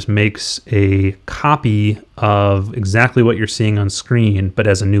basically just makes a copy of exactly what you're seeing on screen, but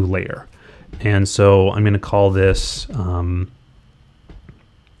as a new layer. And so I'm going to call this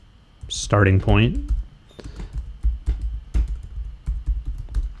starting point.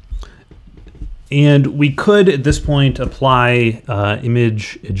 And we could, at this point, apply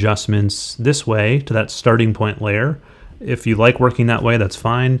image adjustments this way to that starting point layer. If you like working that way, that's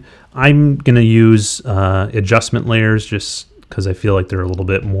fine. I'm going to use adjustment layers just because I feel like they're a little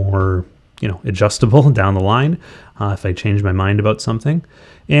bit more, adjustable down the line if I change my mind about something.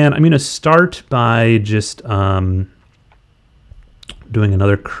 And I'm going to start by just doing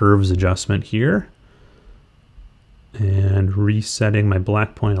another curves adjustment here. And resetting my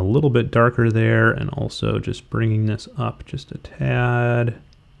black point a little bit darker there, and also just bringing this up just a tad.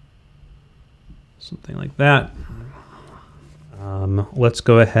 Something like that. Let's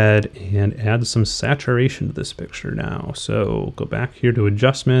go ahead and add some saturation to this picture now. So go back here to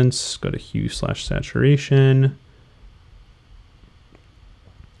adjustments, go to hue/saturation.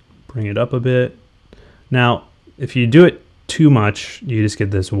 Bring it up a bit. Now, if you do it too much, you just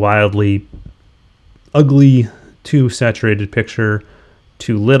get this wildly ugly, too saturated picture.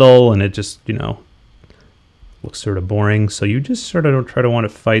 Too little, and it just, looks sort of boring. So you just sort of try to want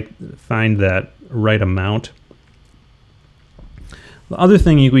to find that right amount. The other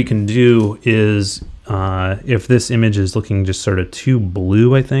thing we can do is, if this image is looking just sort of too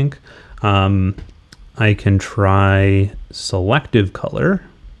blue, I think, I can try selective color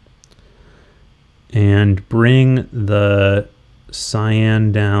and bring the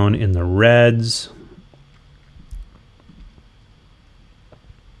cyan down in the reds.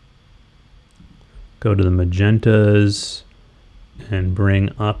 Go to the magentas and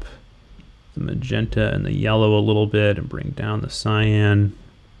bring up the magenta and the yellow a little bit and bring down the cyan.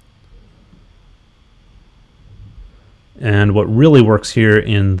 And what really works here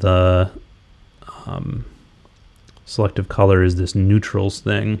in the selective color is this neutrals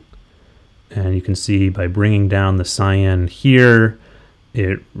thing. And you can see by bringing down the cyan here,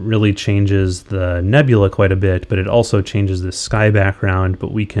 it really changes the nebula quite a bit, but it also changes the sky background,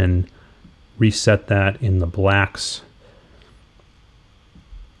 but we can reset that in the blacks.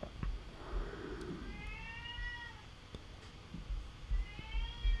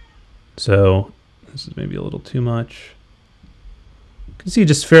 So this is maybe a little too much. You can see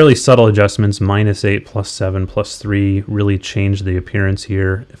just fairly subtle adjustments, -8, +7, +3 really change the appearance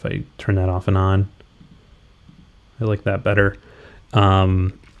here. If I turn that off and on, I like that better.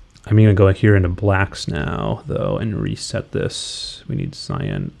 I'm going to go here into blacks now, though, and reset this. We need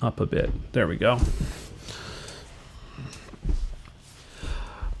cyan up a bit. There we go.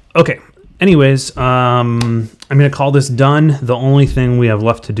 Okay. Anyways, I'm going to call this done. The only thing we have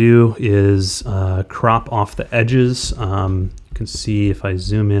left to do is crop off the edges. You can see if I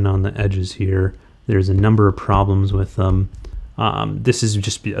zoom in on the edges here, there's a number of problems with them. This is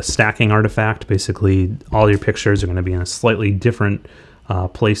just a stacking artifact. Basically, all your pictures are going to be in a slightly different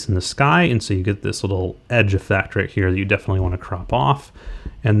placed in the sky, and so you get this little edge effect right here that you definitely want to crop off.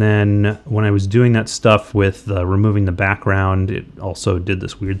 And then when I was doing that stuff with removing the background, it also did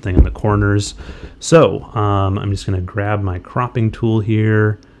this weird thing in the corners. So I'm just going to grab my cropping tool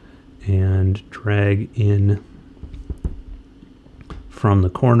here and drag in from the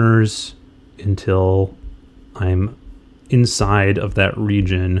corners until I'm inside of that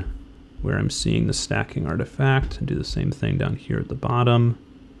region where I'm seeing the stacking artifact, and do the same thing down here at the bottom.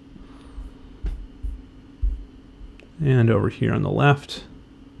 And over here on the left.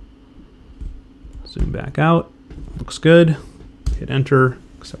 Zoom back out. Looks good. Hit enter,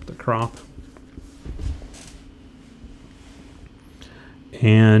 accept the crop.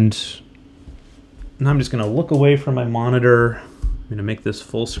 And now I'm just going to look away from my monitor. I'm going to make this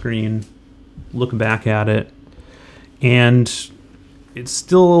full screen, look back at it, and it's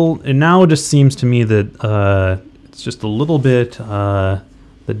still, and now it just seems to me that it's just a little bit, the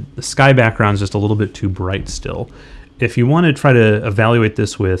sky background is just a little bit too bright still. If you want to try to evaluate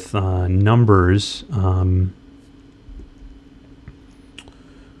this with numbers,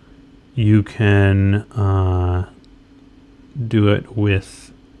 you can do it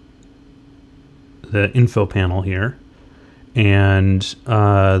with the info panel here. And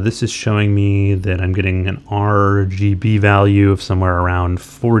this is showing me that I'm getting an RGB value of somewhere around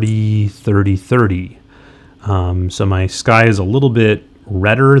 40, 30, 30. So my sky is a little bit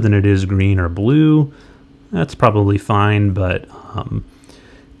redder than it is green or blue. That's probably fine, but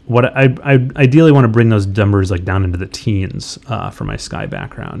what I ideally want to bring those numbers like down into the teens for my sky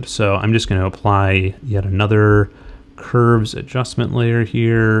background. So I'm just going to apply yet another curves adjustment layer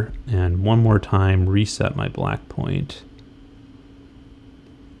here, and one more time reset my black point,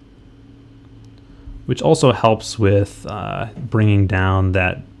 which also helps with bringing down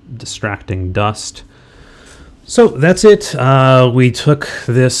that distracting dust. So that's it. We took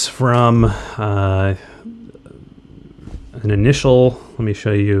this from an initial, let me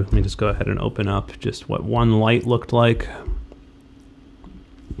show you, let me just go ahead and open up just what one light looked like.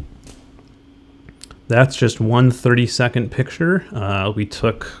 That's just one 30-second picture. We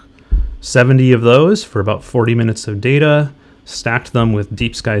took 70 of those for about 40 minutes of data, stacked them with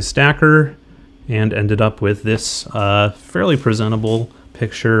DeepSkyStacker, and ended up with this fairly presentable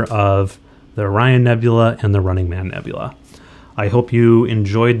picture of the Orion Nebula and the Running Man Nebula. I hope you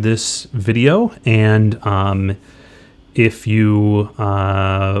enjoyed this video, and if you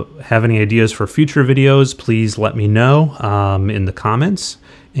have any ideas for future videos, please let me know in the comments.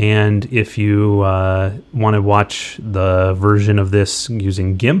 And if you want to watch the version of this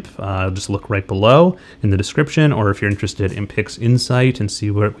using GIMP, just look right below in the description, or if you're interested in PixInsight and see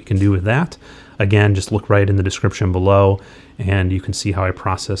what we can do with that, again, just look right in the description below, and you can see how I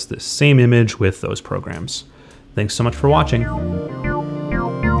process this same image with those programs. Thanks so much for watching.